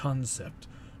whatever concept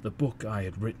the book I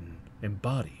had written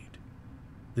embodied.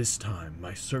 This time,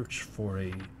 my search for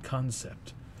a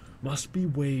concept must be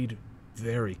weighed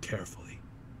very carefully.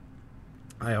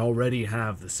 I already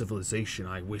have the civilization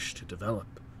I wish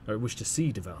to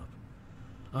see develop.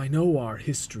 I know our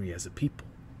history as a people,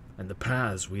 and the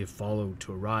paths we have followed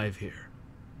to arrive here.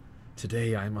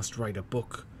 Today I must write a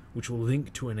book which will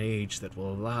link to an age that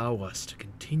will allow us to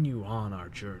continue on our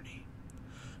journey,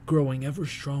 growing ever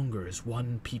stronger as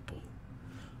one people.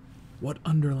 What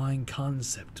underlying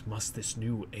concept must this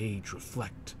new age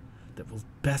reflect that will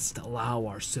best allow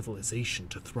our civilization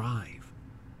to thrive?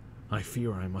 I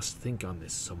fear I must think on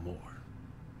this some more.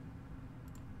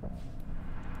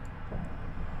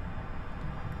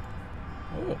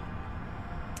 Oh,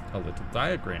 a little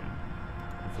diagram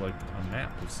of like a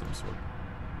map of some sort.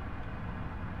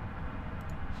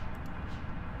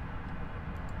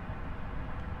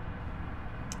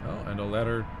 Oh, and a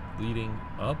ladder leading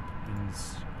up and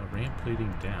a ramp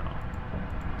leading down.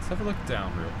 Let's have a look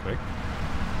down real quick.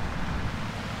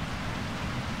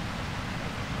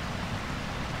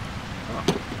 Oh.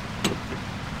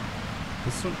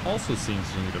 This one also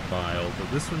seems to need a vial, but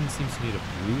this one seems to need a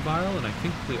blue vial, and I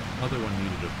think the other one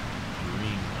needed a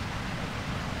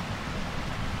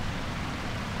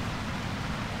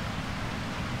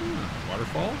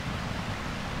Waterfall.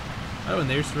 Oh, and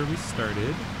there's where we started.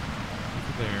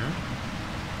 Over there.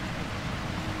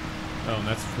 Oh, and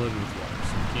that's flooded with water,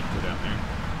 so we can't go down there.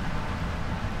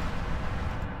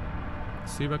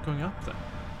 Let's see about going up then.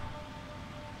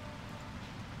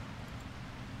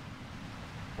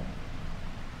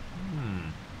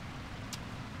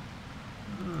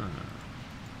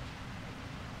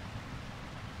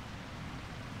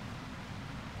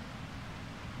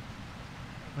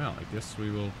 Well, I guess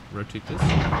we will rotate this.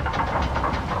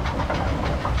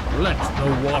 Let the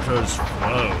waters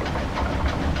flow.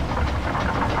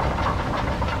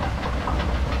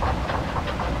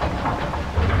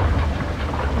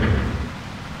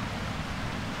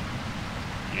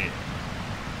 Yeah.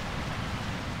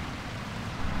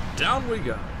 Down we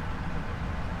go.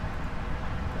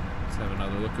 Let's have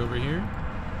another look over here.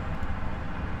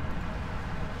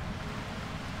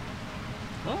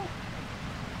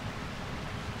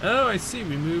 Oh, I see.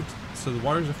 We moved. So the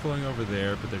waters are flowing over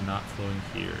there, but they're not flowing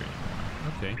here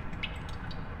anymore. Okay.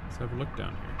 Let's have a look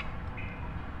down here.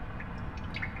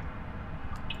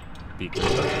 Beacon.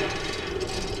 Okay.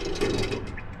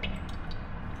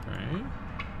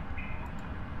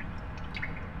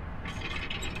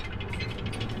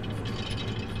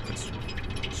 Let's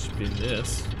spin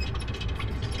this.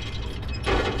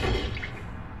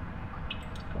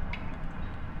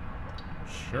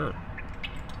 Sure.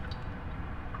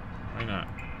 Why not?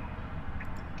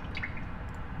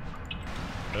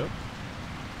 Oh.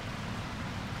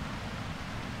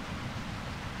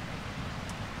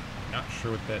 Not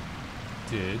sure what that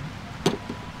did.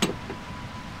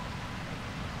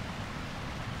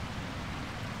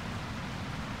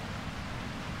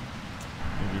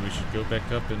 Maybe we should go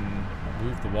back up and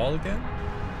move the wall again?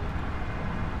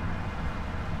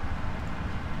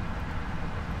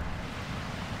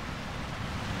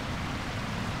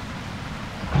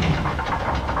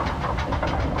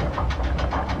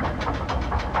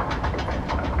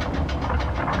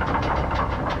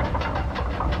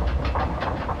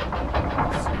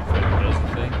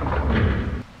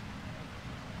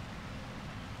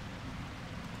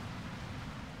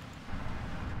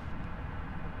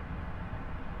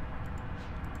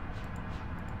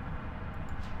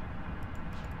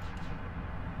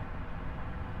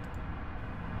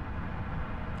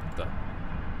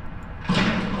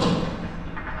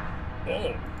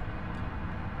 Oh,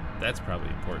 that's probably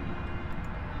important.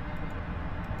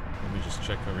 Let me just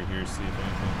check over here, see if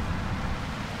anything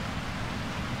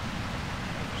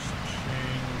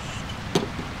changed.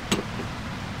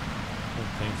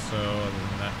 Don't think so, other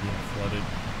than that being flooded.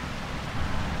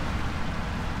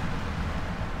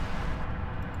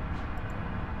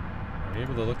 Are we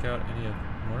able to look out any of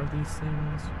more of these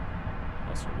things?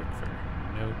 Also look for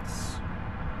notes.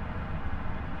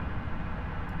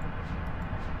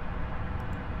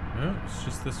 No, it's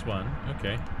just this one.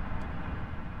 Okay.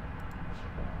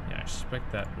 Yeah, I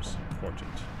suspect that was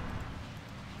important.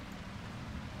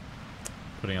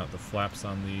 Putting out the flaps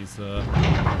on these,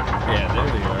 yeah,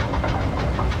 there they are.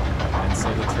 And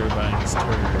so the turbines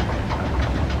turn.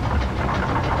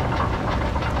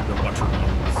 The water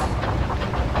wheels.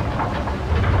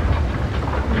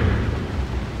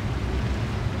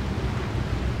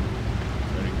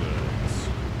 Very good.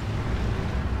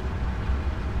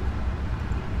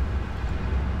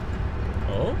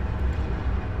 Oh?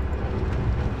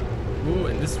 Ooh,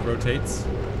 and this rotates.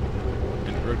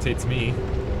 And it rotates me.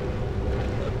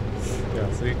 Yeah,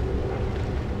 see?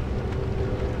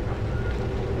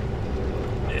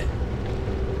 Yeah.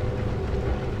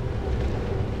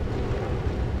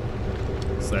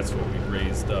 So that's what we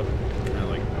raised up. Kind of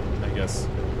like, I guess,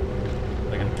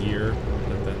 like a gear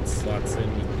that then slots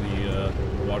in with the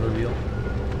water wheel.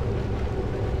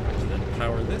 To then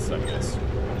power this, I guess.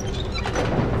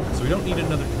 So we don't need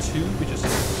another tube, we just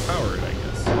power it, I guess.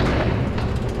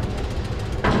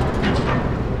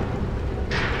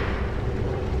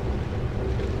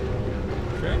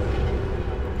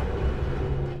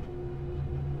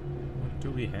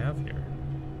 We have here.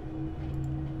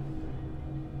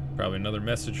 Probably another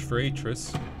message for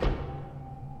Atrus.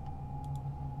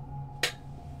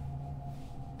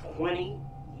 20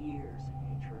 years,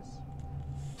 Atrus.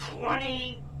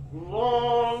 20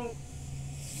 long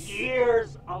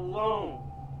years alone.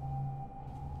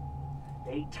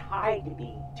 They tied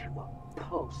me to a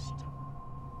post.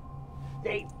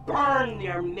 They burned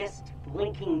their missed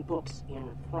linking books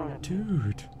in front of me.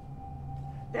 Dude.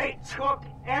 They took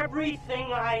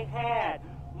everything I had.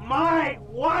 My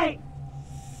wife.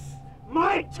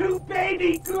 My 2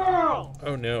 baby girls.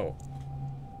 Oh no.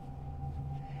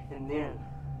 And then,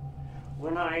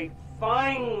 when I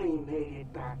finally made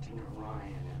it back to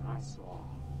Narayan and I saw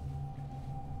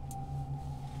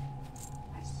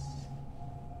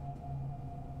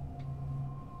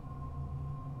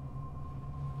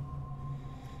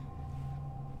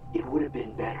would have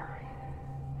been better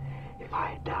if I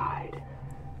had died.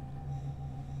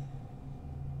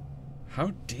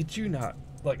 How did you not...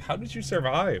 Like, how did you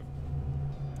survive?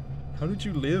 How did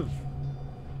you live?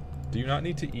 Do you not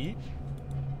need to eat?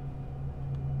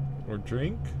 Or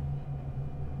drink?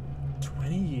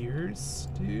 20 years,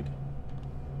 dude?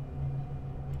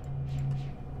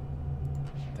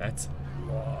 That's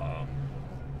long.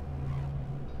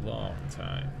 Long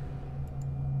time.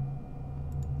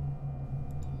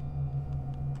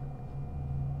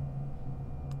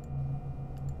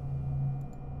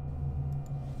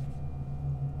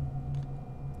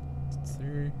 Is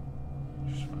there...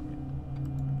 Just want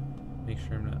to make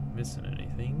sure I'm not missing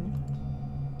anything.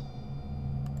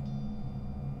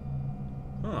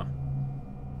 Huh.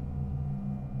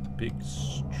 Big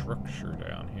structure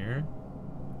down here.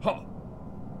 Huh!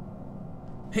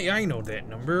 Hey, I know that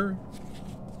number.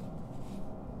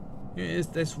 It's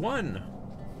this one.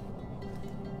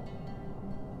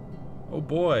 Oh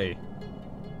boy.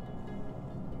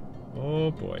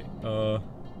 Oh boy.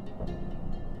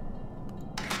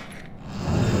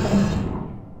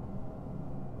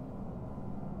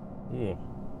 Ooh.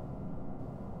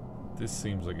 This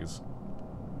seems like it's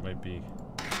might be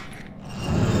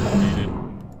needed.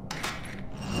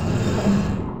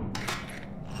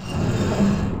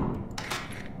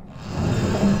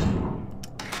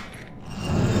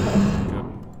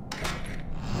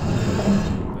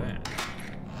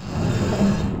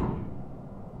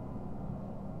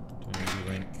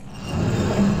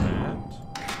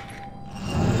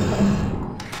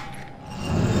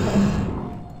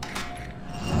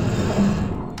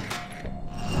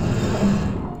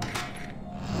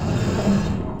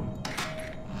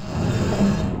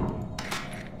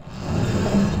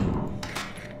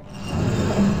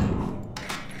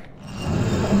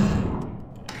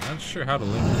 Sure how to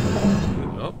link.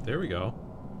 Oh, there we go.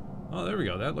 Oh, there we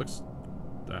go. That looks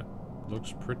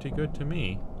pretty good to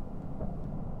me.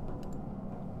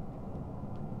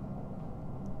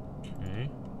 Okay.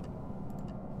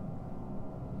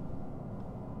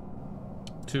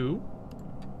 2.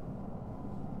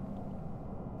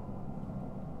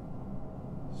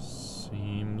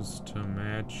 Seems to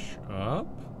match up.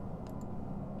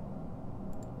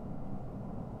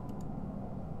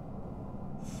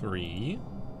 3.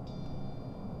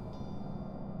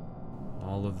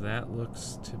 All of that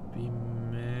looks to be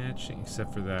matching,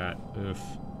 except for that. Oof.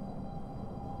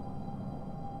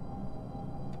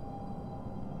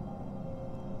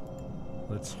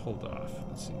 Let's hold off.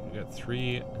 Let's see. We got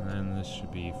 3, and then this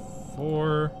should be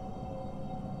 4.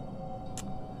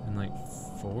 And like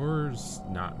 4's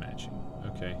not matching.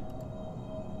 Okay.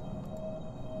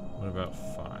 What about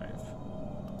 5?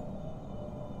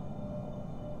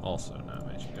 Also not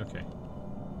matching. Okay.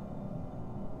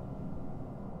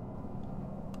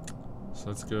 So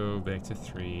let's go back to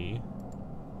 3.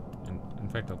 And in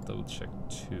fact, I'll double check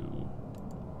 2.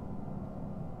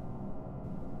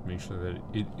 Make sure that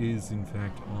it is in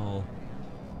fact all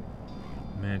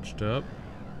matched up.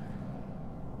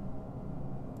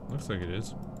 Looks like it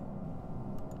is.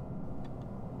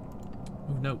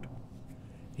 Oh, note.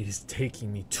 It is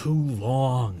taking me too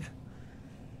long.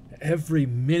 Every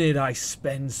minute I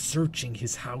spend searching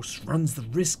his house runs the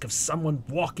risk of someone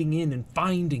walking in and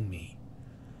finding me.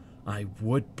 I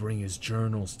would bring his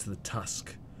journals to the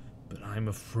Tusk, but I'm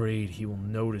afraid he will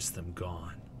notice them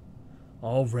gone.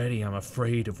 Already I'm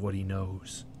afraid of what he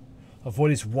knows, of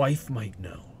what his wife might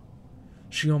know.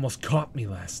 She almost caught me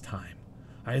last time.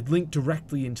 I had linked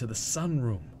directly into the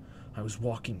sunroom. I was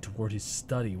walking toward his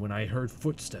study when I heard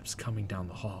footsteps coming down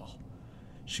the hall.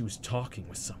 She was talking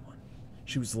with someone.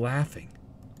 She was laughing.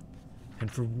 And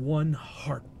for one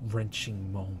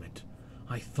heart-wrenching moment,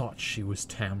 I thought she was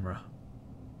Tamra.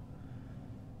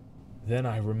 Then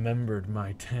I remembered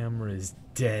my Tamra is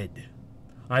dead.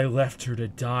 I left her to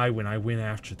die when I went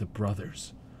after the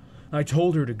brothers. I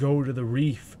told her to go to the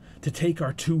reef, to take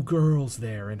our 2 girls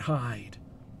there and hide.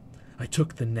 I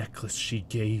took the necklace she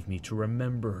gave me to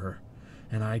remember her,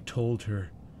 and I told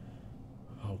her,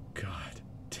 oh God,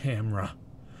 Tamra,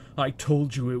 I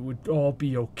told you it would all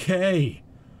be okay.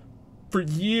 For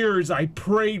years I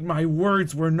prayed my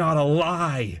words were not a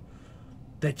lie,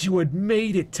 that you had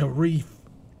made it to reef,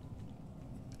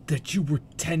 that you were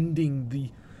tending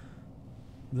the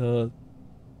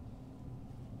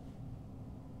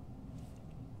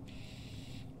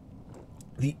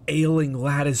ailing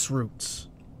lattice roots.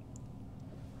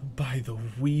 By the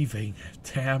weaving,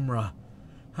 Tamra,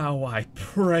 how I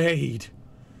prayed,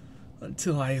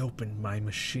 until I opened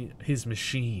his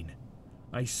machine.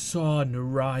 I saw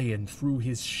Narayan through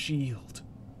his shield,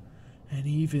 and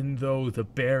even though the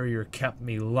barrier kept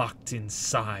me locked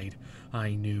inside,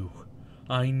 I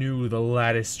knew the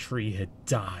lattice tree had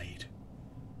died.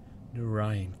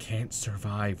 Narayan can't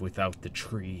survive without the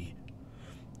tree.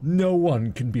 No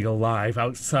one can be alive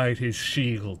outside his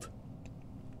shield.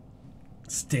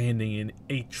 Standing in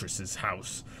Atrus's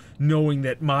house, knowing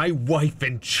that my wife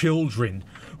and children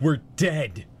were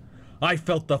dead, I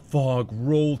felt the fog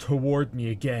roll toward me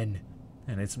again,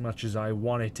 and as much as I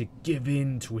wanted to give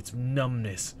in to its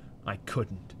numbness, I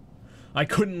couldn't. I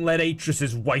couldn't let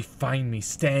Atrus's wife find me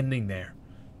standing there.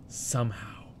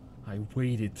 Somehow, I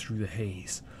waded through the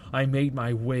haze. I made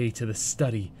my way to the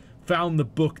study, found the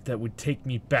book that would take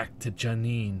me back to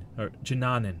Jananin.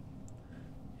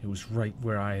 It was right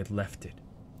where I had left it,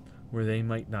 where they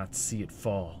might not see it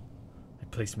fall. I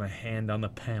placed my hand on the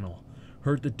panel,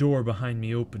 heard the door behind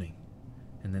me opening,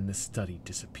 and then the study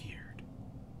disappeared.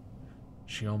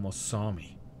 She almost saw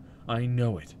me. I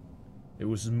know it. It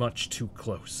was much too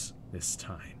close this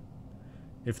time.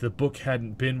 If the book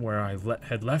hadn't been where I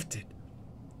had left it,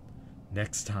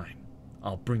 next time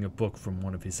I'll bring a book from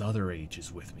one of his other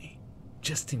ages with me,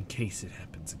 just in case it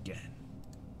happens again.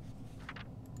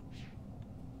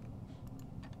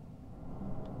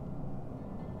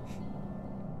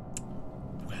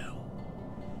 Well,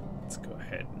 let's go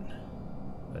ahead and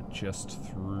adjust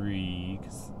 3,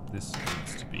 because this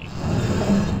needs to be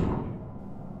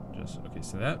just okay.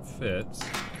 So that fits.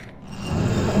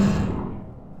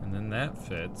 And then that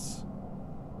fits.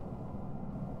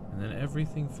 And then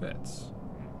everything fits.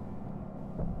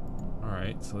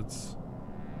 Alright, so let's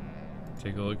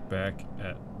take a look back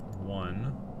at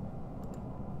 1.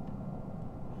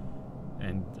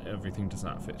 And everything does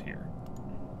not fit here.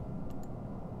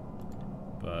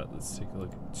 But let's take a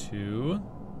look at 2.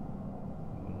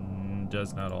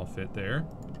 Does not all fit there.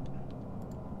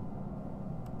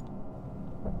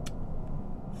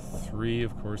 3,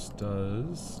 of course,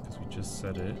 does, because we just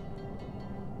said it.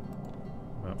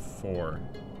 About 4.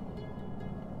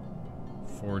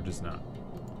 4 does not.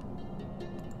 And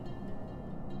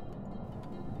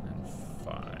then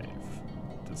 5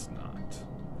 does not.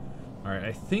 Alright,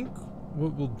 I think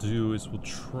what we'll do is we'll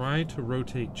try to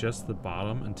rotate just the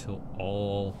bottom until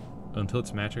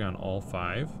it's matching on all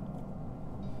 5.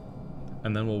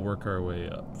 And then we'll work our way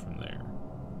up from there.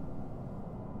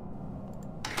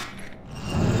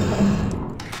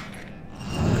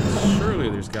 Surely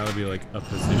there's got to be like a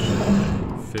position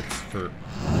that fits for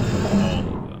all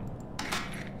of them.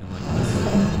 And like this.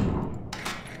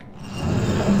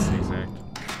 Yeah, that's the exact.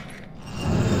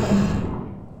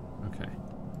 Okay.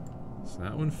 So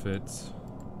that one fits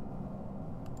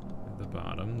at the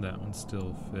bottom. That one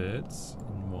still fits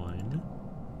in 1.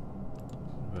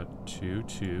 But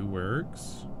 2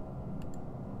 works.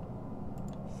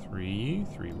 3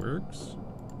 works.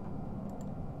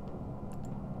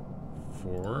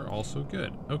 4 also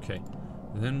good. Okay,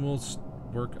 then we'll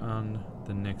work on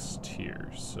the next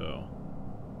tier. So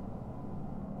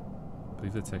I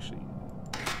believe that's actually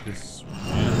this one.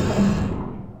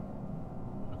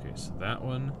 Yeah. Okay, so that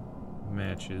one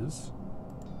matches.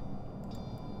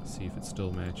 Let's see if it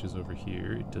still matches over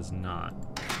here. It does not.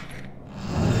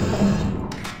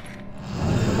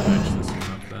 Match this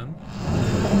one up then.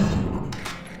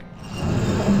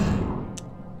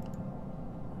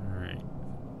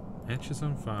 Matches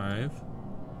on 5.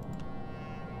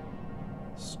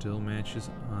 Still matches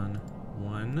on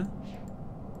 1.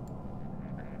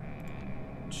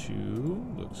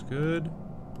 2 looks good.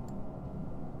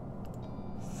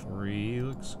 3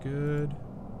 looks good.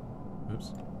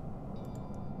 Oops.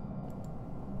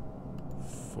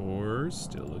 4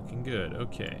 still looking good.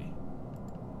 Okay.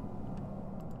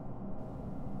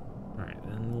 Alright,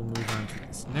 then we'll move on to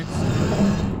this next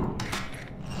one.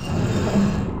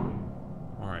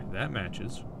 That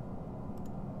matches.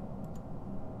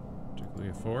 Particularly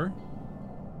a 4.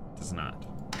 Does not.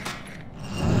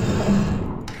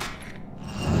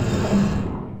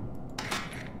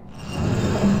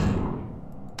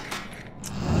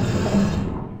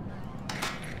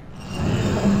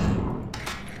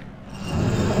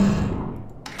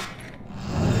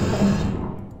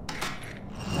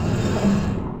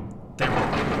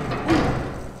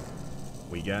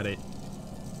 We got it.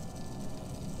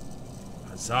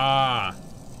 Huzzah!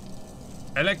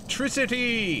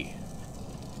 Electricity!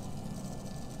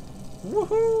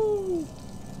 Woohoo!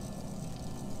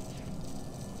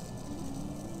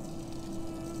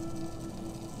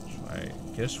 So I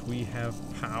guess we have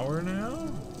power now?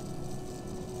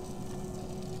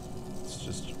 Let's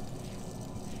just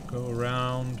go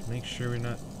around, make sure we're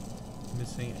not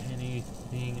missing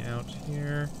anything out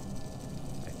here.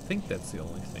 I think that's the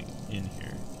only thing in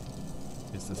here,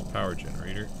 is this power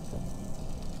generator.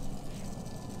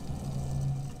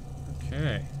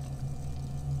 Okay.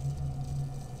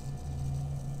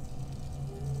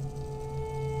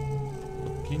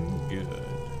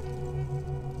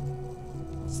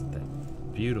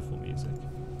 Beautiful music.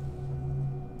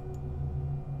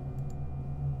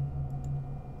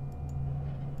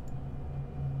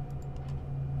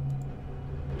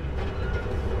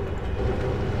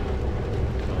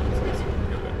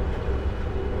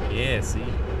 Yeah, see?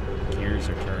 Gears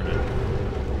are turning.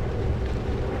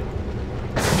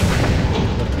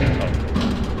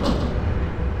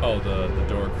 Oh, the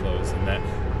door closed and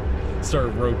that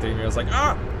started rotating. I was like,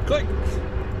 ah! Click!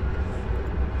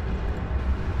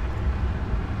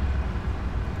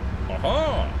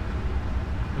 Aha!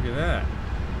 Look at that.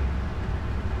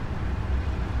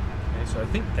 Okay, so I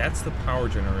think that's the power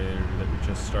generator that we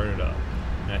just started up.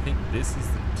 And I think this is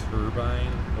the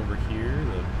turbine over here,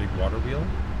 the big water wheel.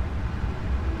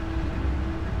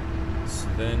 So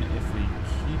then if we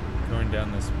keep going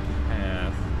down this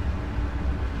path,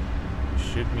 we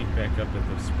should meet back up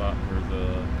at the spot where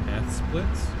the path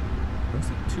splits. Looks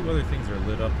like two other things are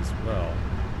lit up as well.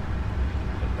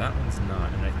 But that one's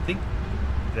not. And I think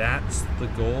that's the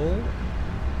goal.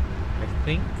 I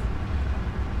think.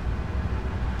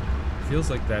 Feels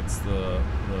like that's the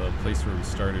place where we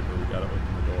started, where we gotta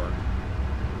open the door.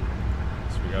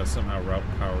 So we gotta somehow route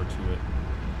power to it.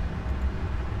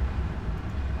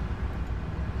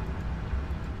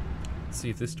 Let's see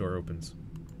if this door opens.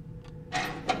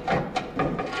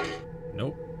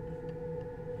 Nope.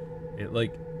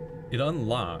 It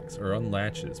unlocks or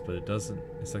unlatches, but it doesn't.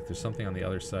 It's like there's something on the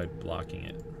other side blocking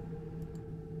it.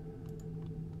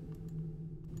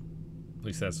 At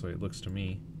least that's the way it looks to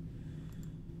me.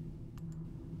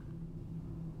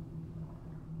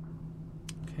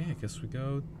 Okay, I guess we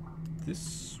go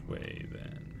this way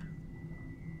then.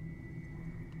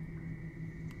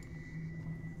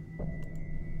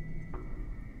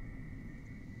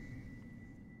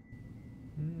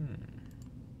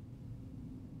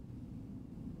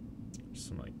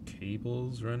 Some like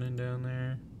cables running down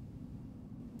there.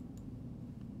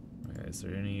 Okay, is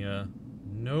there any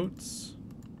notes?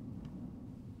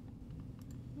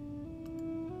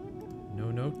 No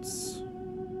notes.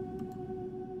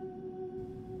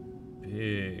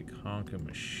 Big honk of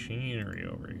machinery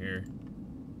over here.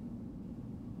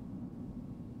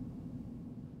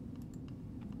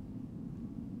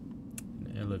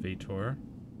 An elevator.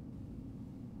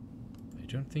 I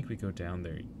don't think we go down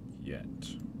there yet.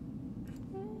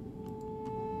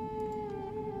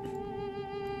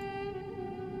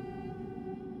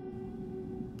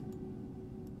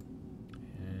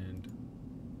 And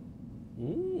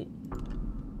ooh,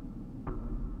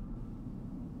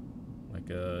 like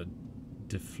a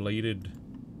deflated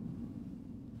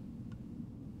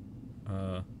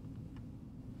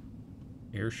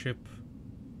airship.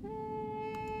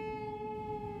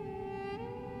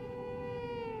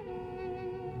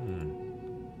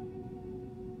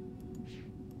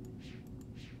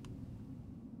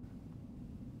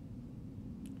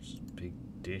 There's a big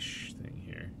dish thing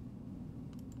here.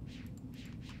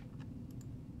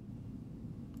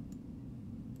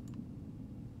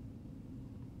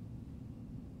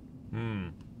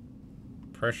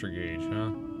 Pressure gauge, huh?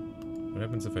 What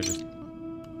happens if I just...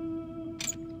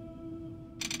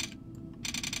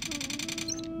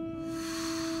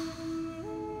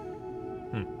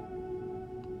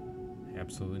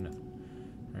 Absolutely nothing.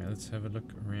 Alright, let's have a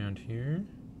look around here.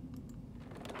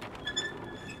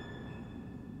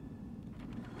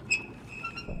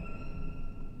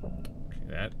 Okay,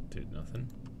 that did nothing.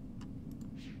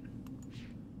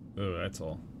 Oh, that's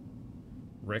all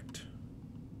wrecked.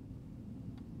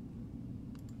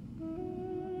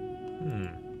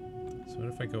 So what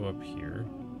if I go up here?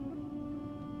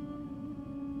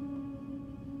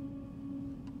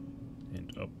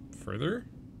 And up further?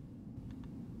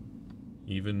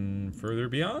 Even further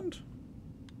beyond?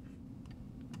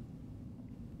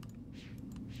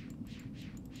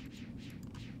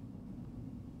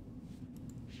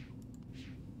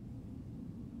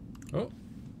 Oh,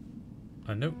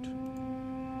 a note.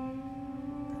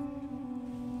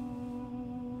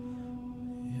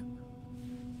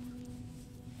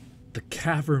 The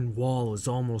cavern wall is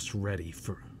almost ready.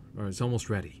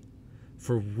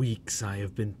 For weeks I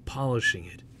have been polishing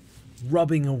it,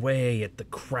 rubbing away at the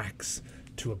cracks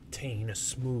to obtain a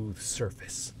smooth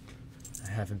surface. I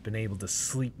haven't been able to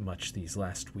sleep much these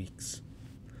last weeks.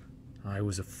 I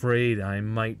was afraid I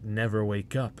might never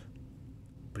wake up.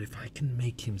 But if I can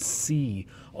make him see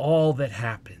all that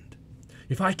happened,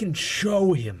 if I can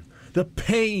show him the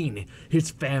pain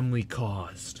his family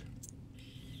caused,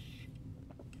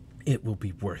 it will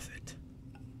be worth it.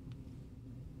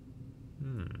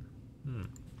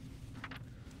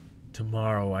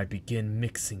 Tomorrow I begin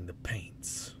mixing the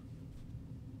paints.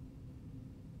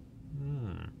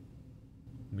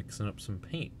 Mixing up some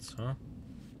paints, huh?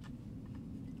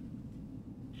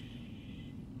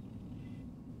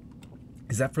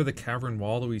 Is that for the cavern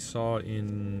wall that we saw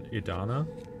in Idana?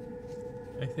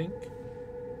 I think.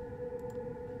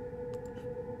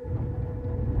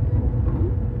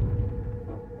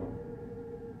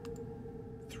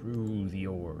 Through the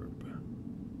orb.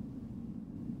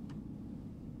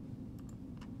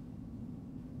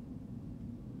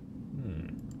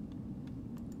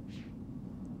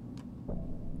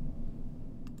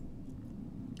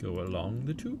 Go along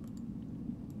the tube?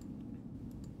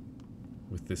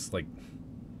 With this, like,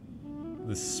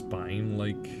 this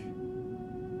spine-like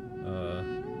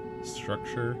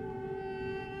structure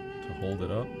to hold it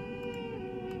up.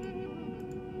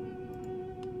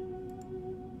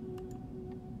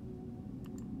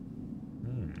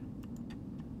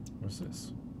 What's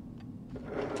this?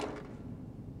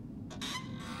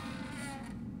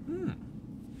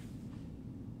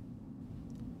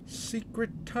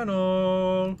 Secret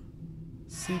tunnel.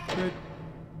 Secret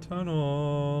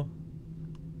tunnel.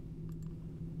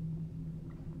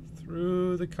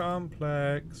 Through the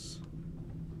complex.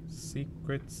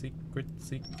 Secret, secret,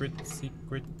 secret,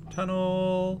 secret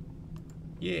tunnel.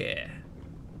 Yeah.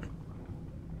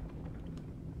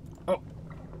 Oh.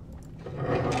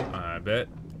 I bet.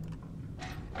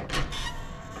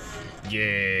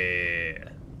 Yeah.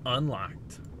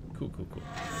 Unlocked. Cool, cool, cool.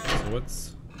 So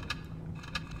what's...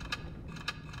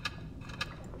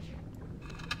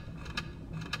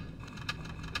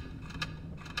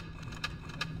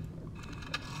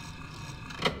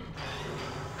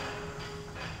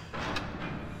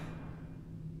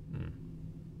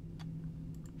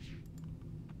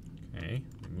 Okay,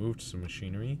 removed some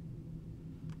machinery.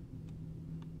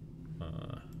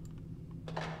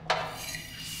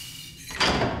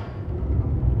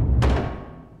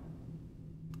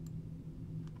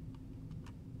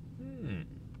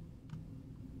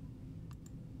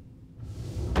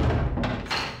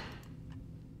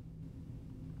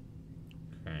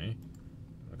 Okay,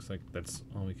 looks like that's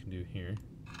all we can do here.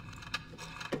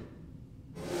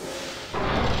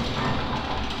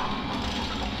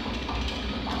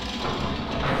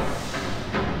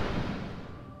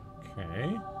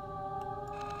 Okay.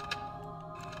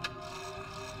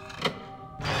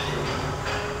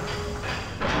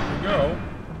 Here we go.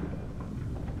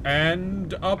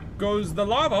 And up goes the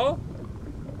lava,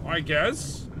 I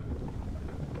guess.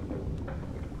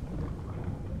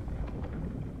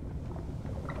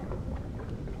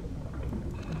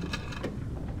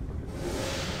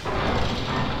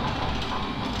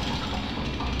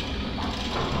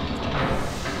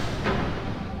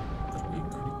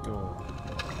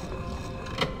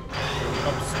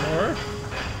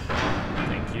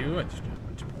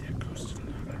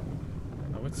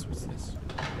 What's this?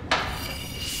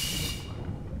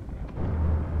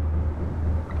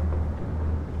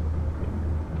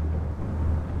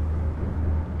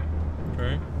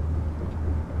 Okay.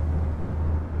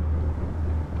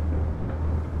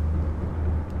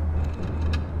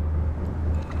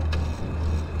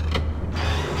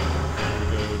 We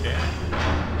go down.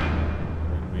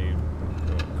 And we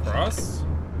go across.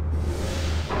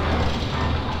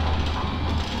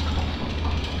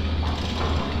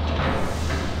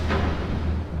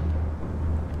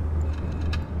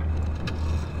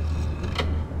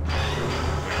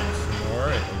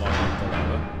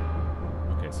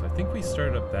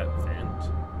 Start up that vent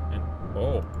and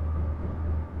oh,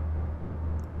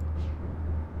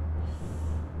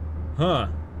 huh,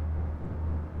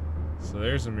 so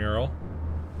there's a mural.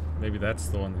 Maybe that's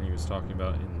the one that he was talking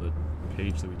about in the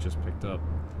page that we just picked up.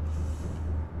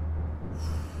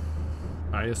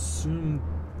 I assume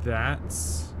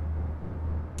that's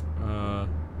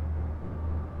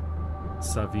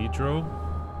Savidro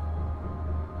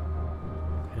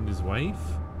and his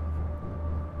wife.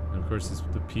 And of course, it's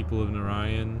the people of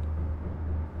Narayan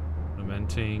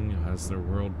lamenting as their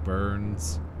world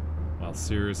burns, while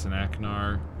Sirius and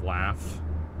Aknar laugh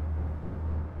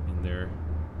in their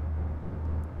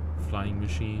flying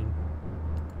machine.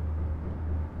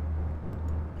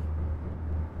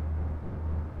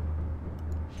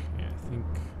 Okay, I think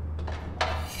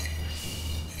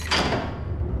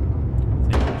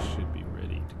we should be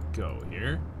ready to go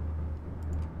here.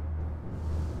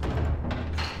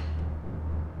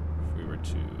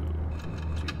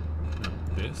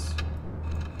 This.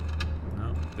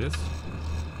 No, this.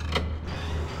 There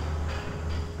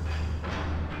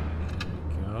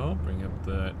we go. Bring up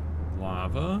the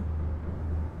lava.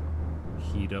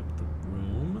 Heat up the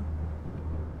room.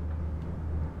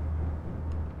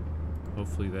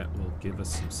 Hopefully that will give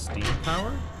us some steam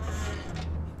power.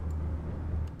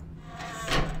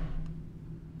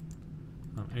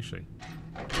 Actually.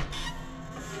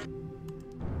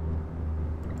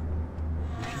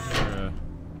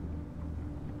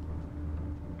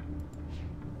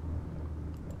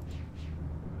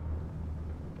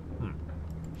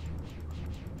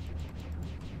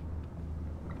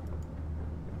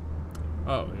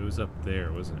 Oh, it was up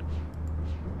there, wasn't it?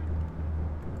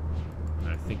 And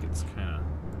I think it's kind of...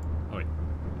 Oh, wait.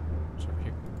 It's over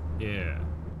here. Yeah.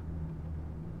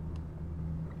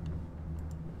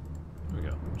 There we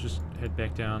go. Just head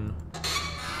back down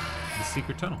the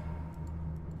secret tunnel.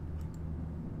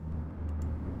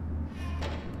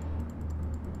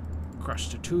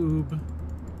 Across the tube.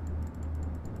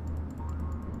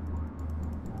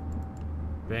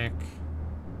 Back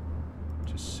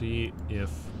to see if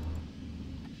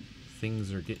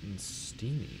things are getting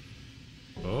steamy.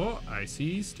 Oh, I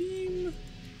see steam.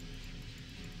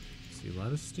 See a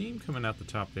lot of steam coming out the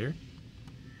top there.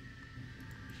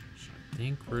 So I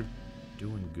think we're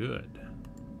doing good.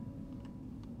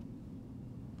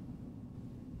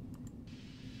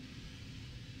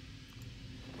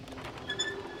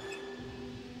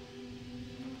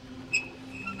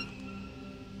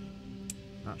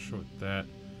 Not sure what that...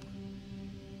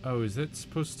 Oh, is that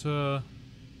supposed to...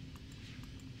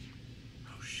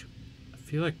 Oh, shoot. I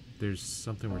feel like there's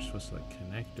something we're supposed to, like,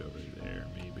 connect over there,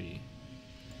 maybe.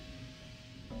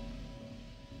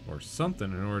 Or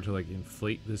something in order to, like,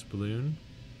 inflate this balloon.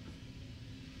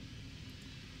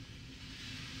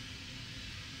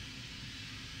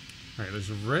 Alright, there's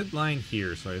a red line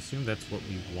here, so I assume that's what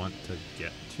we want to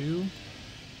get to.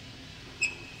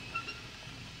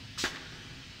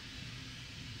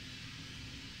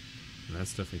 And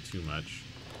that's definitely too much.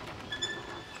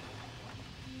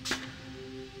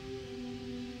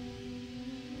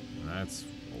 That's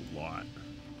a lot.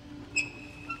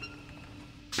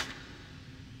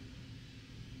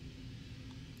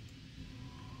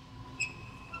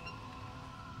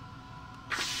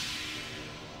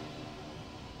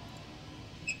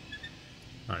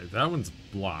 Alright, that one's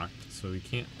blocked, so we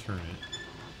can't turn it.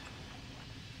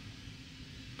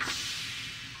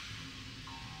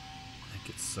 That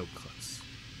gets so close.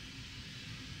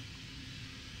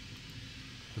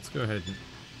 Let's go ahead and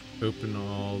open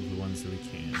all the ones that we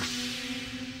can.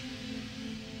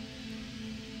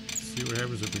 See what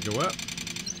happens if we go up.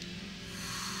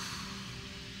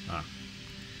 Ah.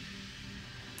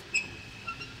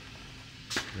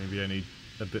 Maybe I need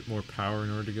a bit more power in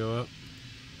order to go up.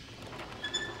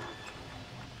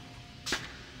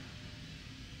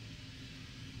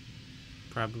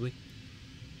 Probably.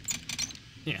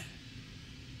 Yeah.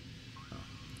 Oh.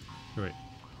 Wait.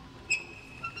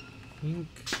 I think...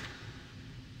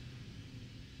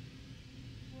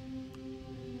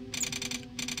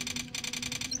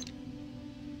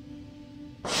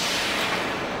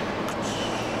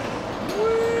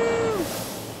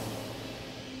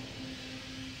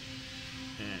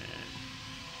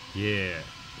 Yeah,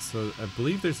 so I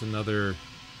believe there's another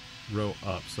row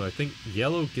up. So I think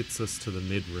yellow gets us to the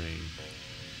mid-ring.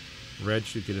 Red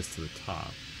should get us to the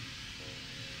top.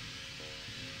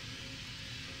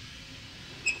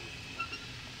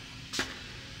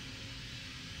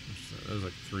 That was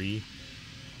like 3.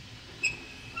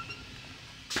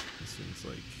 This one's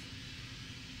like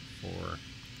 4.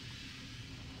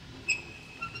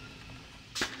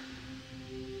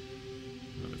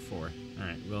 Another 4.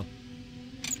 Alright, well...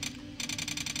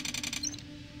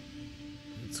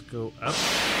 Let's go up.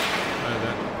 Oh,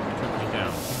 that took me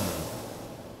down.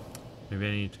 Maybe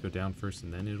I need to go down first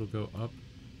and then it'll go up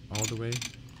all the way.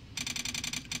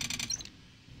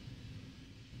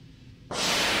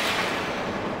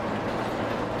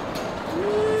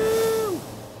 Woo!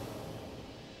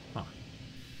 Huh.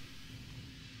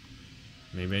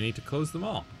 Maybe I need to close them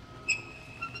all.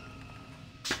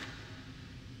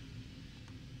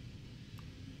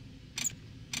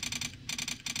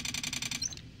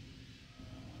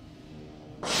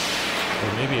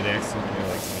 Maybe it accidentally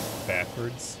like went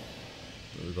backwards,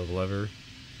 the lever,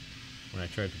 when I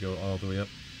tried to go all the way up.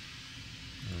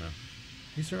 I don't know.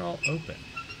 These are all open.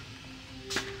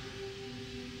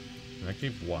 And I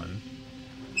gave 1.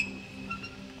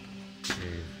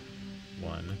 Gave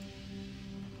 1.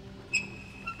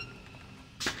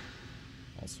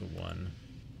 Also 1.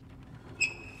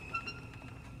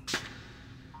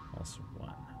 Also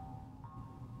 1.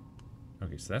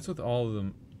 Okay, so that's with all of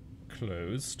them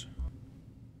closed.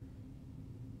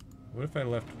 What if I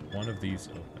left one of these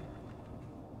open?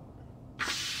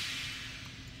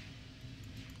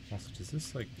 Also, does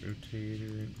this like rotate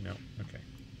or... No, okay.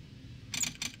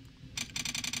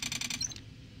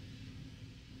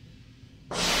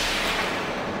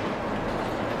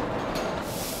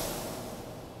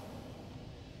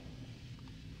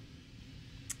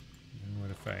 And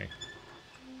what if I...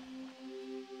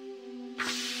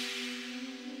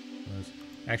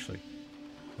 Actually,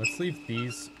 let's leave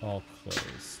these all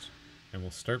closed. And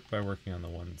we'll start by working on the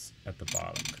ones at the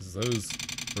bottom, because those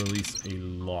release a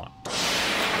lot of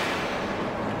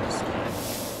steam.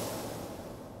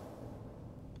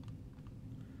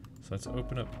 let's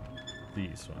open up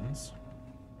these ones.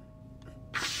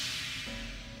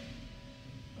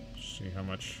 See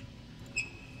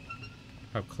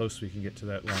how close we can get to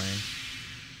that line.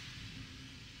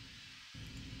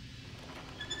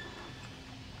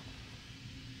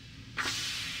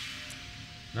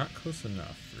 Not close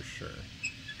enough, for sure.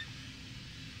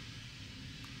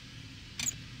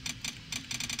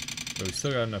 But we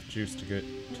still got enough juice to get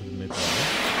to the mid-level.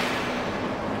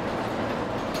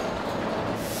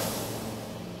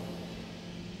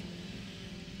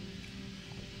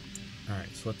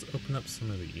 Alright, so let's open up some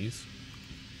of these.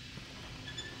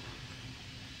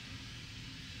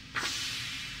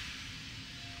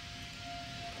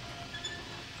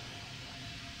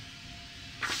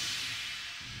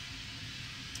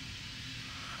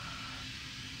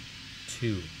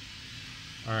 Two.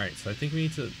 Alright, so I think we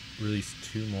need to release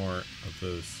 2 more of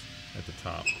those at the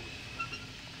top.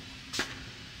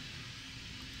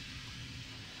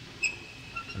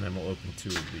 And then we'll open 2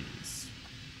 of these.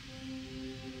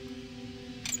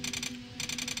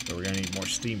 But we're gonna need more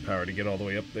steam power to get all the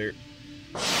way up there.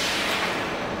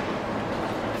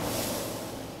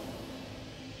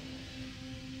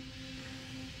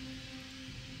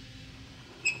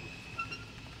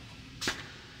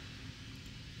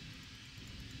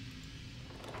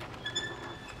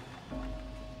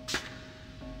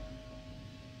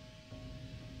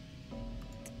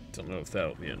 Don't know if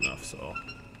that'll be enough, so I'll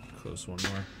close one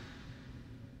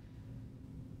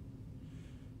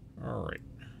more. Alright.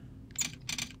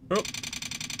 Up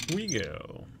we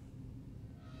go.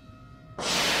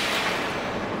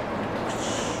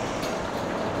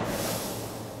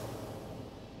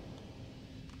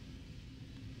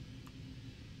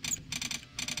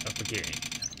 Up again.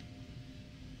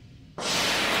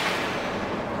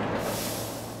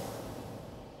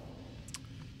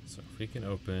 So if we can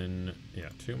open, yeah,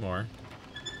 2 more.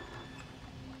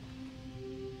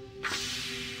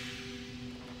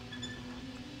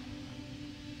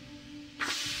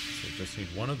 So we just need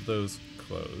 1 of those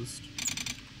closed.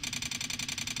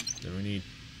 Then we need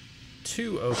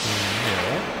 2 open in the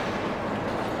middle.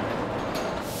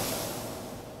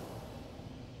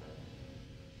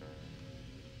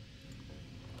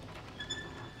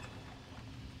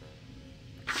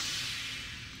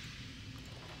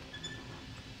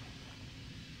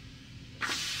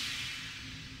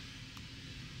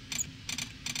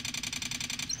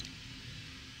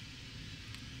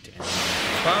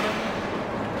 Bottom.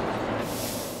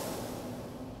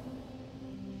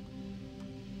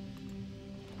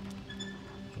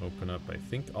 Open up, I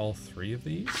think, all 3 of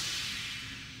these.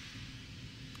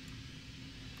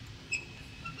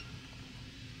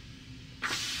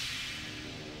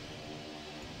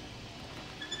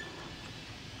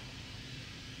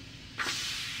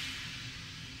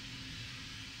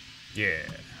 Yeah.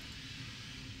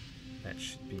 That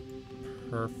should be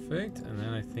perfect. And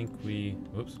then I think we...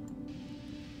 Whoops.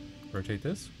 Rotate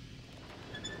this.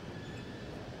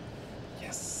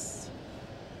 Yes.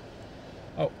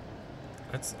 Oh,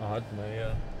 that's odd.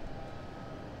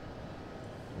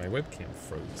 My webcam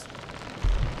froze.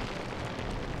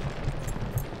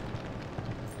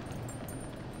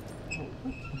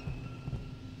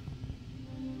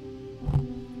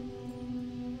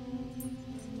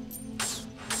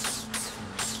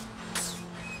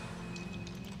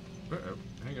 Uh-oh,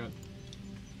 hang on.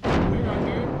 Hang on,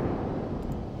 dude.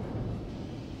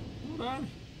 Hold on.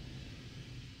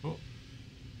 Oh.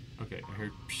 Okay, I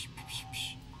heard psh, psh,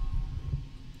 psh.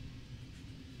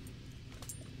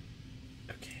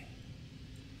 Okay.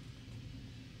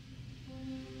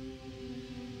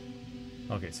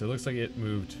 Okay, so it looks like it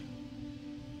moved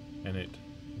and it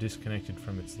disconnected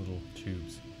from its little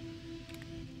tubes.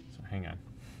 So hang on.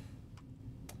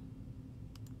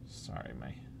 Sorry,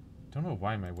 don't know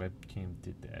why my webcam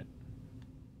did that.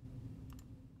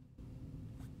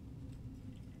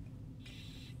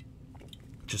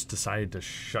 Just decided to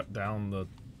shut down the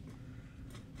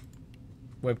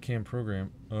webcam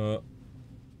program.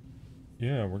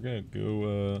 Yeah, we're gonna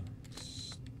go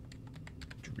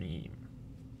stream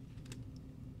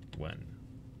 1.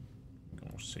 I'm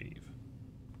gonna save.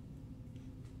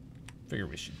 Figure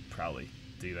we should probably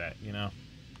do that, you know?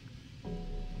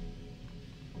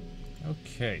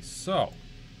 Okay, so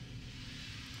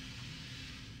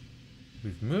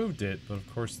we've moved it, but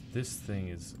of course this thing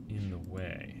is in the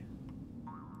way.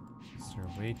 Is there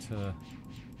a way to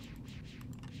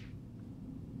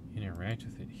interact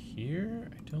with it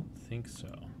here? I don't think so.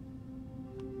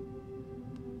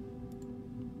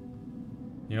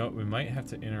 You know what, we might have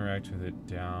to interact with it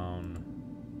down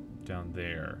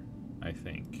there, I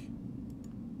think.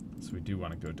 So we do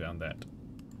want to go down that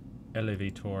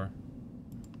elevator.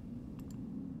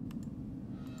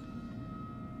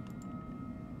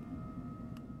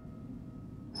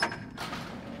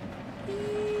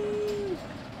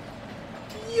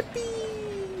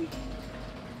 Yippee!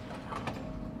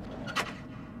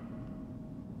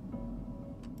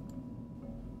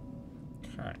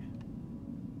 Okay.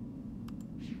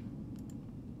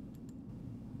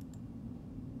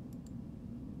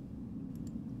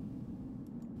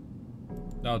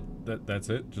 No, that's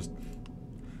it. Just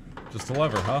a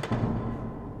lever, huh?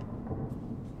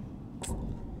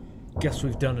 Guess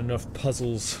we've done enough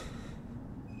puzzles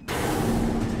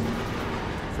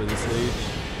For this age.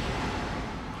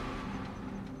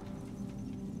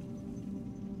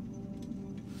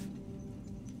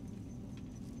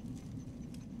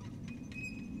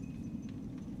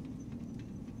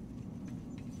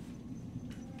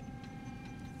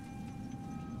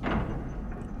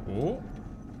 Oh.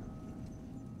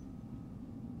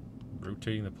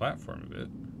 Rotating the platform a bit.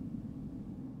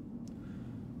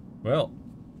 Well,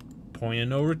 point of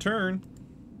no return.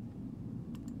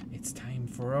 It's time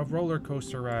for a roller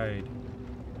coaster ride.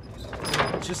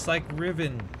 Just like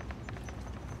Riven.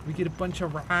 We get a bunch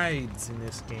of rides in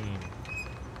this game.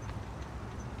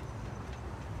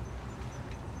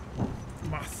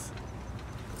 Moth.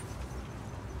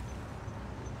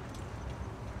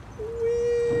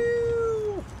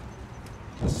 Woo!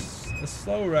 A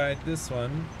slow ride, this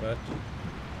one, but...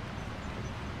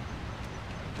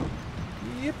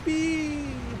 Yippee!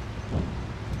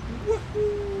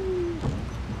 Woohoo!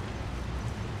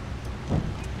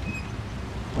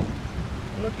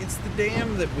 Look, it's the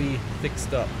dam that we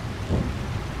fixed up.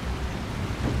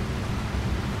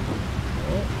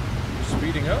 Oh, we're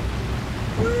speeding up.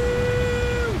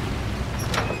 Woo!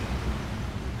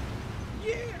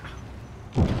 Yeah!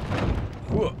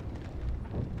 Whoa.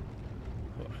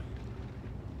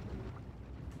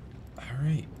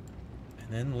 Alright. And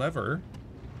then lever.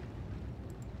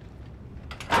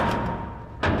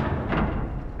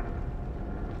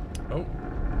 Oh.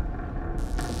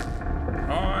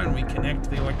 On, we connect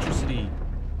the electricity.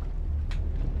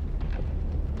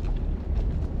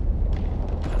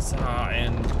 Huzzah,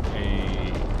 and a,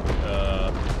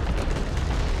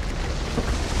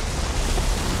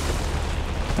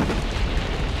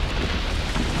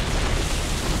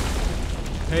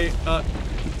 Hey,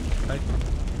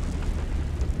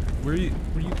 where you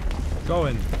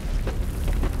going?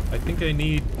 I think I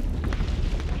need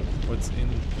what's in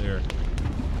there.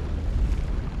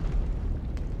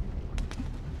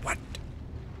 What?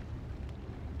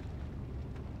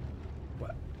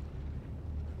 What?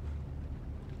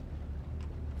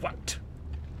 What?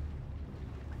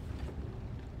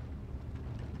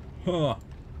 Huh.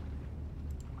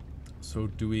 So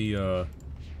do we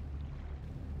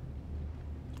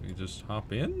just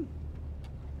hop in?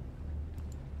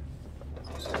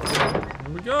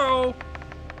 Here we go!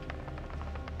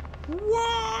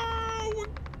 Whoa!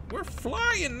 We're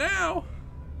flying now!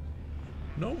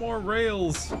 No more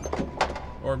rails.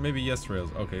 Or maybe yes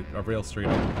rails. Okay, a rail straight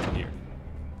up to here.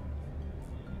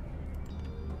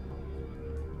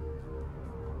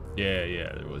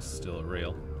 Yeah, there was still a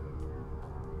rail.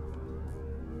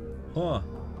 Huh.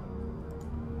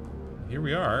 Here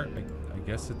we are. I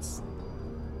guess it's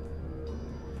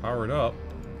powered up.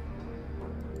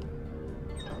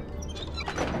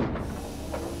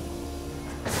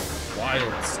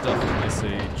 Wild stuff in this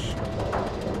age.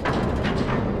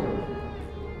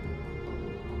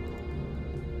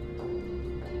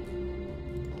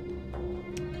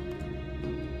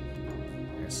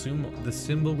 I assume the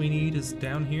symbol we need is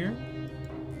down here.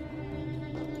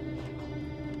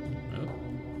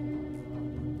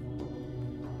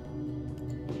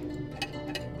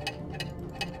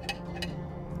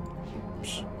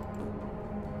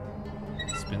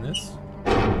 Spin this.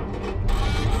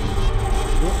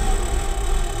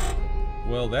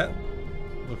 Well, that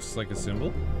looks like a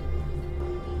symbol.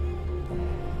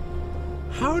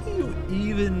 How do you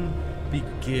even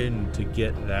begin to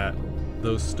get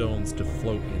those stones to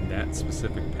float in that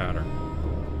specific pattern?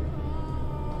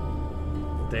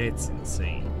 That's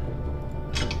insane.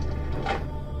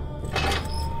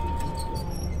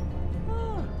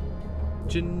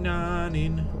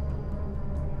 Jananin.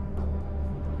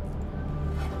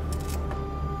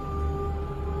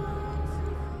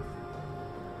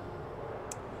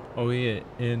 Oh yeah,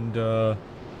 and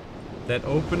that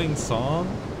opening song,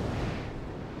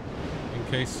 in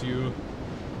case you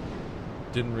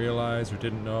didn't realize or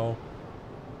didn't know,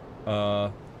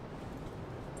 I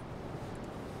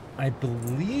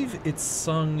believe it's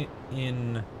sung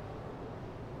in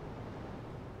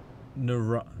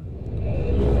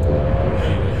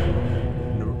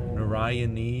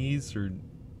Narayanese, or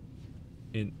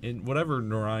in whatever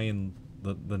Narayan,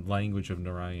 the language of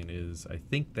Narayan is. I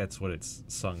think that's what it's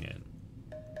sung in.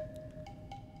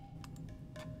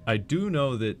 I do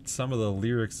know that some of the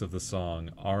lyrics of the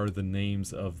song are the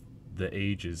names of the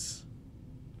ages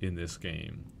in this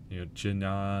game. You know,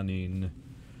 Jinanin,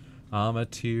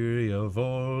 Amateria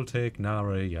Voltec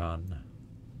Narayan,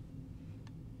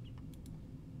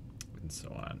 and so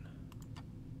on.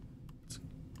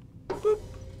 Boop.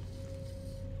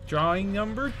 Drawing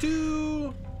number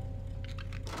 2.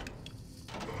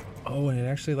 Oh, and it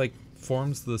actually like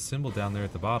forms the symbol down there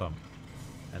at the bottom,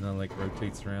 and then like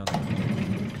rotates around.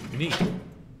 Neat.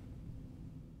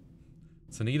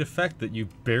 It's a neat effect that you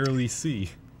barely see.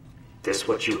 This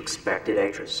what you expected,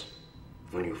 Atrus?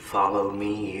 When you followed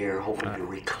me here, hoping to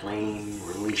reclaim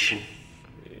Relation?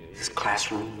 This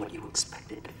classroom what you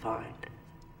expected to find?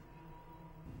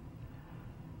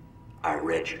 I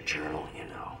read your journal, you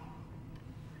know.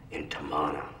 In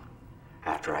Tamana,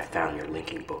 after I found your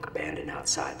linking book abandoned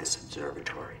outside this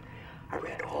observatory, I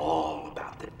read all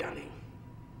about the Dunning.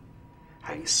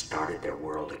 How you started their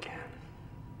world again.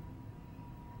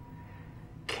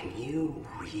 Can you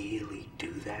really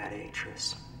do that,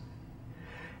 Atrus?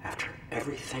 After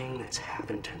everything that's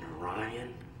happened to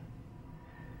Narayan,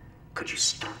 could you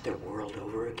start their world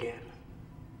over again?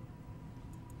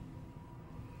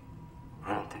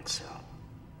 I don't think so.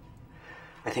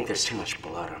 I think there's too much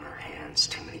blood on our hands,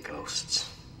 too many ghosts.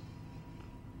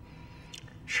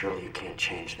 Surely you can't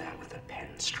change that with a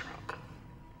pen stroke.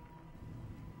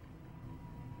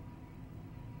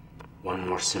 One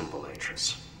more symbol,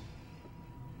 Atrus.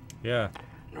 Yeah.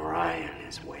 Narayan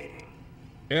is waiting.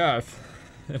 Yeah,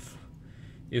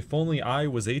 if only I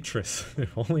was Atrus.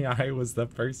 If only I was the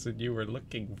person you were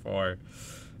looking for.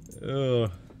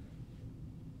 Ugh.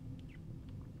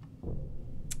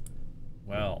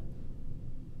 Well.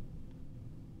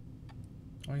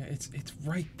 Oh yeah, it's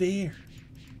right there.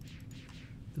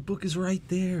 The book is right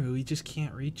there. We just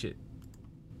can't reach it.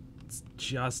 It's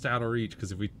just out of reach,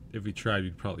 because if we tried,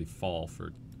 we'd probably fall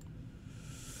for...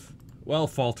 Well,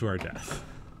 fall to our death.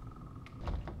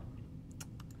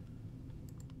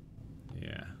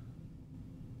 Yeah.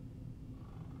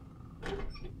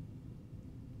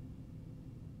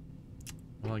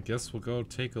 Well, I guess we'll go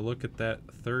take a look at that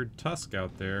third tusk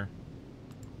out there.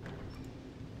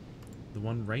 The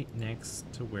one right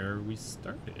next to where we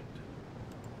started.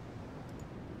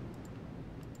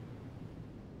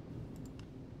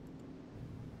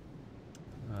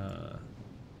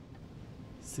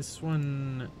 Is this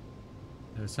one...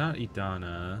 No, it's not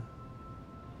Idana.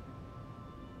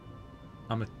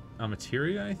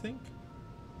 Amateria, I think?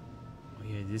 Oh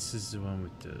yeah, this is the one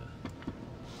with the...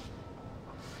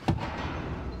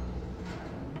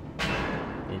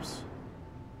 Oops.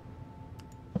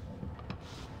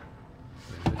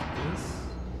 Like this?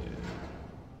 Yeah.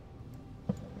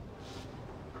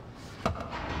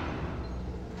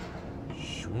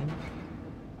 Shoom.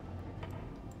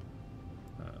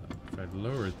 If I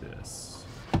lower this,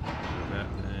 that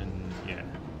then, yeah.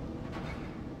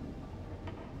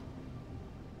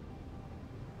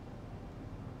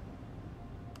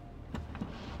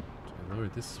 Do I lower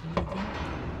this one, I think?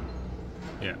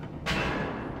 Yeah.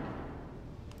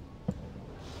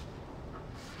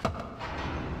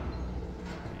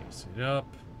 Raise it up.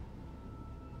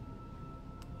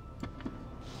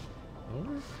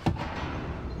 Lower?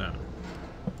 No.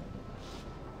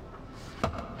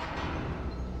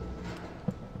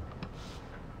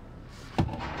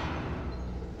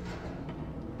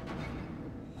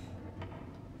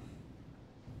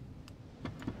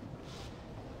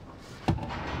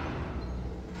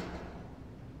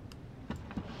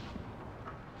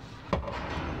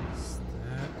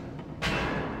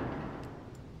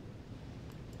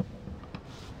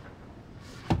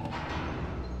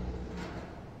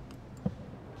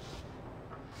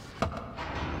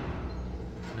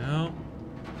 No.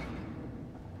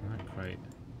 Not quite.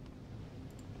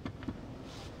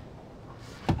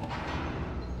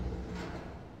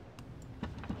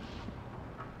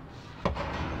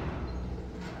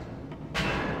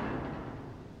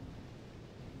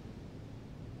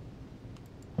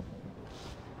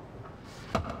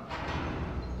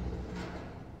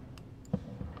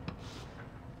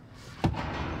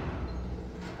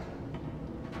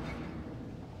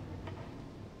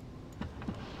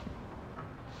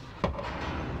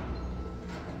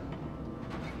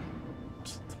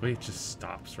 The way it just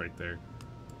stops right there.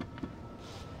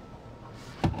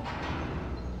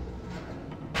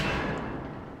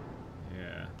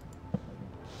 Yeah.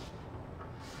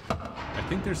 I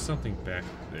think there's something back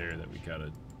there that we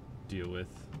gotta deal with.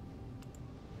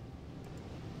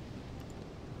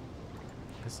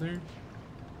 Is there?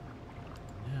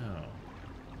 No.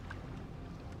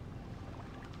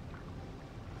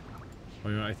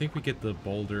 Well, I think we get the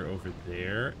boulder over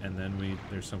there, and then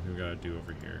there's something we gotta do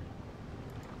over here.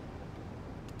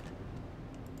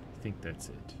 I think that's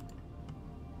it.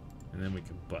 And then we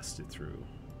can bust it through.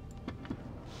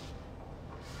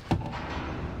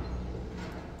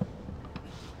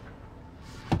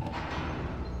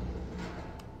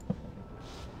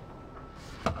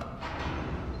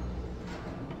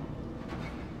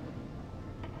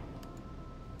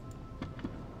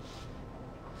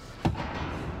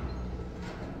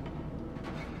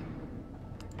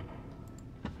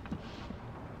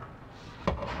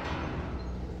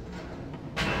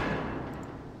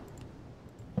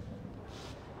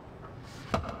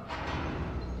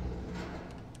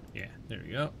 There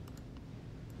we go.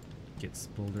 Get this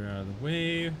boulder out of the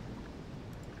way. And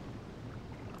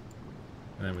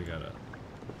then we gotta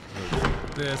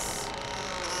rotate this.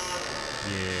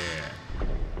 Yeah.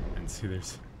 And see,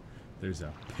 there's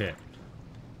a pit.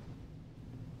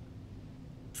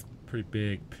 Pretty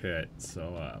big pit,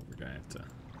 so we're gonna have to.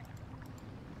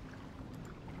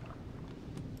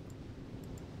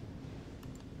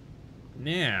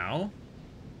 Now.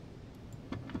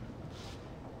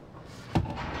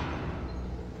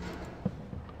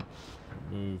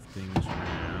 Move things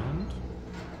around.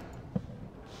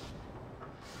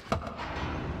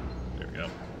 There we go.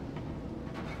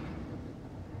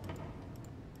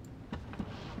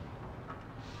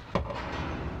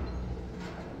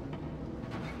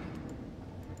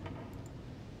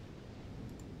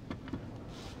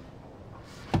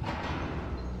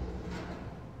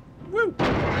 Woo!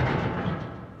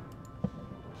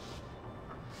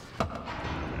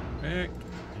 Back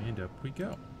and up we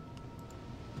go.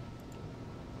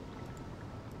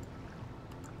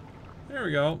 There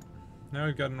we go. Now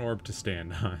we've got an orb to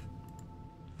stand on.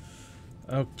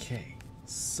 Okay,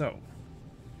 so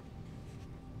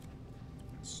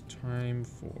it's time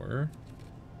for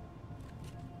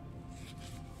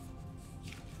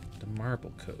the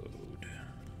marble code.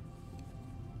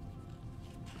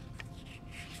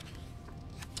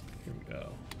 Here we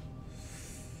go.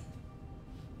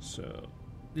 So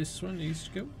this one needs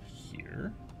to go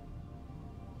here.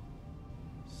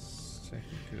 Second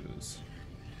goes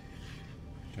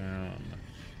down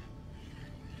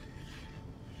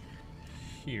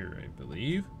here, I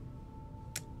believe.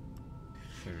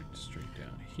 Third straight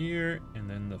down here, and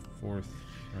then the fourth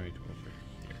right over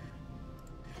here.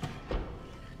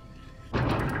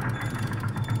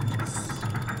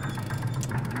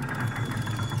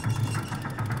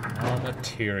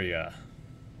 Materia.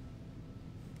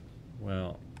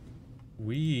 Well,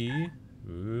 we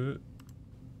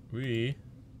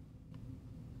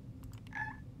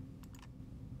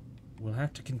we'll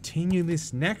have to continue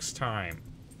this next time.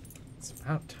 It's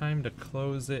about time to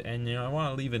close it, and you know, I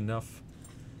want to leave enough,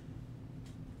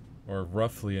 or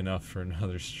roughly enough, for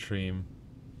another stream.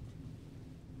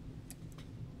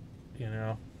 You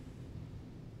know,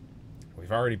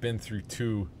 we've already been through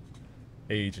 2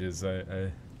 ages.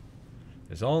 There's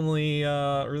only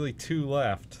really 2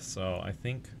 left, so I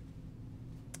think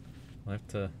I'll have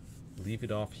to leave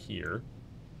it off here.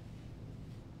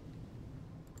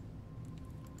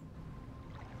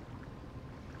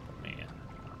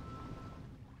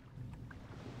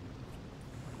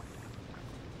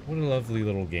 What a lovely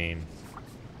little game.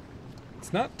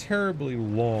 It's not terribly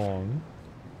long,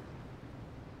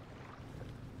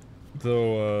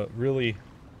 though really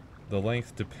the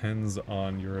length depends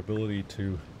on your ability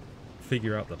to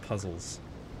figure out the puzzles.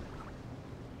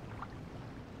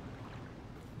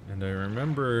 And I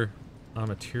remember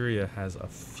Materia has a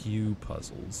few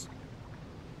puzzles.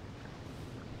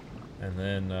 And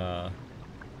then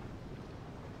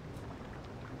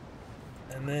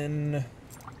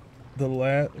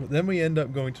then we end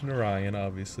up going to Narayan,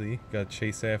 obviously. Gotta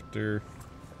chase after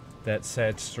that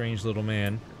sad, strange little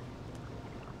man.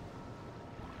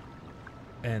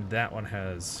 And that one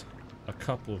has a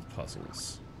couple of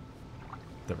puzzles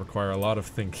that require a lot of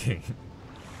thinking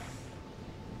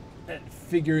and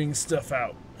figuring stuff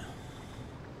out.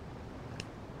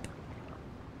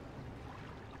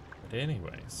 But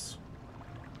anyways,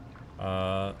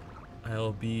 I'll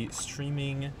be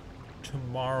streaming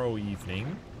tomorrow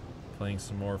evening, playing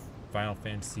some more Final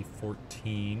Fantasy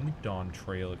XIV Dawn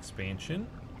Trail expansion.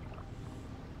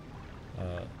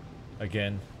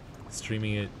 Again,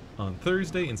 streaming it on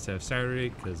Thursday instead of Saturday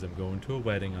because I'm going to a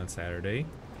wedding on Saturday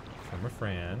from a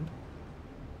friend.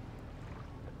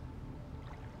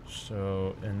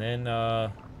 So, and then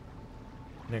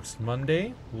next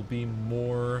Monday will be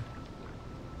more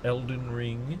Elden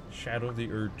Ring Shadow of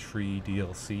the Erd Tree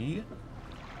DLC.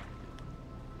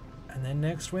 And then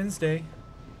next Wednesday,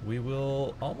 we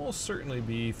will almost certainly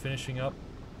be finishing up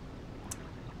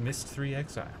Mist 3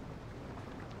 Exile.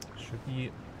 Should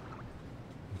be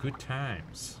good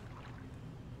times.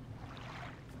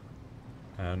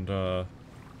 And,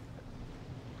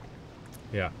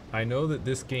 yeah, I know that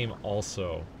this game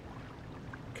also,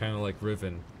 kind of like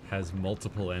Riven, has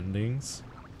multiple endings.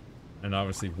 And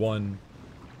obviously one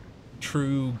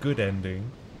true good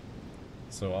ending.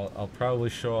 So I'll probably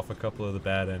show off a couple of the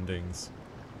bad endings.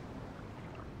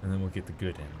 And then we'll get the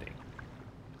good ending.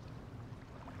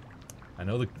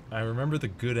 I remember the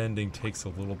good ending takes a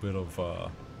little bit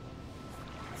of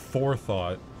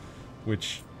forethought,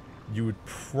 which you would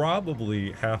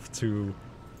probably have to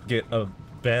get a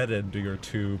bad ending or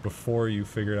two before you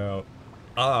figured out,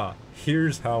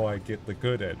 here's how I get the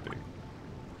good ending.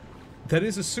 That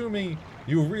is assuming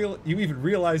you even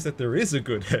realize that there is a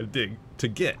good ending to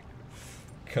get,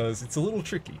 because it's a little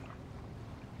tricky.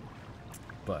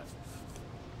 But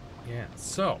yeah,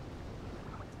 so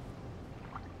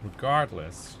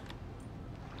regardless,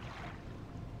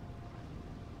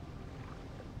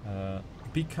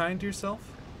 be kind to yourself,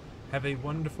 have a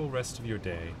wonderful rest of your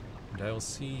day, and I will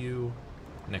see you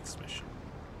next mission.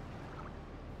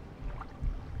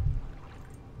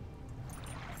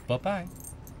 Bye-bye.